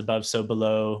the as above, so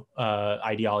below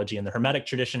ideology in the Hermetic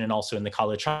tradition, and also in the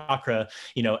Kala Chakra,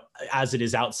 as it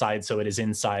is outside, so it is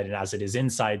inside, and as it is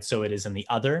inside, so it is in the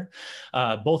other.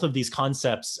 Both of these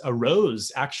concepts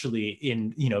arose actually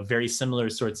in, very similar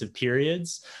sorts of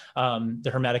periods. The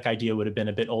Hermetic idea would have been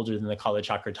a bit older than the Kala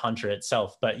Chakra Tantra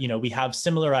itself, but, we have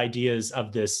similar ideas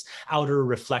of this outer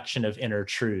reflection of inner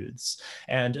truths.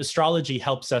 And astrology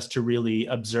helps us to really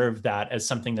observe that as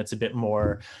something that's a bit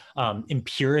more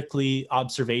empirically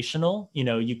observational.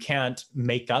 You can't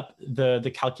make up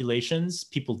the calculations.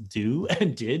 People do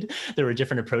and did. There were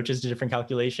different approaches to different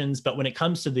calculations. But when it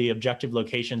comes to the objective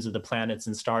locations of the planets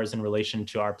and stars in relation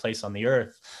to our place on the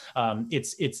Earth,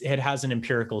 it has an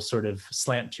empirical sort of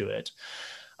slant to it.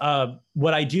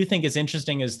 What I do think is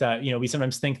interesting is that, we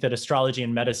sometimes think that astrology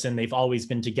and medicine, they've always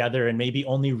been together, and maybe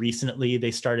only recently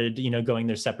they started, going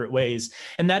their separate ways.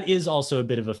 And that is also a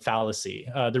bit of a fallacy.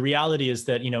 The reality is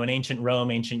that, in ancient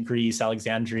Rome, ancient Greece,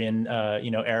 Alexandrian,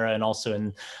 era, and also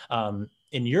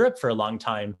in Europe for a long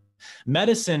time,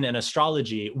 medicine and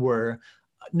astrology were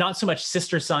not so much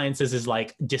sister sciences as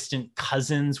like distant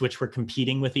cousins, which were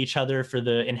competing with each other for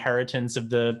the inheritance of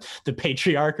the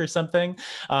patriarch or something.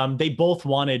 They both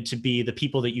wanted to be the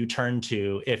people that you turn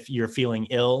to if you're feeling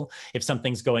ill, if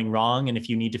something's going wrong, and if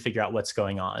you need to figure out what's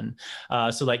going on.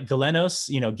 So like Galenos,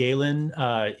 Galen,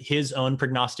 his own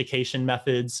prognostication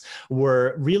methods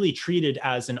were really treated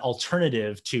as an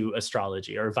alternative to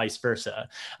astrology, or vice versa.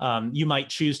 You might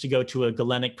choose to go to a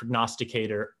Galenic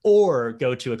prognosticator or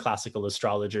go to a classical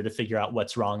astrologer to figure out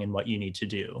what's wrong and what you need to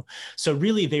do. So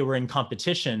really they were in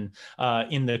competition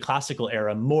in the classical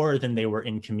era more than they were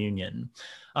in communion.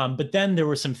 But then there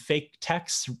were some fake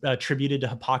texts attributed to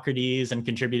Hippocrates and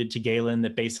contributed to Galen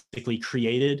that basically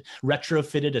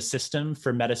retrofitted a system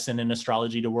for medicine and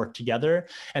astrology to work together.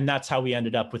 And that's how we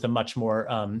ended up with a much more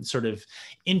sort of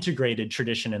integrated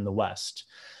tradition in the West.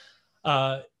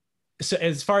 So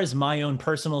as far as my own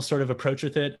personal sort of approach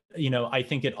with it, I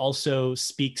think it also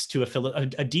speaks to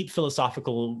a deep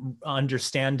philosophical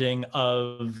understanding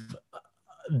of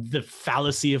the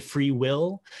fallacy of free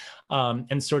will,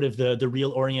 and sort of the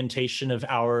real orientation of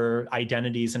our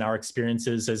identities and our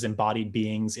experiences as embodied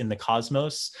beings in the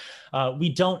cosmos. We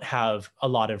don't have a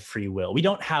lot of free will. We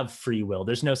don't have free will.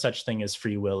 There's no such thing as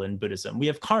free will in Buddhism. We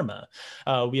have karma.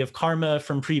 We have karma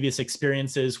from previous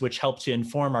experiences, which help to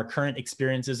inform our current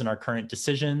experiences and our current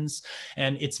decisions.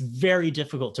 And it's very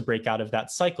difficult to break out of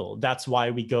that cycle. That's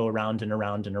why we go around and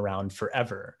around and around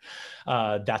forever.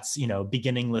 That's,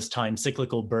 beginningless time,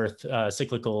 cyclical birth,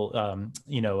 cyclical,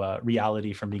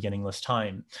 reality from beginningless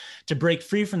time. To break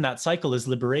free from that cycle is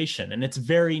liberation, and it's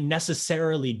very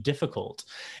necessarily difficult.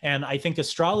 And I think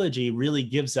astrology really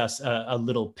gives us a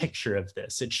little picture of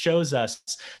this. It shows us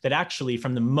that actually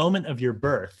from the moment of your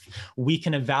birth, we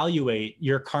can evaluate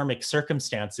your karmic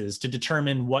circumstances to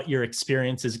determine what your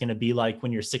experience is going to be like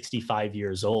when you're 65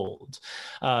 years old.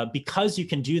 Because you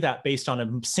can do that based on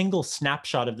a single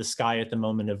snapshot of the sky at the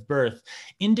moment of birth,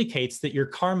 indicates that your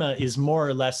karma is more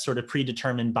or less sort of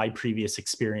predetermined by previous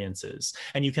experiences.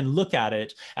 And you can look at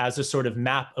it as a sort of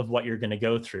map of what you're going to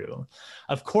go through.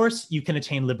 Of course, you can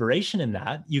attain liberation in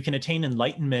that. You can attain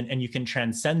enlightenment and you can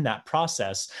transcend that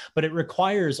process, but it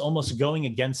requires almost going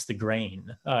against the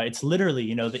grain. It's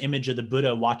literally, the image of the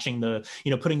Buddha watching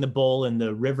putting the bowl in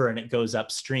the river and it goes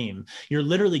upstream. You're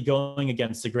literally going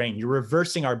against the grain. You're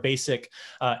reversing our basic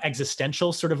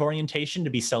existential sort of orientation to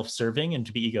be self-serving and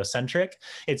to be egocentric.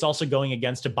 It's also going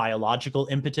against a biological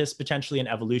impetus, potentially an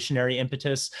evolutionary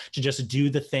impetus, to just do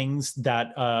the things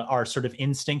that our sort of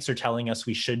instincts are telling us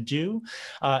we should do.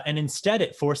 And instead,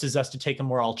 it forces us to take a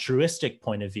more altruistic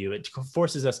point of view. It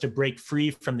forces us to break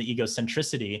free from the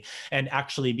egocentricity and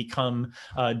actually become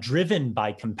driven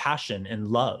by compassion and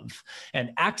love.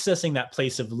 And accessing that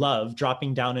place of love,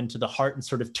 dropping down into the heart and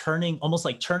sort of almost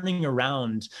like turning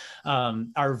around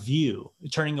our view,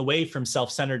 turning away from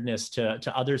self-centeredness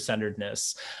to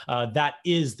other-centeredness. That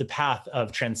is the path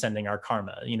of transcending our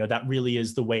karma. That really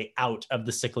is the way out of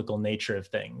the cyclical nature of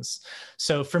things.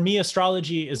 So for me,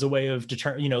 astrology is a way of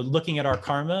looking at our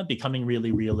karma, becoming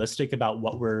really realistic about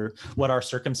what our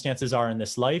circumstances are in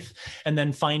this life, and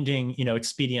then finding,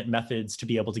 expedient methods to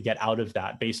be able to get out of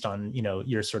that based on,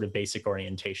 your sort of basic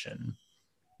orientation.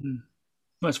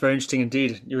 That's very interesting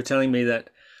indeed. You were telling me that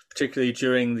particularly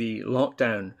during the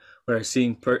lockdown, where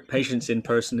seeing patients in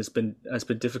person has been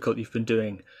difficult, you've been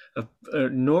doing an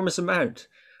enormous amount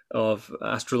of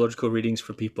astrological readings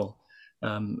for people.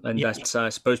 That's, I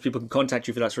suppose people can contact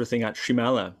you for that sort of thing at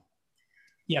Shimala.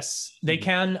 Yes, they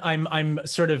can. I'm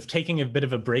sort of taking a bit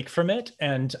of a break from it,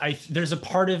 and there's a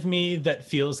part of me that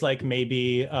feels like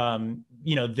maybe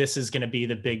this is going to be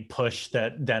the big push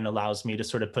that then allows me to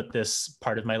sort of put this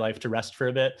part of my life to rest for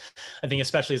a bit. I think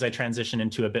especially as I transition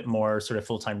into a bit more sort of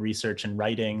full-time research and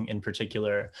writing in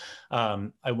particular,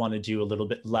 I want to do a little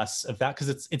bit less of that because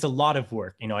it's a lot of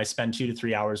work. I spend 2 to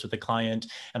 3 hours with a client,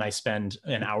 and I spend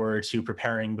an hour or two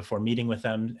preparing before meeting with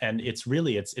them, and it's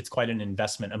quite an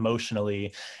investment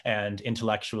emotionally and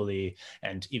intellectually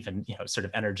and even sort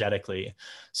of energetically.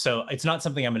 So it's not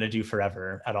something I'm going to do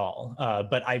forever at all.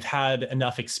 But I've had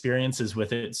enough experiences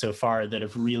with it so far that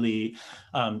have really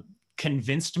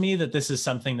convinced me that this is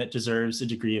something that deserves a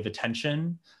degree of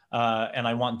attention. And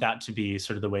I want that to be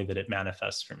sort of the way that it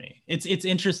manifests for me. It's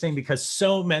interesting because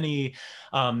so many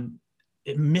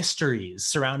mysteries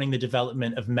surrounding the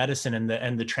development of medicine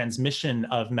and the transmission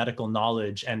of medical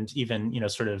knowledge and even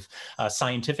sort of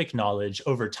scientific knowledge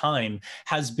over time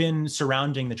has been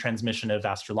surrounding the transmission of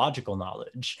astrological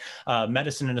knowledge.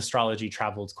 Medicine and astrology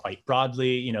traveled quite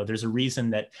broadly. There's a reason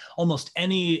that almost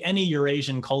any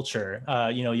Eurasian culture,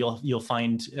 you'll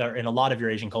find, or in a lot of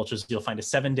Eurasian cultures, you'll find a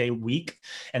 7-day week,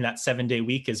 and that 7-day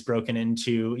week is broken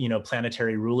into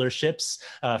planetary rulerships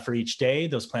for each day.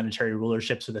 Those planetary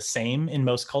rulerships are the same in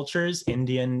most cultures: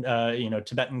 Indian,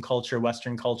 Tibetan culture,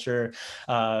 Western culture,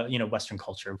 Western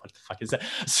culture, what the fuck is that?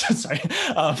 Sorry.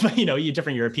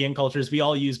 Different European cultures, we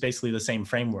all use basically the same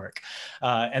framework.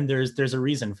 And there's a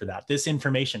reason for that. This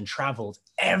information traveled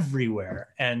everywhere,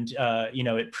 and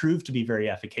it proved to be very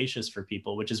efficacious for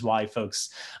people, which is why folks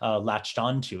latched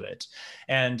onto it.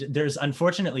 And there's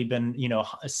unfortunately been,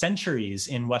 centuries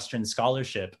in Western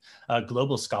scholarship,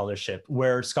 global scholarship,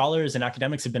 where scholars and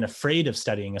academics have been afraid of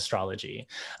studying astrology.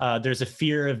 There's a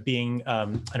fear of being, I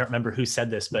don't remember who said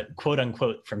this, but quote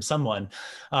unquote from someone,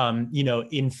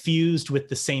 infused with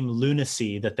the same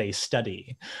lunacy that they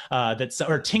study,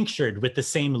 or tinctured with the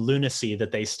same lunacy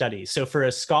that they study. So for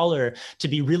a scholar to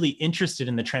be really interested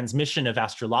in the transmission of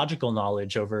astrological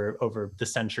knowledge over the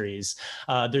centuries,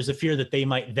 there's a fear that they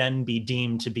might then be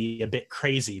deemed to be a bit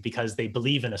crazy because they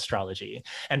believe in astrology.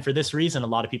 And for this reason, a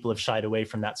lot of people have shied away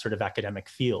from that sort of academic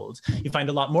field. You find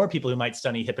a lot more people who might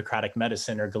study Hippocratic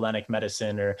medicine or Galenic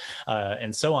medicine or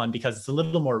and so on, because it's a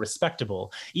little more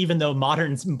respectable, even though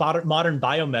modern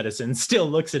biomedicine still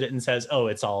looks at it and says, oh,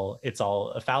 it's all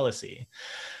a fallacy.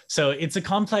 So it's a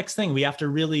complex thing. We have to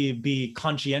really be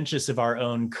conscientious of our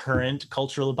own current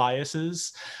cultural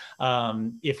biases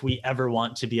if we ever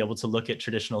want to be able to look at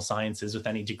traditional sciences with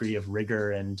any degree of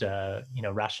rigor and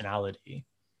rationality.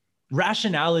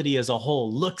 Rationality as a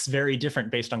whole looks very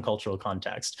different based on cultural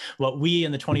context. What we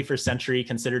in the 21st century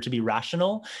consider to be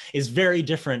rational is very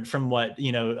different from what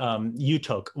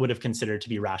Yutok would have considered to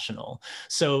be rational.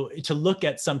 So to look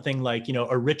at something like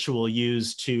a ritual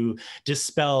used to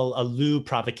dispel a loo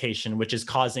provocation, which is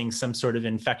causing some sort of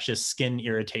infectious skin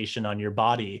irritation on your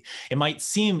body, it might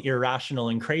seem irrational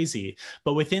and crazy,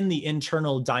 but within the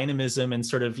internal dynamism and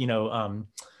sort of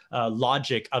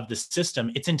logic of the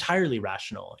system, it's entirely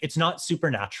rational. It's not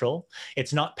supernatural.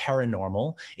 It's not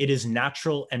paranormal. It is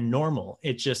natural and normal.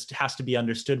 It just has to be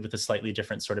understood with a slightly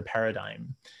different sort of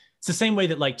paradigm. It's the same way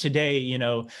that like today,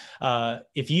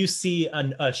 if you see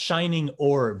a shining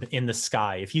orb in the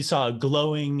sky, if you saw a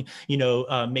glowing,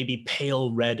 maybe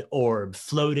pale red orb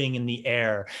floating in the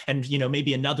air, and,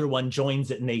 maybe another one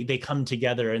joins it and they come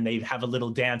together and they have a little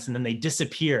dance and then they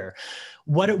disappear.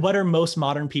 What are most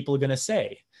modern people going to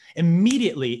say?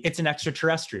 Immediately, it's an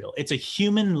extraterrestrial. It's a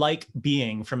human-like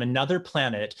being from another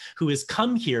planet who has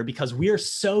come here because we are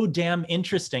so damn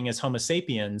interesting as Homo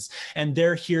sapiens, and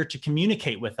they're here to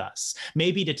communicate with us,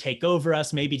 maybe to take over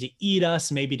us, maybe to eat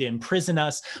us, maybe to imprison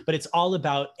us, but it's all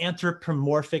about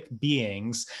anthropomorphic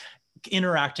beings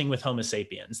interacting with Homo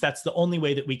sapiens. That's the only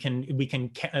way that we can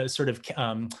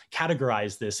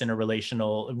categorize this in a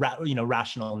relational,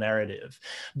 rational narrative.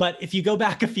 But if you go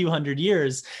back a few hundred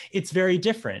years, it's very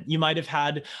different. You might have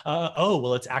had,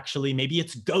 it's actually, maybe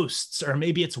it's ghosts, or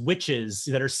maybe it's witches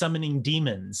that are summoning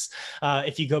demons.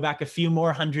 If you go back a few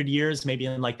more hundred years, maybe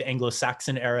in like the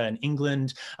Anglo-Saxon era in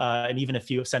England, and even a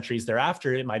few centuries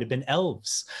thereafter, it might have been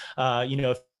elves.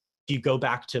 If you go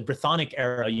back to Brythonic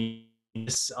era,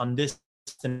 and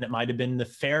it might have been the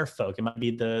fair folk, it might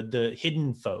be the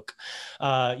hidden folk.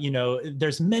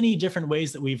 There's many different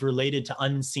ways that we've related to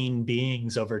unseen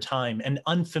beings over time and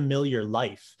unfamiliar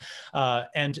life.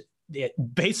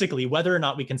 Basically, whether or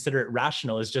not we consider it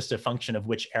rational is just a function of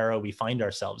which era we find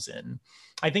ourselves in.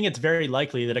 I think it's very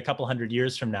likely that a couple hundred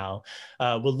years from now,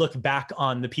 we'll look back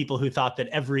on the people who thought that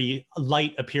every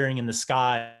light appearing in the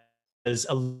sky is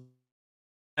a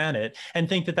planet, and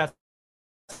think that that's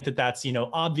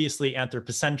obviously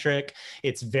anthropocentric.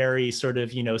 It's very sort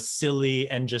of, silly,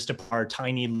 and just our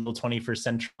tiny little 21st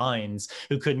century minds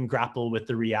who couldn't grapple with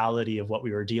the reality of what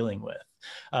we were dealing with.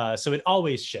 So it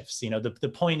always shifts.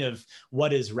 The point of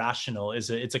what is rational is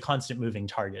it's a constant moving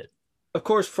target. Of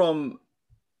course, from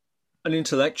an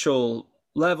intellectual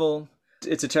level,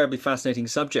 it's a terribly fascinating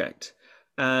subject.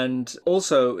 And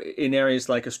also in areas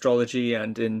like astrology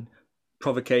and in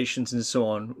provocations and so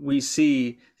on, we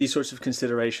see these sorts of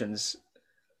considerations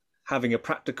having a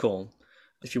practical,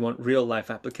 if you want, real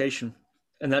life application.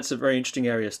 And that's a very interesting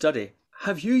area of study.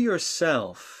 Have you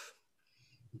yourself,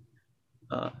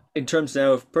 in terms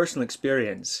now of personal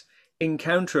experience,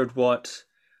 encountered what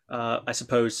I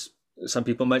suppose some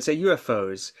people might say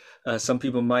UFOs, some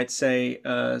people might say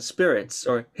spirits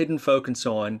or hidden folk and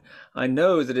so on? I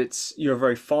know that you're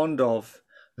very fond of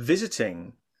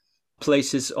visiting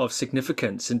places of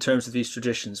significance in terms of these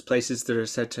traditions, places that are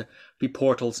said to be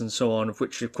portals and so on, of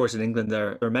which, of course, in England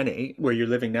there are many, where you're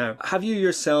living now. Have you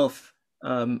yourself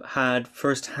had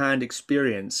first-hand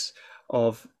experience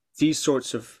of these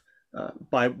sorts of,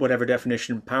 by whatever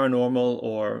definition, paranormal,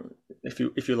 or if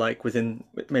you like, within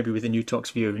Utah's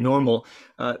view, normal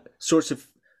sorts of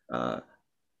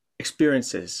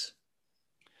experiences,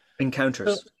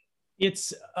 encounters? So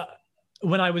it's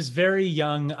when I was very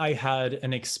young, I had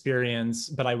an experience,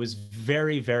 but I was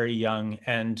very, very young,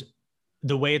 and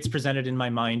the way it's presented in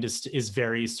my mind is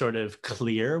very sort of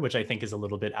clear, which I think is a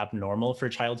little bit abnormal for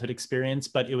childhood experience.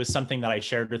 But it was something that I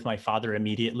shared with my father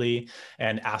immediately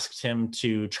and asked him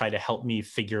to try to help me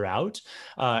figure out.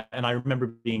 And I remember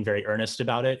being very earnest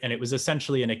about it. And it was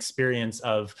essentially an experience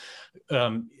of,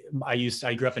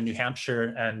 I grew up in New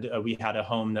Hampshire, and we had a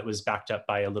home that was backed up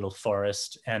by a little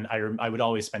forest. And I would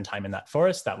always spend time in that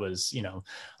forest. That was,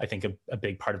 I think a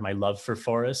big part of my love for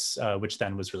forests, which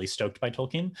then was really stoked by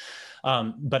Tolkien.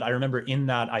 But I remember in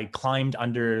that I climbed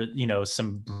under,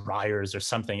 some briars or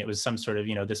something. It was some sort of,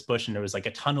 this bush, and there was like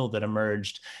a tunnel that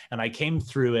emerged, and I came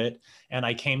through it, and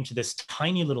I came to this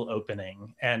tiny little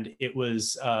opening, and it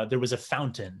was, there was a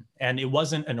fountain, and it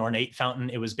wasn't an ornate fountain.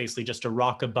 It was basically just a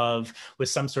rock above with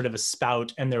some sort of a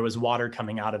spout, and there was water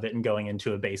coming out of it and going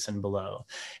into a basin below.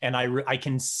 And I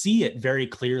can see it very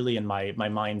clearly in my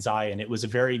mind's eye. And it was a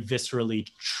very viscerally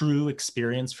true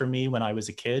experience for me when I was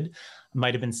a kid.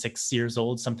 Might have been 6 years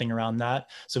old, something around that.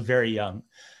 So very young.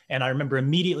 And I remember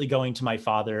immediately going to my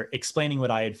father, explaining what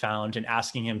I had found, and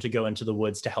asking him to go into the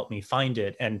woods to help me find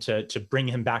it, and to bring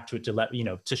him back to it,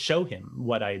 to show him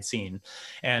what I had seen.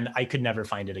 And I could never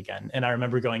find it again. And I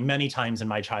remember going many times in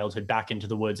my childhood back into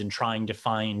the woods and trying to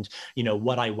find,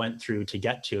 what I went through to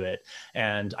get to it.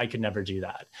 And I could never do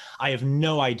that. I have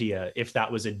no idea if that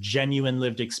was a genuine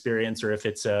lived experience, or if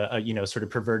it's a sort of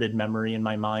perverted memory in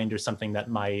my mind, or something that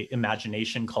my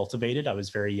imagination cultivated. I was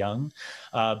very young,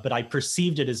 but I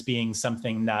perceived it as being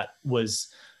something that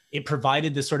it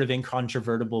provided this sort of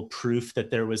incontrovertible proof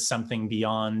that there was something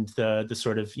beyond the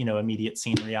sort of, immediate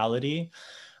scene reality.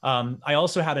 I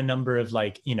also had a number of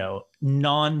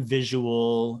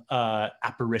non-visual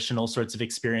apparitional sorts of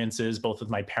experiences, both with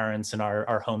my parents and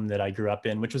our home that I grew up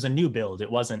in, which was a new build.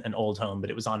 It wasn't an old home, but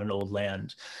it was on an old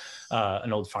land,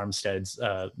 an old farmstead's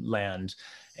land.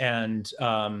 And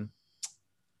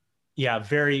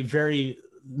very, very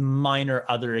minor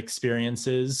other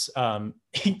experiences,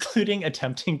 including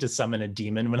attempting to summon a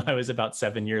demon when I was about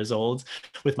 7 years old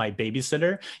with my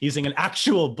babysitter, using an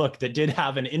actual book that did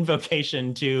have an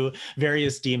invocation to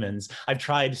various demons. I've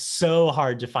tried so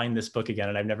hard to find this book again,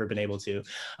 and I've never been able to.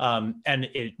 And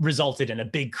it resulted in a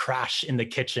big crash in the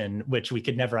kitchen, which we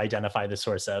could never identify the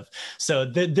source of. So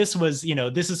this was,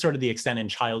 this is sort of the extent in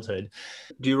childhood.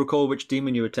 Do you recall which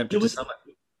demon you attempted to summon?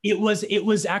 It was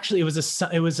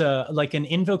like an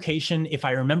invocation, if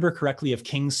I remember correctly, of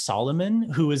King Solomon,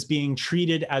 who was being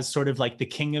treated as sort of like the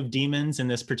king of demons in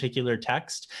this particular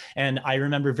text. And I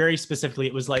remember very specifically,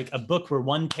 it was like a book where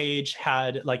one page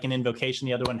had like an invocation,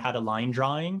 the other one had a line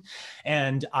drawing.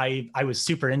 And I was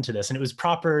super into this, and it was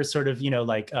proper sort of,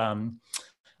 like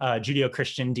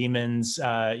Judeo-Christian demons,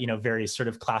 very sort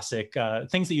of classic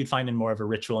things that you'd find in more of a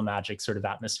ritual magic sort of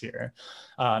atmosphere.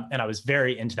 And I was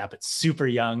very into that, but super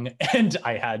young. And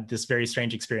I had this very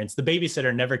strange experience. The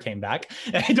babysitter never came back.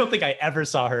 I don't think I ever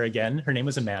saw her again. Her name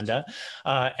was Amanda.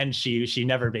 And she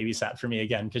never babysat for me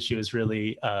again because she was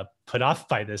really put off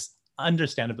by this,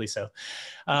 understandably so.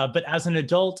 But as an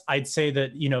adult, I'd say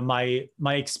that,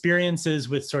 my experiences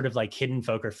with sort of like hidden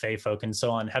folk or fae folk and so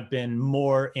on have been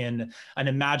more in an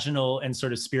imaginal and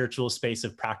sort of spiritual space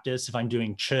of practice. If I'm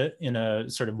doing ch in a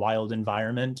sort of wild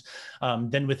environment,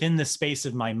 then within the space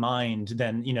of my mind,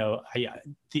 then,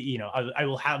 I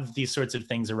will have these sorts of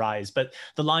things arise. But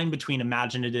the line between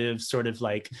imaginative sort of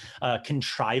like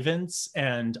contrivance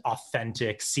and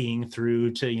authentic seeing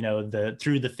through to,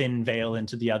 through the thin veil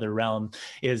into the other realm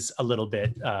is a little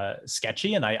bit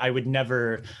sketchy. And I would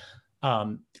never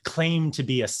claim to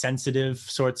be a sensitive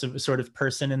sort of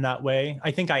person in that way. I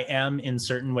think I am in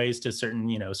certain ways to certain,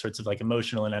 sorts of like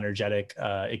emotional and energetic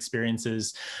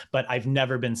experiences, but I've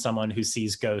never been someone who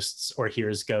sees ghosts or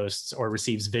hears ghosts or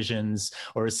receives visions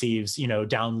or receives,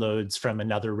 downloads from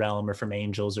another realm or from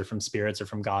angels or from spirits or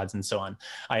from gods and so on.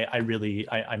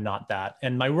 I'm not that.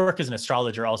 And my work as an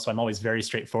astrologer also, I'm always very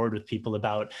straightforward with people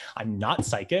about, I'm not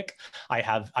psychic.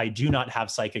 I do not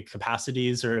have psychic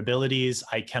capacities or abilities.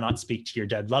 I cannot speak to your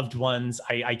dead loved ones.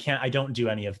 I don't do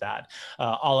any of that.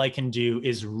 All I can do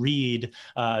is read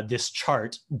this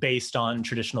chart based on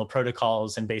traditional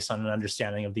protocols and based on an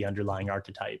understanding of the underlying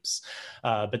archetypes.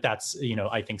 But that's,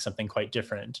 I think something quite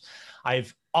different. I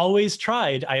always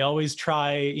try,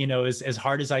 as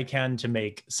hard as I can to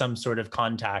make some sort of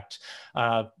contact,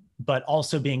 but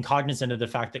also being cognizant of the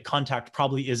fact that contact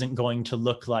probably isn't going to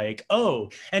look like, oh,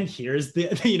 and here's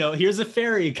here's a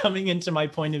fairy coming into my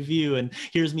point of view, and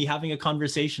here's me having a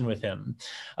conversation with him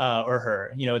or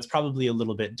her. It's probably a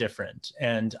little bit different.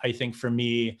 And I think for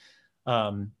me,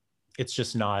 it's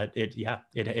just not,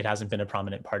 it hasn't been a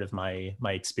prominent part of my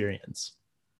experience.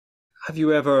 Have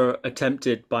you ever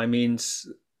attempted, by means,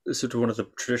 sort of one of the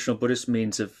traditional Buddhist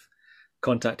means of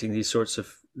contacting these sorts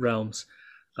of realms,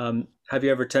 have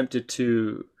you ever attempted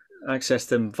to access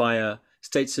them via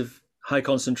states of high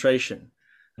concentration,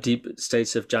 deep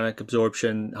states of jhanic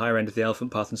absorption, higher end of the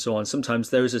elephant path, and so on? Sometimes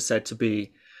those are said to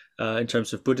be, in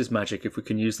terms of Buddhist magic, if we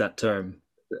can use that term,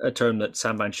 a term that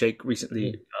Sam Van Schaik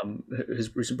recently,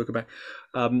 his recent book about.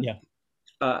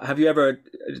 Have you ever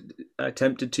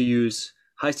attempted to use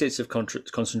high states of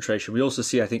concentration? We also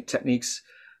see, I think, techniques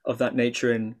of that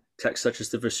nature in texts such as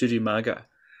the Visuddhimagga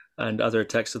and other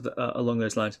texts along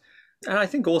those lines. And I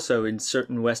think also in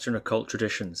certain Western occult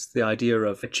traditions, the idea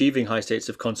of achieving high states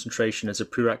of concentration as a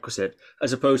prerequisite,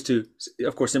 as opposed to,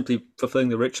 of course, simply fulfilling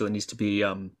the ritual, it needs to be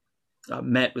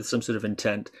met with some sort of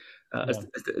intent, as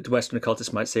the Western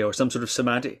occultists might say, or some sort of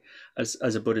samadhi as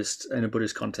a Buddhist, in a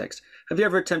Buddhist context. Have you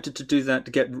ever attempted to do that,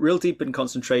 to get real deep in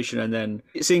concentration, and then,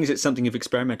 seeing as it's something you've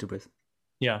experimented with?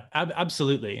 Yeah,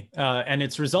 absolutely. And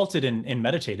it's resulted in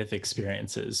meditative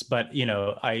experiences, but,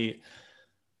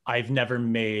 I've never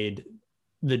made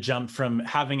the jump from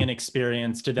having an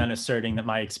experience to then asserting that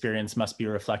my experience must be a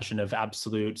reflection of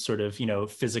absolute sort of,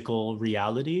 physical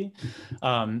reality.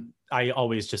 I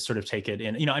always just sort of take it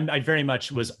in, I very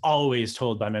much was always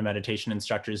told by my meditation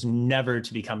instructors never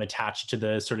to become attached to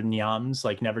the sort of niyams,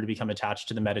 like never to become attached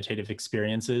to the meditative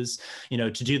experiences,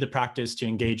 to do the practice, to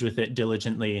engage with it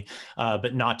diligently,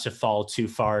 but not to fall too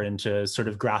far into sort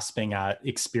of grasping at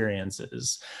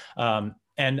experiences.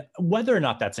 And whether or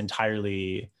not that's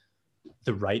entirely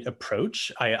the right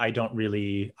approach, I don't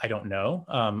know.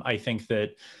 I think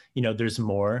that, there's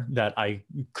more that I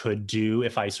could do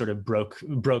if I sort of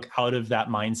broke out of that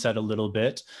mindset a little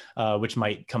bit, which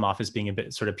might come off as being a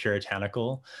bit sort of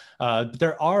puritanical. But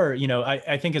there are,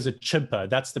 I think as a Chöpa,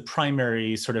 that's the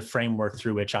primary sort of framework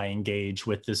through which I engage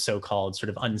with this so-called sort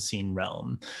of unseen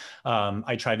realm.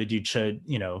 I try to do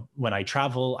Chö, when I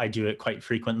travel, I do it quite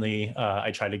frequently.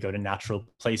 I try to go to natural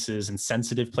places and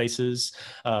sensitive places,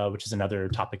 which is another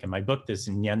topic in my book. There's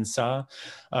Nyensa.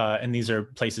 And these are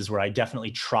places where I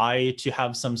definitely try to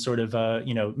have some sort of,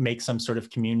 make some sort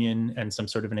of communion and some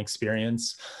sort of an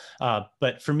experience.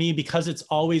 But for me, because it's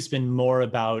always been more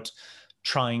about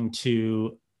trying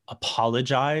to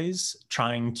apologize,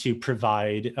 trying to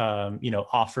provide,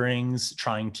 offerings,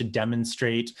 trying to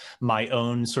demonstrate my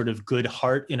own sort of good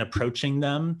heart in approaching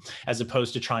them, as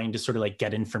opposed to trying to sort of like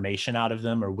get information out of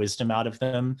them or wisdom out of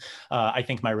them. I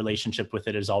think my relationship with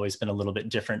it has always been a little bit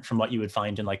different from what you would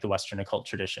find in like the Western occult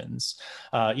traditions.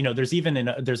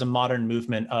 There's a modern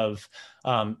movement of,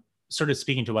 sort of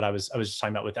speaking to what I was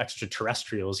talking about with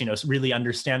extraterrestrials, really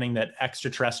understanding that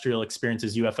extraterrestrial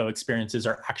experiences, UFO experiences,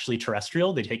 are actually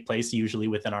terrestrial. They take place usually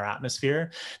within our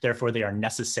atmosphere. Therefore, they are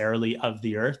necessarily of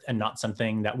the Earth and not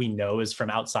something that we know is from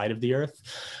outside of the Earth.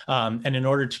 And in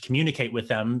order to communicate with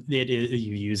them, you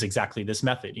use exactly this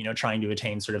method, trying to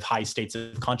attain sort of high states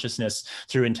of consciousness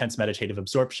through intense meditative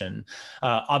absorption.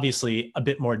 Obviously, a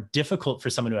bit more difficult for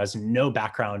someone who has no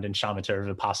background in shamatha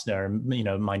or vipassana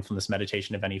or mindfulness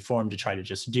meditation of any form to try to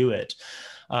just do it.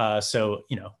 So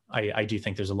I do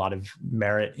think there's a lot of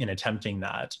merit in attempting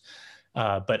that.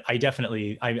 But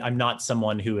I'm not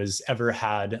someone who has ever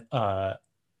had a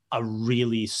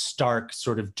really stark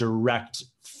sort of direct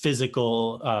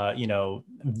physical,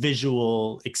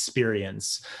 visual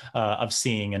experience of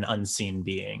seeing an unseen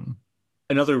being.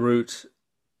 Another route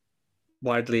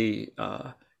widely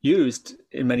used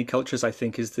in many cultures, I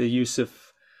think, is the use of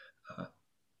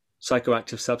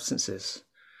psychoactive substances.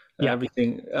 Yeah.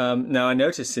 Everything. Now, I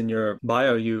noticed in your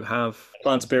bio you have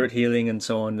plant spirit healing and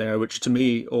so on there, which to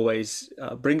me always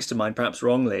brings to mind, perhaps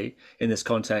wrongly in this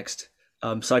context,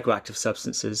 psychoactive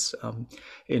substances.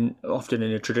 Often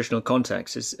in a traditional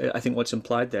context is, I think, what's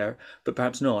implied there, but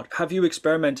perhaps not. Have you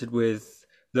experimented with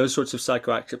those sorts of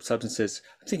psychoactive substances?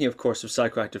 I'm thinking, of course, of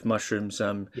psychoactive mushrooms,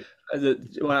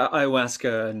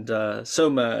 ayahuasca and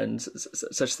soma and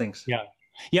such things. Yeah.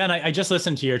 Yeah, and I just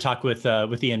listened to your talk with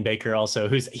Ian Baker also,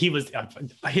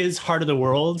 his Heart of the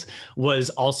World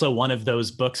was also one of those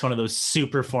books, one of those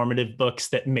super formative books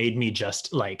that made me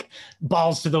just like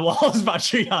balls to the walls about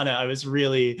Shriyana. I was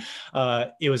really,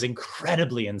 it was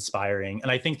incredibly inspiring.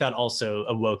 And I think that also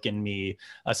awoke in me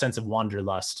a sense of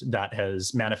wanderlust that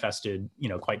has manifested,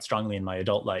 quite strongly in my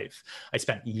adult life. I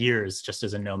spent years just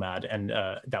as a nomad, and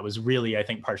that was really, I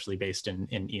think, partially based in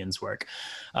Ian's work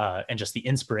and just the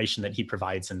inspiration that he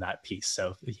provides in that piece.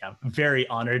 So yeah, very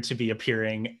honored to be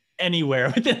appearing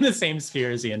anywhere within the same sphere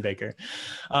as Ian Baker.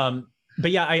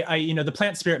 But yeah, I the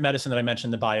plant spirit medicine that I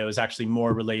mentioned in the bio is actually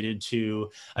more related to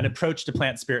an approach to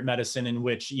plant spirit medicine in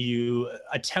which you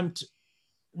attempt,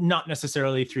 not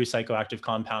necessarily through psychoactive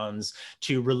compounds,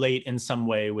 to relate in some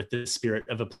way with the spirit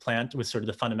of a plant, with sort of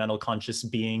the fundamental conscious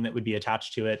being that would be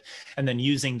attached to it, and then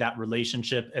using that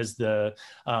relationship as the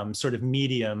sort of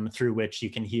medium through which you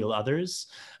can heal others.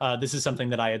 This is something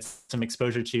that I had some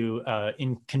exposure to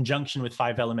in conjunction with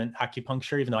 5-element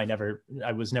acupuncture, even though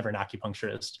I was never an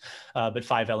acupuncturist, but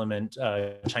 5-element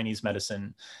Chinese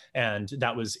medicine. And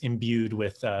that was imbued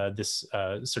with this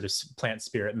sort of plant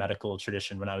spirit medical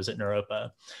tradition when I was at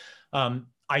Naropa. I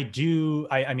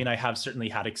have certainly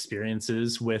had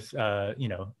experiences with,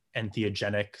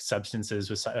 entheogenic substances,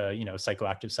 with,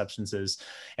 psychoactive substances,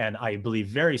 and I believe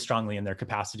very strongly in their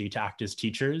capacity to act as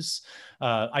teachers.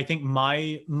 I think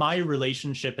my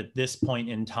relationship at this point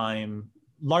in time,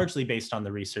 largely based on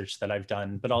the research that I've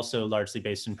done, but also largely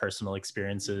based in personal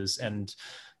experiences and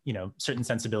certain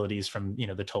sensibilities from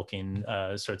the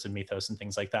Tolkien sorts of mythos and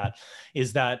things like that,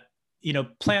 is that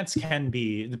plants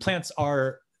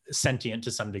are sentient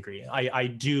to some degree. I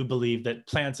do believe that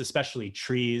plants, especially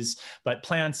trees, but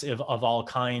plants of all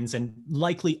kinds and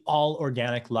likely all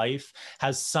organic life,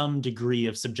 has some degree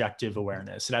of subjective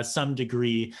awareness. It has some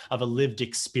degree of a lived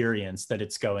experience that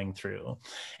it's going through.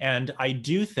 And I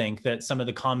do think that some of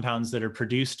the compounds that are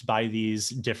produced by these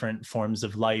different forms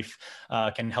of life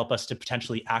can help us to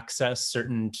potentially access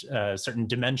certain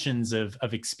dimensions of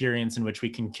experience in which we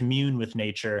can commune with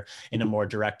nature in a more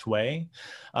direct way.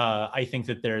 I think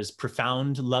that there's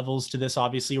profound levels to this,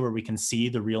 obviously, where we can see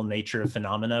the real nature of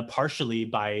phenomena, partially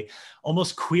by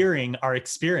almost queering our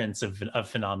experience of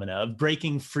phenomena, of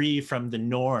breaking free from the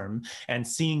norm and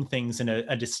seeing things in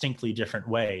a distinctly different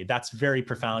way. That's very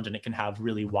profound, and it can have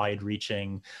really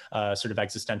wide-reaching sort of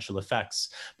existential effects.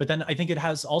 But then I think it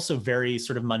has also very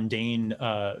sort of mundane,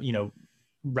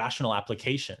 rational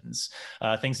applications,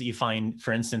 things that you find,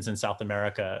 for instance, in South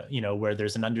America, where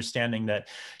there's an understanding that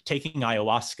taking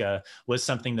ayahuasca was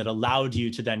something that allowed you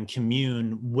to then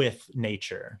commune with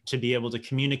nature, to be able to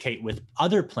communicate with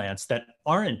other plants that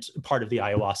aren't part of the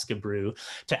ayahuasca brew,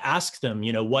 to ask them,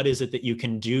 what is it that you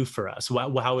can do for us?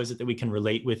 How is it that we can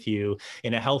relate with you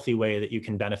in a healthy way that you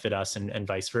can benefit us, and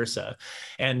vice versa?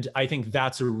 And I think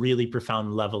that's a really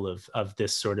profound level of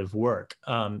this sort of work.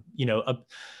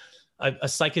 a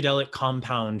psychedelic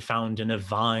compound found in a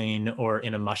vine or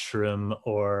in a mushroom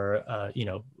or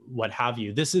what have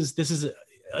you. This is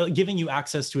giving you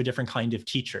access to a different kind of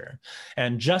teacher.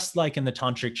 And just like in the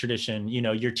tantric tradition,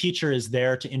 your teacher is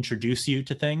there to introduce you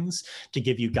to things, to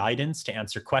give you guidance, to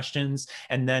answer questions,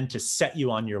 and then to set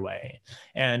you on your way.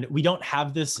 And we don't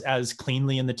have this as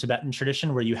cleanly in the Tibetan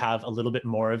tradition, where you have a little bit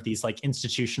more of these like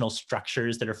institutional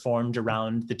structures that are formed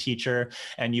around the teacher,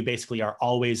 and you basically are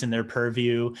always in their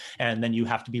purview. And then you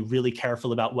have to be really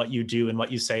careful about what you do and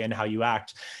what you say and how you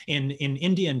act. In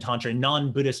Indian Tantra,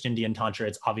 non-Buddhist Indian Tantra,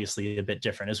 it's obviously a bit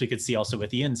different, as we could see also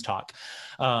with Ian's talk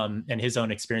and his own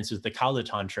experience with the Kala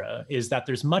Tantra, is that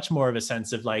there's much more of a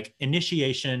sense of like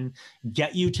initiation,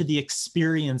 get you to the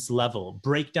experience level,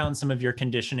 break down some of your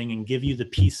conditioning and give you the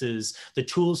pieces, the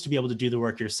tools to be able to do the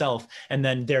work yourself. And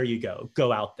then there you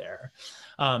go out there.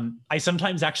 I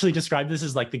sometimes actually describe this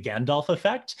as like the Gandalf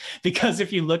effect, because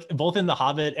if you look both in The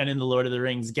Hobbit and in The Lord of the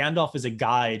Rings, Gandalf is a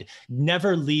guide,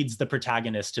 never leads the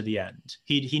protagonist to the end.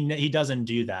 He doesn't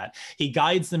do that. He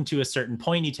guides them to a certain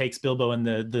point. He takes Bilbo and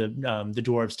the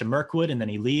dwarves to Mirkwood, and then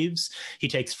he leaves. He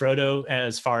takes Frodo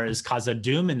as far as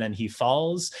Khazad-dûm, and then he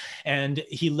falls, and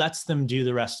he lets them do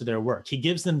the rest of their work. He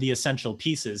gives them the essential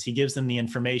pieces. He gives them the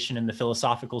information and the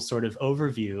philosophical sort of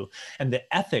overview and the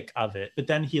ethic of it, but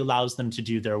then he allows them to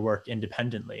do their work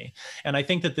independently. And I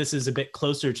think that this is a bit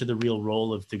closer to the real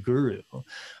role of the guru.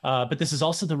 But this is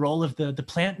also the role of the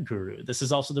plant guru. This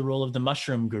is also the role of the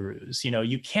mushroom gurus.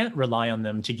 You can't rely on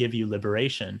them to give you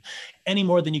liberation any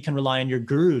more than you can rely on your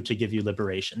guru to give you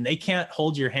liberation. They can't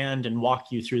hold your hand and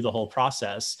walk you through the whole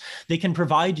process. They can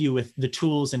provide you with the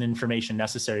tools and information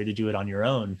necessary to do it on your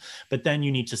own, but then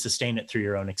you need to sustain it through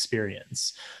your own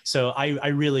experience. So I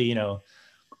really,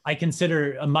 I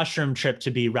consider a mushroom trip to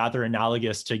be rather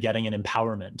analogous to getting an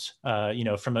empowerment,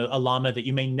 from a lama that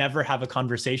you may never have a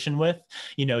conversation with.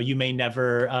 You may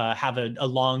never have a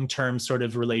long-term sort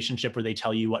of relationship where they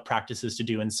tell you what practices to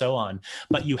do and so on.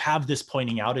 But you have this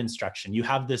pointing out instruction. You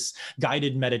have this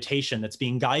guided meditation that's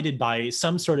being guided by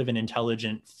some sort of an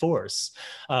intelligent force,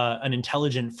 an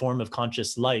intelligent form of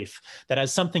conscious life that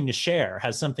has something to share,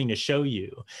 has something to show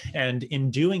you. And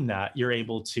in doing that, you're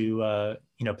able to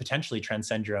potentially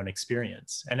transcend your own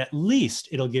experience. And at least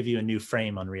it'll give you a new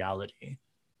frame on reality.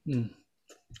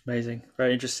 Amazing.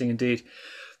 Very interesting indeed.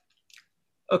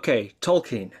 Okay,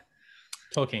 Tolkien.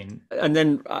 And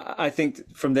then I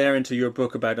think from there into your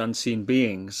book about unseen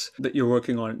beings that you're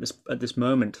working on at this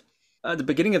moment. At the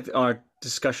beginning of our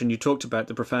discussion, you talked about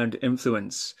the profound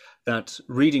influence that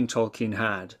reading Tolkien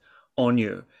had on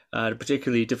you at a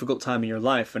particularly difficult time in your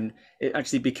life, and it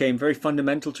actually became very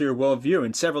fundamental to your worldview.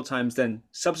 And several times then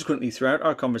subsequently throughout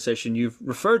our conversation, you've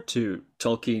referred to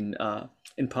Tolkien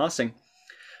in passing.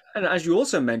 And as you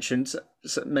also mentioned,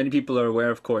 many people are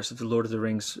aware, of course, of the Lord of the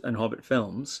Rings and Hobbit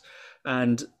films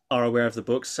and are aware of the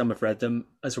books. Some have read them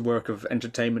as a work of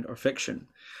entertainment or fiction.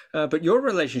 But your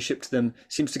relationship to them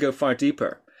seems to go far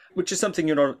deeper, which is something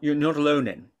you're not alone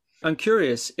in. I'm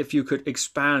curious if you could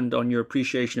expand on your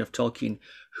appreciation of Tolkien,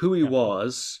 who he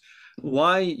was,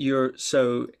 why you're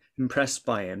so impressed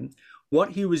by him, what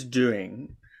he was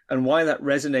doing, and why that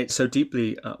resonates so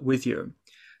deeply with you.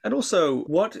 And also,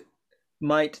 what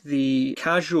might the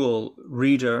casual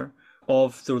reader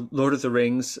of The Lord of the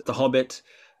Rings, The Hobbit,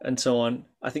 and so on,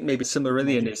 I think maybe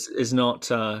Silmarillion is not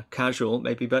casual,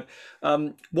 maybe, but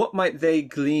what might they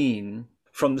glean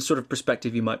from the sort of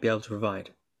perspective you might be able to provide?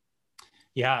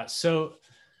 Yeah, so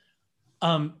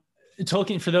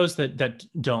Tolkien, for those that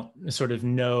don't sort of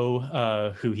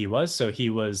know who he was, so he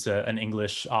was an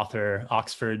English author,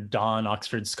 Oxford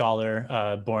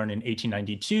scholar, born in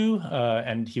 1892,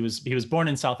 and he was born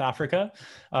in South Africa,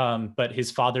 but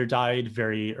his father died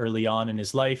very early on in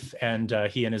his life, and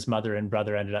he and his mother and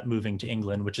brother ended up moving to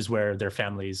England, which is where their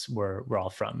families were all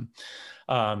from,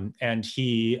 and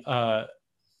he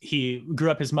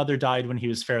grew up. His mother died when he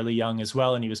was fairly young as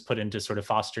well, and he was put into sort of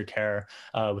foster care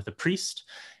with a priest.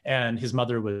 And his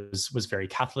mother was very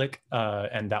Catholic,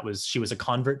 and she was a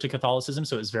convert to Catholicism,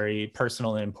 so it was very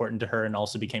personal and important to her, and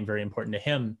also became very important to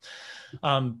him.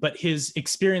 But his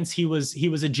experience, he was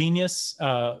a genius.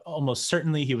 Almost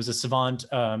certainly, he was a savant.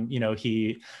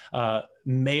 He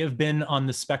may have been on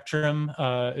the spectrum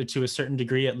to a certain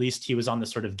degree. At least he was on the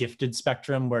sort of gifted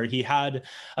spectrum, where he had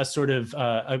a sort of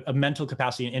a mental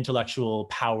capacity and intellectual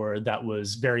power that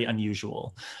was very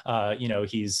unusual.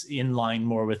 He's in line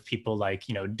more with people like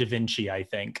Da Vinci, I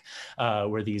think,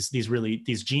 were these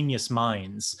genius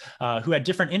minds who had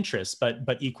different interests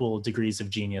but equal degrees of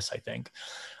genius, I think.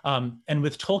 And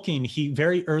with Tolkien, he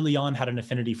very early on had an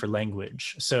affinity for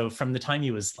language. So from the time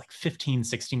he was like 15,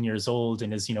 16 years old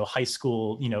in his, high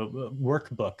school,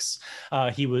 workbooks,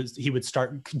 he would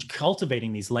start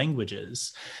cultivating these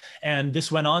languages. And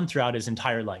this went on throughout his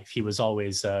entire life. He was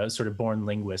always a sort of born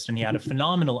linguist, and he had a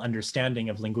phenomenal understanding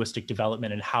of linguistic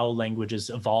development and how languages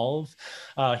evolve.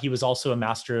 He was also a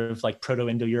master of like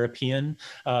Proto-Indo-European,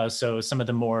 so some of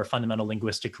the more fundamental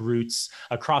linguistic roots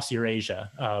across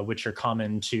Eurasia, which are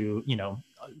common to,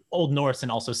 Old Norse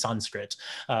and also Sanskrit.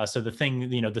 So the thing,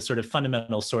 the sort of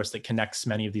fundamental source that connects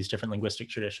many of these different linguistic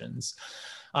traditions.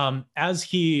 As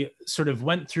he sort of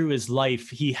went through his life,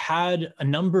 he had a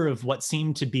number of what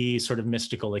seemed to be sort of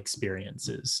mystical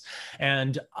experiences.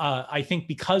 And I think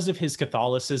because of his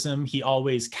Catholicism, he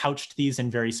always couched these in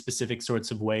very specific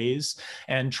sorts of ways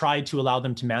and tried to allow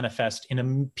them to manifest in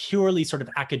a purely sort of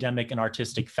academic and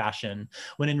artistic fashion,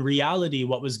 when in reality,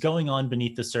 what was going on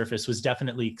beneath the surface was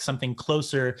definitely something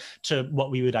closer to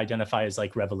what we would identify as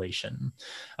like revelation.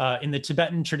 In the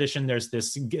Tibetan tradition, there's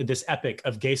this epic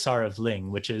of Gesar of Ling,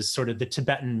 which is sort of the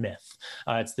Tibetan myth.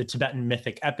 It's the Tibetan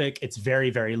mythic epic. It's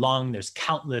very, very long. There's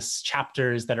countless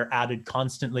chapters that are added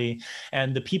constantly.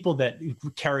 And the people that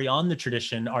carry on the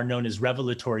tradition are known as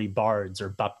revelatory bards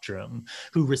or bapdrung,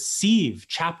 who receive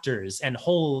chapters and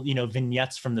whole,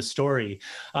 vignettes from the story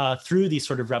through these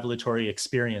sort of revelatory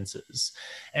experiences.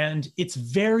 And it's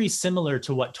very similar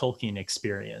to what Tolkien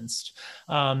experienced.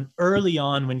 Early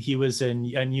on, when he was in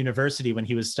university, when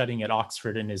he was studying at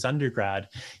Oxford in his undergrad,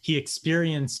 he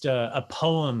experienced a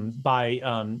poem by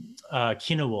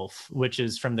Cynewulf, which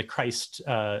is from the Christ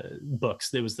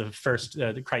books. It was the first,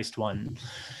 the Christ one.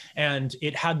 And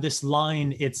it had this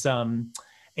line, it's Eala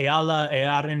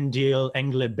Earendil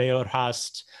Engle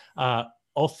Beorhast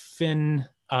Offen,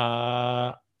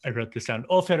 I wrote this down.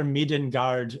 Ofer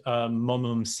Midengard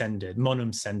monum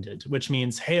sended, which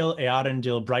means hail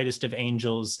Earendil, brightest of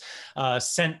angels,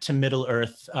 sent to Middle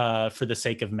Earth for the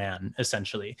sake of man,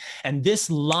 essentially. And this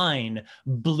line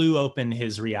blew open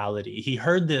his reality. He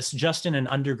heard this just in an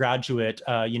undergraduate,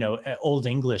 Old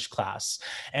English class,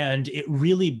 and it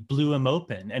really blew him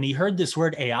open. And he heard this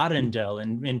word Earendil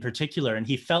in particular, and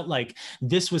he felt like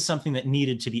this was something that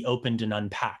needed to be opened and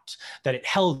unpacked, that it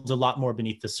held a lot more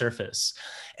beneath the surface.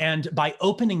 And by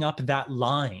opening up that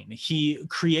line, he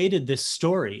created this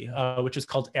story, which is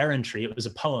called Errantry. It was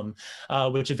a poem,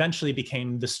 which eventually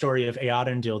became the story of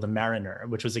Earendil the Mariner,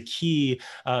 which was a key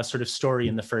sort of story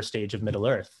in the first age of Middle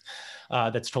Earth.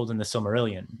 That's told in the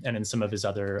Silmarillion and in some of his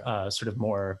other sort of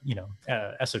more,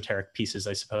 esoteric pieces,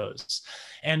 I suppose.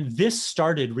 And this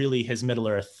started really his Middle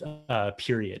Earth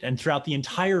period. And throughout the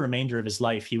entire remainder of his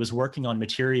life, he was working on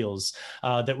materials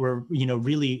that were,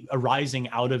 really arising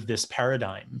out of this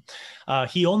paradigm.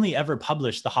 He only ever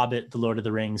published The Hobbit, The Lord of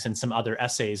the Rings, and some other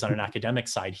essays on an academic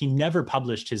side. He never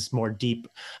published his more deep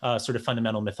sort of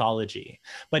fundamental mythology,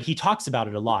 but he talks about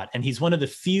it a lot. And he's one of the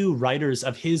few writers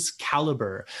of his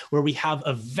caliber where we have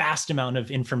a vast amount of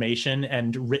information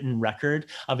and written record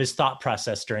of his thought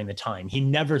process during the time. He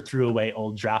never threw away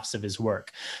old drafts of his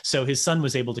work. So his son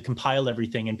was able to compile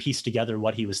everything and piece together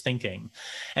what he was thinking.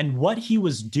 And what he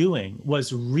was doing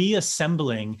was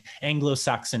reassembling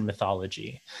Anglo-Saxon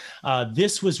mythology.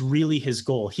 This was really his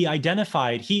goal. He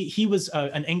identified, he was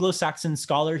an Anglo-Saxon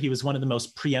scholar. He was one of the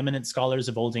most preeminent scholars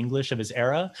of Old English of his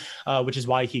era, which is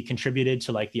why he contributed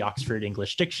to like the Oxford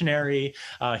English Dictionary.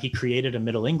 He created a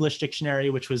Middle English dictionary,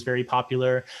 which was very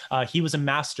popular. He was a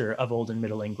master of Old and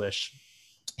Middle English.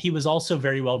 He was also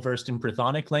very well versed in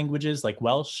Brythonic languages like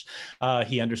Welsh.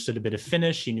 He understood a bit of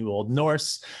Finnish. He knew Old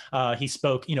Norse. He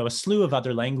spoke, a slew of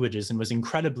other languages and was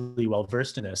incredibly well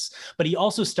versed in this. But he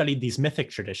also studied these mythic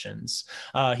traditions.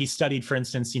 He studied, for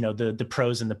instance, the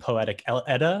prose and the poetic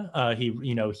Edda.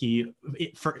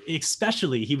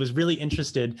 Especially he was really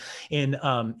interested in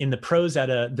the prose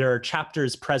Edda. There are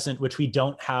chapters present which we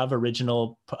don't have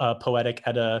original poetic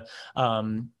Edda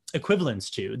equivalents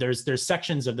to. There's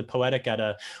sections of the Poetic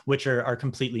Edda which are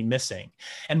completely missing.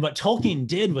 And what Tolkien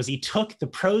did was he took the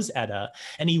prose Edda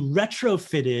and he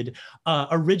retrofitted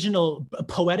original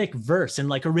poetic verse and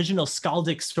like original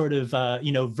skaldic sort of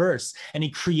verse, and he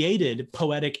created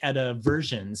Poetic Edda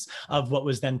versions of what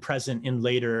was then present in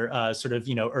later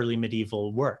early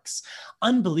medieval works.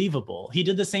 Unbelievable. He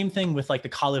did the same thing with like the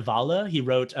Kalevala. He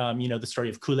wrote the story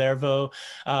of Kullervo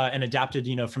and adapted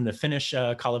from the Finnish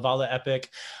Kalevala epic.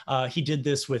 He did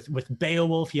this with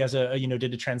Beowulf. He has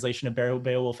did a translation of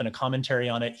Beowulf and a commentary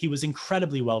on it. He was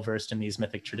incredibly well versed in these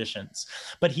mythic traditions,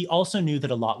 but he also knew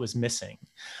that a lot was missing.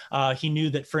 He knew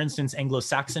that, for instance,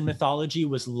 Anglo-Saxon mythology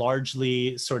was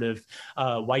largely sort of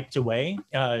wiped away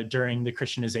during the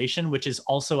Christianization, which is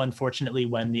also unfortunately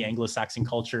when the Anglo-Saxon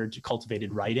culture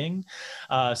cultivated writing.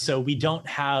 So we don't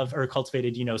have, or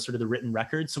cultivated, sort of the written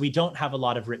records. So we don't have a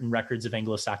lot of written records of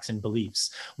Anglo-Saxon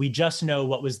beliefs. We just know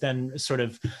what was then sort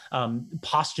of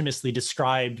posthumously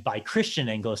described by Christian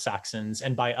Anglo-Saxons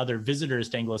and by other visitors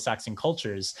to Anglo-Saxon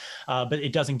cultures, but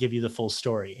it doesn't give you the full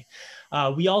story.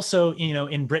 We also,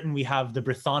 in Britain, we have the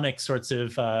Brythonic sorts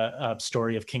of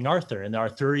story of King Arthur and the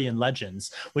Arthurian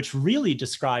legends, which really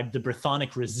describe the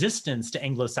Brythonic resistance to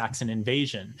Anglo-Saxon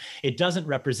invasion. It doesn't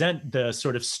represent the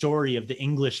sort of story of the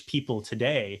English people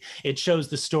today. It shows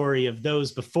the story of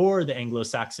those before the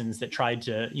Anglo-Saxons that tried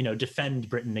to, defend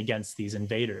Britain against these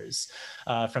invaders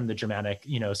from the Germanic,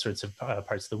 sorts of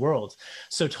parts of the world.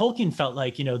 So Tolkien felt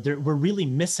like, we're really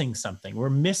missing something. We're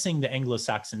missing the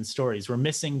Anglo-Saxon stories. We're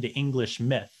missing the English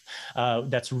myth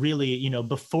that's really,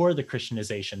 before the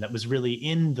Christianization, that was really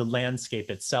in the landscape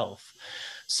itself.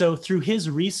 So through his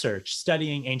research,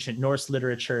 studying ancient Norse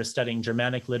literature, studying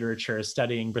Germanic literature,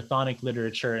 studying Brythonic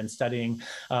literature, and studying,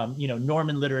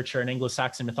 Norman literature and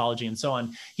Anglo-Saxon mythology and so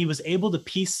on, he was able to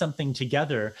piece something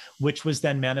together, which was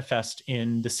then manifest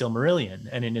in the Silmarillion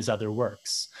and in his other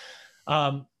works.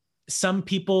 Some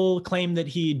people claim that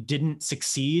he didn't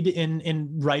succeed in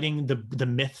writing the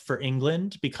myth for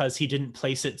England because he didn't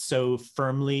place it so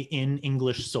firmly in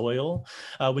English soil.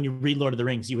 When you read Lord of the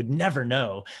Rings, you would never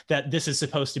know that this is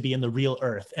supposed to be in the real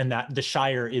earth and that the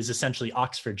Shire is essentially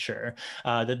Oxfordshire,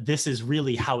 that this is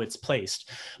really how it's placed.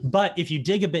 But if you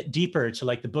dig a bit deeper to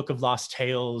like the Book of Lost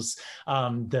Tales,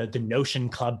 the Notion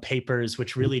Club papers,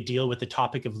 which really deal with the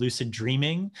topic of lucid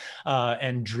dreaming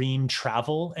and dream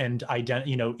travel and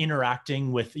interacting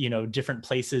with different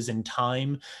places in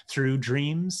time through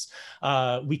dreams,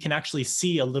 we can actually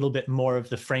see a little bit more of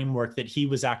the framework that he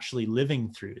was actually living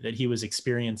through, that he was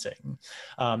experiencing.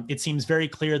 It seems very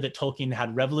clear that Tolkien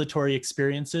had revelatory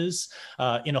experiences.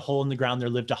 In a hole in the ground there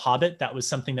lived a hobbit. That was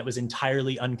something that was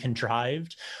entirely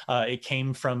uncontrived. It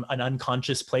came from an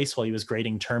unconscious place while he was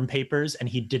grading term papers, and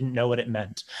he didn't know what it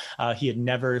meant. He had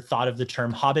never thought of the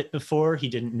term hobbit before. He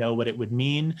didn't know what it would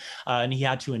mean, and he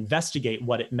had to investigate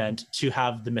what it meant to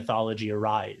have the mythology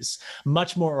arise.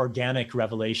 Much more organic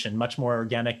revelation, much more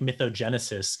organic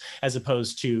mythogenesis, as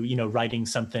opposed to, writing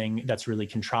something that's really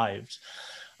contrived.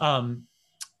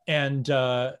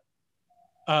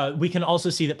 We can also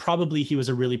see that probably he was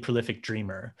a really prolific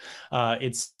dreamer.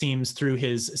 It seems through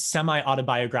his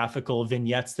semi-autobiographical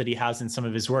vignettes that he has in some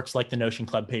of his works, like the Notion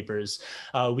Club papers,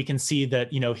 we can see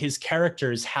that, his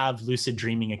characters have lucid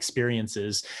dreaming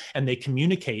experiences, and they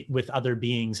communicate with other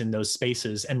beings in those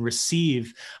spaces and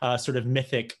receive sort of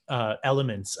mythic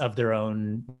elements of their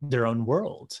own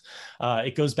world.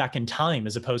 It goes back in time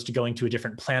as opposed to going to a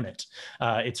different planet.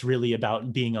 It's really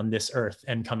about being on this earth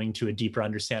and coming to a deeper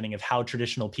understanding of how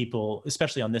traditional people,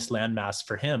 especially on this landmass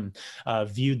for him,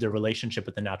 viewed their relationship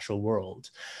with the natural world.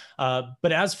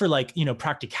 But as for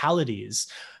practicalities,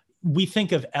 we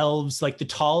think of elves, like the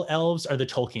tall elves are the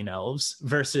Tolkien elves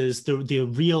versus the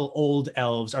real old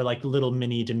elves are like little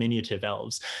mini diminutive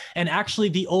elves. And actually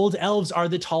the old elves are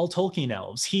the tall Tolkien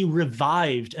elves. He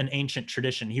revived an ancient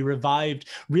tradition. He revived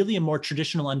really a more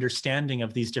traditional understanding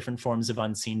of these different forms of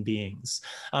unseen beings.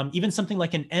 Even something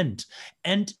like an ent.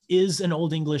 Ent is an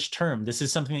Old English term. This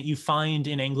is something that you find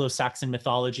in Anglo-Saxon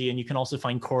mythology, and you can also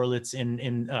find correlates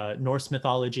in Norse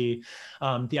mythology.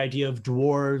 The idea of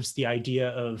dwarves, the idea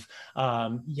of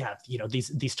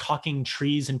these talking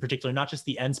trees in particular, not just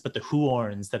the Ents, but the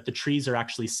Huorns, that the trees are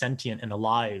actually sentient and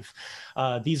alive.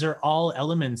 These are all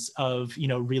elements of,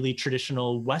 really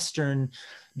traditional Western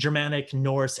Germanic,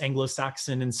 Norse,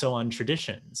 Anglo-Saxon, and so on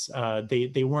traditions.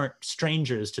 They weren't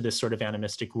strangers to this sort of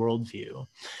animistic worldview.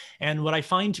 And what I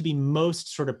find to be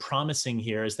most sort of promising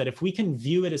here is that if we can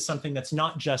view it as something that's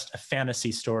not just a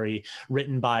fantasy story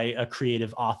written by a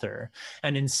creative author,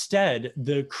 and instead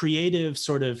the creative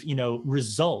sort of,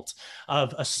 result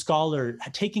of a scholar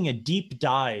taking a deep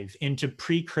dive into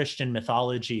pre-Christian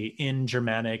mythology in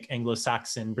Germanic,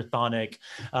 Anglo-Saxon, Brythonic,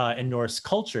 and Norse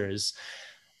cultures,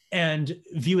 and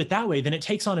view it that way, then it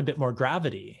takes on a bit more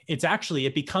gravity.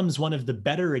 It becomes one of the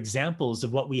better examples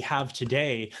of what we have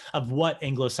today of what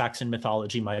Anglo-Saxon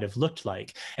mythology might have looked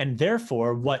like, and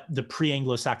therefore what the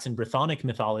pre-Anglo-Saxon Brythonic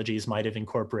mythologies might have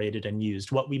incorporated and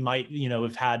used, what we might,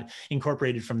 have had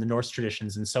incorporated from the Norse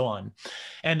traditions and so on.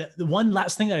 And the one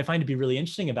last thing that I find to be really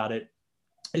interesting about it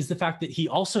is the fact that he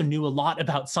also knew a lot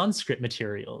about Sanskrit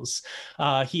materials.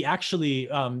 He actually,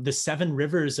 the 7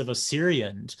 rivers of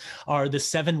Osirian are the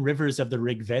 7 rivers of the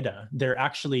Rig Veda. They're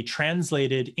actually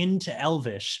translated into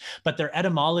Elvish, but their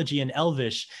etymology in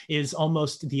Elvish is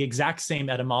almost the exact same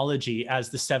etymology as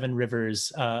the 7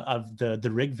 rivers of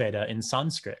the Rig Veda in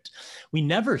Sanskrit. We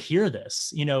never hear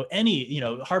this.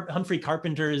 Humphrey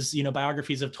Carpenter's,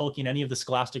 biographies of Tolkien, any of the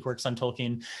scholastic works on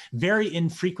Tolkien, very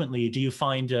infrequently do you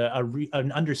find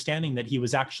an understanding that he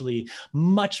was actually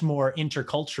much more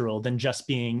intercultural than just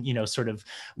being, sort of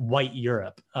white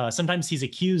Europe. Sometimes he's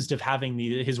accused of having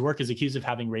his work is accused of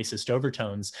having racist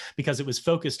overtones because it was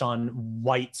focused on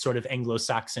white sort of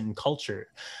Anglo-Saxon culture.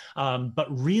 But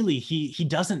really, he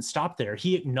doesn't stop there.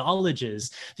 He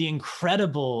acknowledges the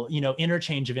incredible,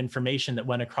 interchange of information that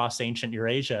went across ancient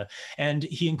Eurasia. And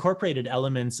he incorporated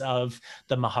elements of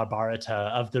the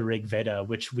Mahabharata, of the Rig Veda,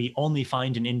 which we only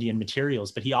find in Indian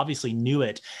materials, but he obviously knew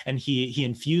it, and he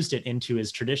infused it into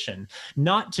his tradition,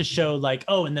 not to show like,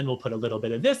 oh, and then we'll put a little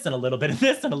bit of this and a little bit of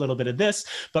this and a little bit of this,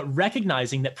 but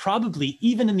recognizing that probably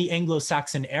even in the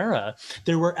Anglo-Saxon era,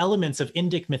 there were elements of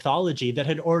Indic mythology that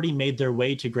had already made their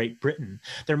way to Great Britain.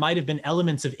 There might have been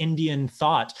elements of Indian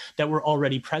thought that were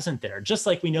already present there, just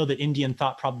like we know that Indian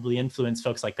thought probably influenced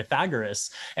folks like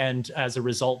Pythagoras, and as a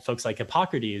result, folks like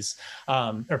Hippocrates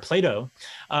or Plato.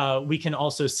 We can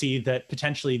also see that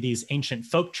potentially these ancient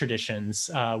folk traditions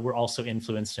were also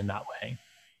influenced in that way.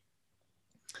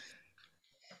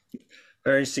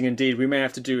 Very interesting indeed. We may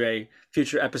have to do a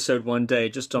future episode one day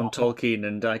just on Tolkien,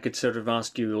 and I could sort of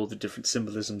ask you all the different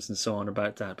symbolisms and so on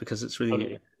about that, because it's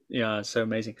really, yeah, so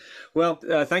amazing. Well,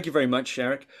 thank you very much,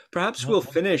 Eric. Perhaps we'll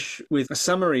finish with a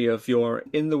summary of your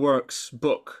In the Works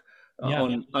book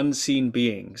on unseen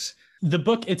beings. The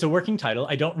book, it's a working title.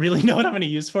 I don't really know what I'm going to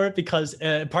use for it, because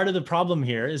part of the problem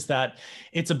here is that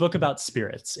it's a book about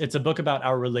spirits. It's a book about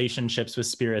our relationships with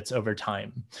spirits over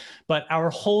time. But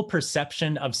our whole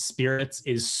perception of spirits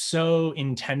is so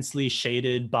intensely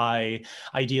shaded by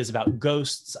ideas about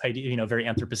ghosts, very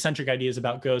anthropocentric ideas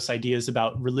about ghosts, ideas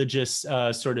about religious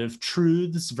sort of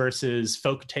truths versus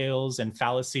folk tales and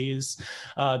fallacies,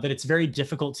 that it's very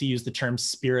difficult to use the term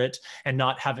spirit and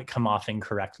not have it come off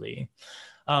incorrectly.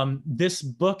 This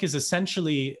book is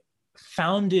essentially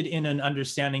founded in an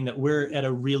understanding that we're at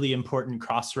a really important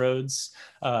crossroads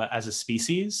as a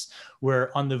species.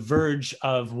 We're on the verge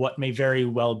of what may very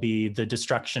well be the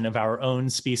destruction of our own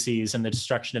species and the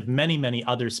destruction of many, many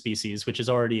other species, which is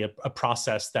already a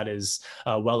process that is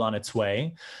well on its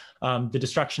way. The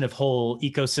destruction of whole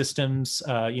ecosystems,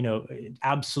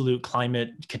 absolute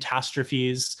climate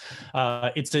catastrophes.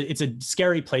 It's a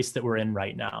scary place that we're in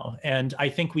right now. And I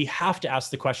think we have to ask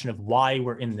the question of why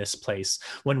we're in this place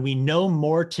when we know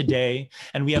more today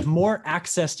and we have more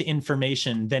access to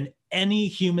information than any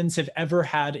humans have ever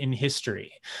had in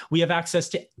history. We have access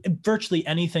to virtually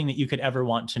anything that you could ever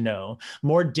want to know.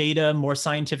 More data, more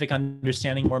scientific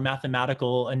understanding, more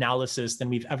mathematical analysis than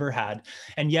we've ever had.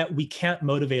 And yet we can't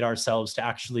motivate ourselves to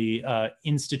actually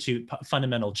institute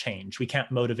fundamental change. We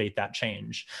can't motivate that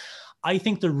change. I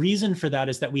think the reason for that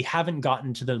is that we haven't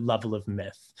gotten to the level of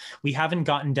myth. We haven't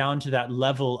gotten down to that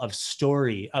level of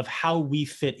story of how we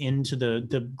fit into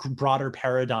the broader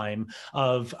paradigm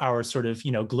of our sort of,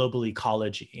 global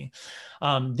ecology.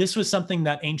 This was something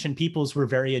that ancient peoples were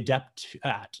very adept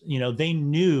at. They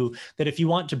knew that if you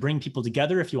want to bring people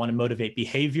together, if you want to motivate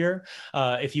behavior,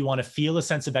 if you want to feel a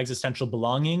sense of existential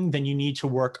belonging, then you need to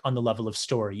work on the level of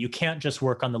story. You can't just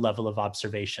work on the level of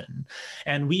observation.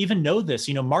 And we even know this,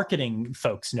 marketing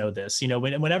folks know this,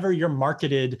 whenever you're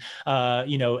marketed,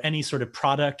 any sort of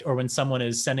product, or when someone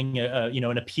is sending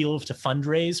an appeal to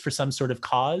fundraise for some sort of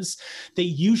cause, they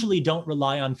usually don't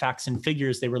rely on facts and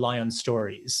figures. They rely on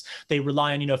stories. They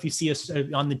rely on, if you see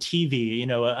on the TV,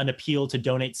 an appeal to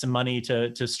donate some money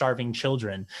to starving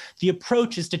children, the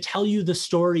approach is to tell you the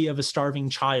story of a starving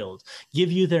child,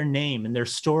 give you their name and their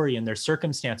story and their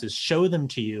circumstances, show them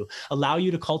to you, allow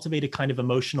you to cultivate a kind of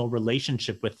emotional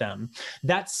relationship with them.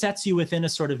 That sets you within a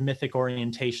sort of mythic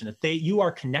orientation, that you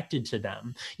are connected to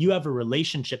them, you have a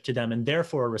relationship to them, and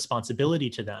therefore a responsibility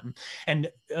to them.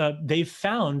 And they've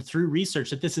found through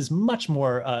research that this is much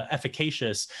more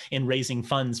efficacious in raising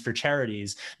funds for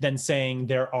charities than saying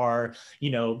there are,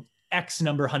 X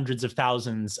number hundreds of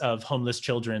thousands of homeless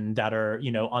children that are,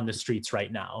 on the streets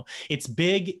right now. It's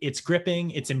big, it's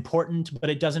gripping, it's important, but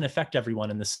it doesn't affect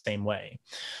everyone in the same way.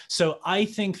 So I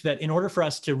think that in order for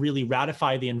us to really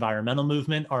ratify the environmental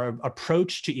movement, our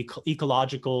approach to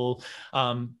ecological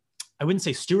I wouldn't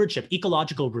say stewardship,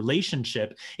 ecological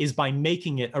relationship, is by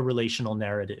making it a relational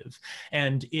narrative.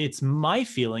 And it's my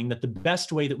feeling that the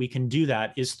best way that we can do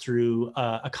that is through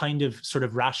a kind of sort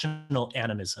of rational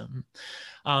animism.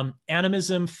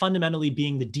 Animism fundamentally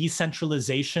being the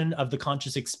decentralization of the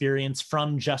conscious experience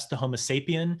from just the Homo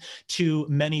sapien to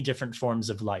many different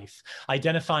forms of life,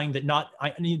 identifying that not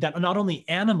only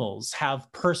animals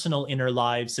have personal inner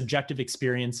lives, subjective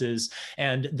experiences,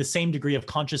 and the same degree of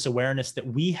conscious awareness that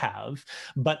we have,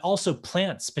 but also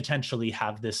plants potentially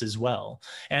have this as well.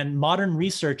 And modern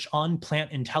research on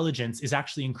plant intelligence is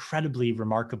actually incredibly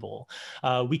remarkable.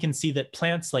 We can see that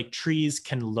plants like trees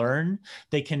can learn,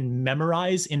 they can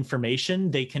memorize information,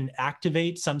 they can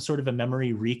activate some sort of a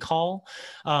memory recall,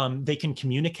 they can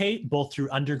communicate both through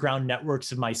underground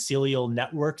networks of mycelial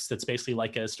networks, that's basically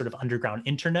like a sort of underground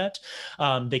internet.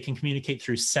 They can communicate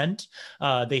through scent.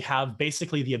 They have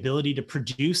basically the ability to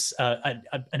produce an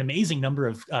amazing number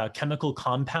of chemical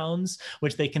compounds,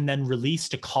 which they can then release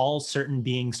to call certain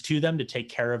beings to them to take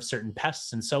care of certain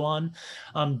pests and so on.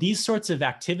 These sorts of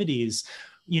activities,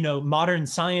 modern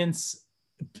science,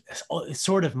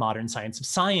 sort of modern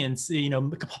science,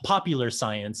 popular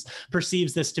science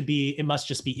perceives this to be, it must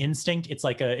just be instinct. It's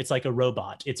like a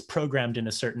robot. It's programmed in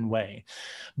a certain way.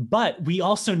 But we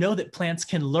also know that plants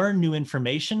can learn new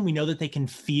information. We know that they can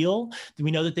feel. We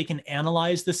know that they can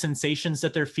analyze the sensations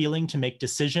that they're feeling to make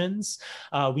decisions.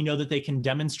 We know that they can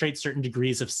demonstrate certain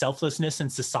degrees of selflessness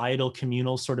and societal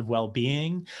communal sort of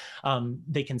well-being.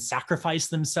 They can sacrifice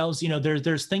themselves.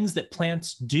 There's things that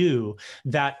plants do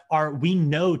that we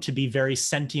know to be very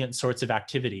sentient sorts of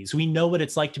activities. We know what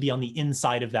it's like to be on the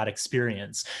inside of that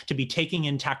experience, to be taking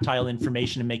in tactile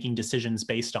information and making decisions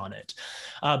based on it.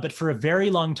 But for a very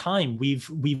long time, we've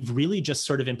really just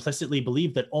sort of implicitly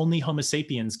believed that only Homo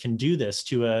sapiens can do this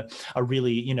to a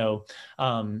really,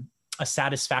 a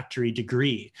satisfactory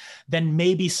degree. Then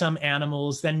maybe some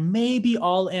animals, then maybe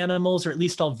all animals, or at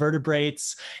least all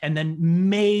vertebrates, and then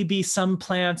maybe some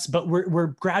plants. But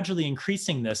we're gradually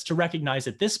increasing this to recognize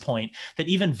at this point that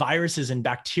even viruses and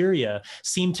bacteria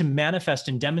seem to manifest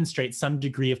and demonstrate some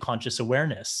degree of conscious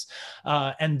awareness.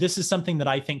 And this is something that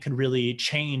I think could really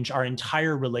change our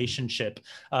entire relationship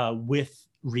with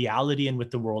reality and with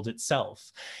the world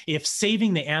itself. If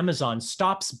saving the Amazon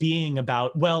stops being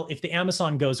about, well, if the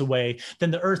Amazon goes away, then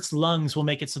the Earth's lungs will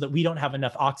make it so that we don't have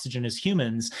enough oxygen as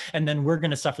humans, and then we're going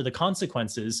to suffer the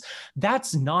consequences.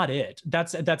 That's not it.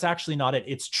 That's actually not it.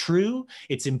 It's true,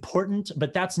 it's important,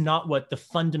 but that's not what the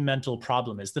fundamental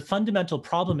problem is. The fundamental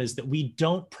problem is that we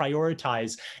don't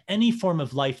prioritize any form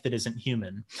of life that isn't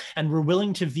human. And we're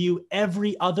willing to view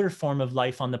every other form of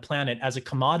life on the planet as a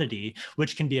commodity,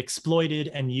 which can be exploited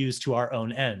and used to our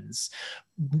own ends.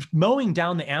 Mowing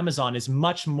down the Amazon is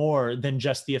much more than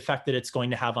just the effect that it's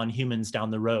going to have on humans down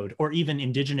the road, or even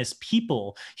indigenous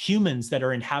people, humans that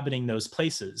are inhabiting those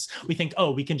places. We think,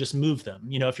 oh, we can just move them.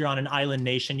 If you're on an island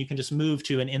nation, you can just move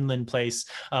to an inland place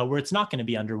where it's not going to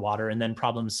be underwater, and then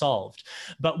problem solved.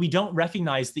 But we don't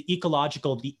recognize the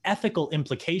ecological, the ethical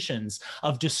implications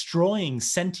of destroying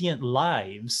sentient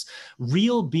lives,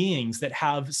 real beings that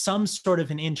have some sort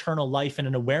of an internal life and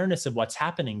an awareness of what's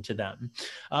happening to them.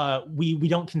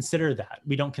 We don't consider that.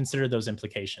 We don't consider those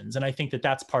implications. And I think that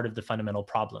that's part of the fundamental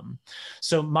problem.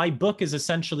 So my book is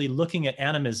essentially looking at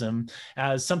animism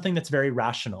as something that's very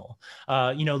rational.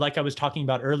 Like I was talking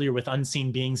about earlier with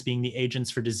unseen beings being the agents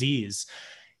for disease.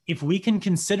 If we can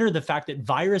consider the fact that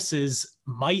viruses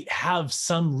might have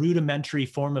some rudimentary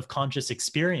form of conscious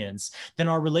experience, then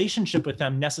our relationship with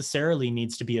them necessarily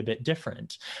needs to be a bit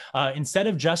different. Instead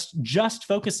of just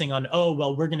focusing on, oh,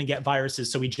 well, we're going to get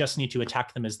viruses, so we just need to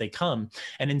attack them as they come,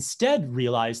 and instead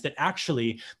realize that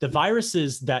actually the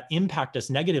viruses that impact us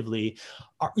negatively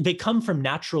they come from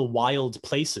natural wild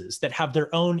places that have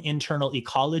their own internal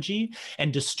ecology,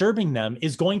 and disturbing them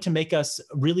is going to make us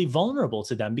really vulnerable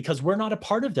to them because we're not a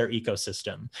part of their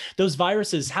ecosystem. Those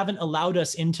viruses haven't allowed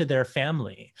us into their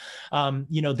family.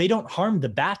 They don't harm the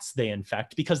bats they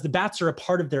infect because the bats are a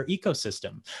part of their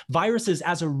ecosystem. Viruses,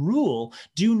 as a rule,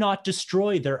 do not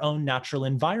destroy their own natural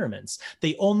environments.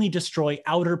 They only destroy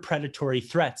outer predatory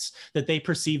threats that they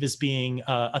perceive as being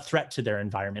a threat to their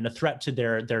environment, a threat to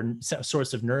their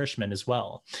source of nourishment as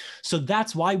well. So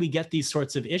that's why we get these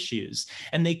sorts of issues.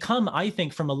 And they come, I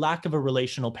think, from a lack of a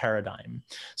relational paradigm.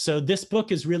 So this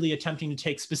book is really attempting to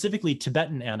take specifically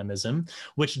Tibetan animism,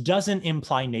 which doesn't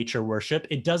imply nature worship.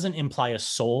 It doesn't imply a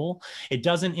soul. It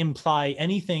doesn't imply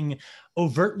anything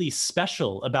overtly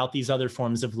special about these other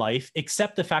forms of life,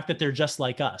 except the fact that they're just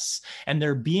like us. And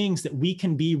they're beings that we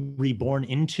can be reborn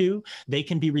into. They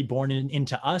can be reborn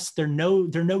into us. They're no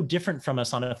different from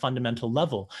us on a fundamental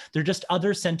level. They're just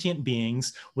other sentient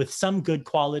beings with some good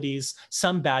qualities,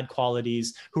 some bad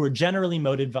qualities, who are generally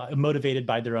motivated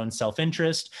by their own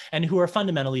self-interest and who are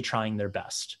fundamentally trying their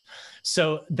best.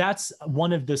 So that's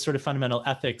one of the sort of fundamental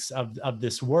ethics of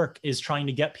this work, is trying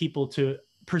to get people to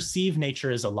perceive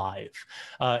nature as alive.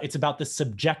 It's about the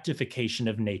subjectification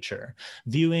of nature,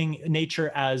 viewing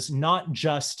nature as not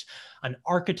just an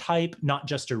archetype, not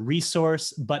just a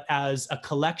resource, but as a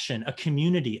collection, a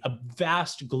community, a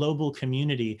vast global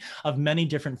community of many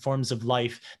different forms of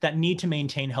life that need to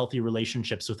maintain healthy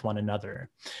relationships with one another.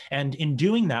 And in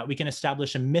doing that, we can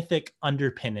establish a mythic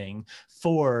underpinning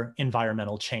for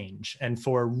environmental change and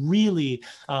for really,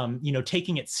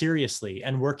 taking it seriously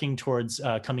and working towards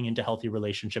coming into healthy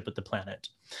relationship with the planet.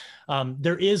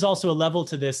 There is also a level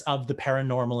to this of the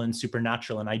paranormal and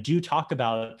supernatural. And I do talk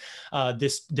about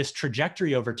this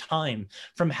trajectory over time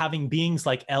from having beings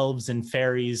like elves and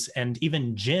fairies and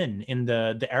even jinn in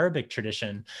the Arabic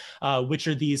tradition, which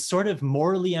are these sort of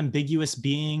morally ambiguous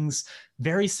beings,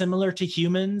 very similar to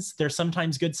humans. They're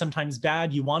sometimes good, sometimes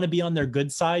bad. You want to be on their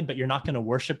good side, but you're not going to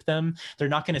worship them. They're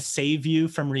not going to save you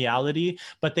from reality,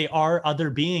 but they are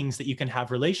other beings that you can have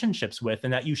relationships with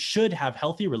and that you should have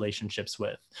healthy relationships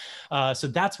with. So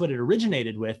that's what it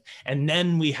originated with. And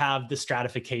then we have the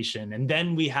stratification, and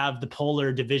then we have the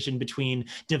polar division between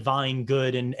divine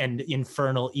good and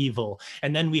infernal evil.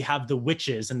 And then we have the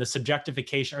witches and the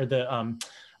subjectification, or the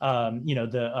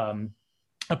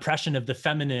oppression of the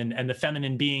feminine, and the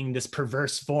feminine being this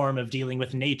perverse form of dealing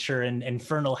with nature and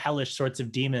infernal, hellish sorts of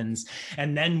demons.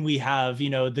 And then we have,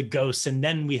 the ghosts, and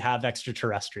then we have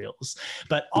extraterrestrials.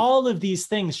 But all of these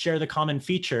things share the common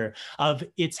feature of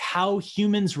it's how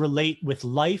humans relate with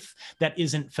life that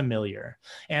isn't familiar.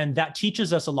 And that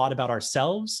teaches us a lot about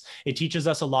ourselves. It teaches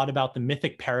us a lot about the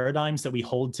mythic paradigms that we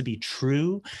hold to be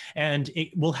true. And it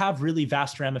will have really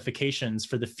vast ramifications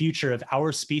for the future of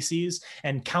our species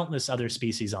and countless other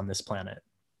species on this planet.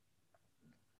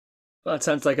 Well, that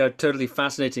sounds like a totally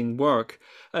fascinating work.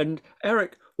 And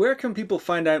Eric, where can people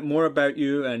find out more about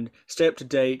you and stay up to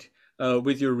date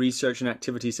with your research and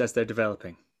activities as they're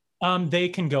developing? They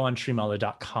can go on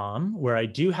srimala.com, where I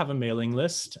do have a mailing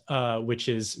list, which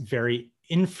is very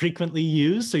infrequently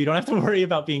used, so you don't have to worry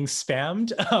about being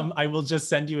spammed. I will just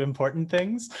send you important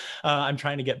things. I'm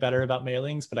trying to get better about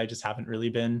mailings, but I just haven't really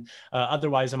been.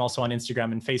 Otherwise, I'm also on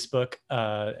Instagram and Facebook,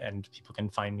 and people can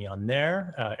find me on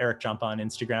there. Eric Jampa on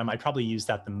Instagram. I probably use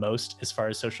that the most as far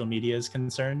as social media is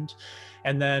concerned.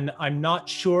 And then I'm not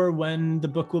sure when the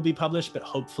book will be published, but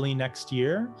hopefully next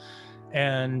year.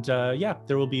 And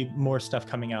there will be more stuff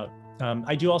coming out.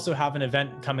 I do also have an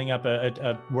event coming up,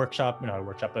 a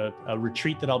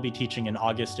retreat that I'll be teaching in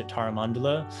August at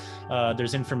Taramandala.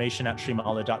 There's information at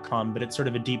srimala.com, but it's sort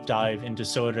of a deep dive into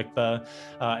Sowa Rigpa.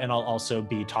 And I'll also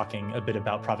be talking a bit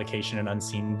about provocation and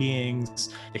unseen beings,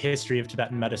 the history of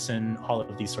Tibetan medicine. All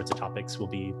of these sorts of topics will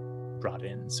be brought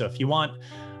in. So if you want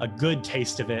a good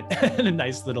taste of it and a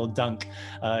nice little dunk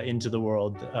into the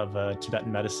world of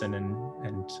Tibetan medicine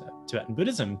and Tibetan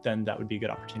Buddhism, then that would be a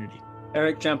good opportunity.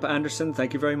 Eric Jampa Anderson,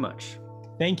 thank you very much.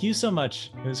 Thank you so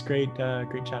much. It was great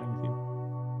chatting with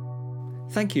you.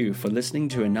 Thank you for listening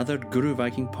to another Guru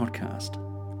Viking podcast.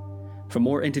 For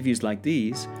more interviews like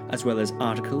these, as well as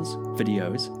articles,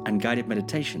 videos, and guided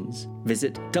meditations,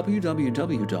 visit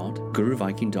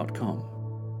www.guruviking.com.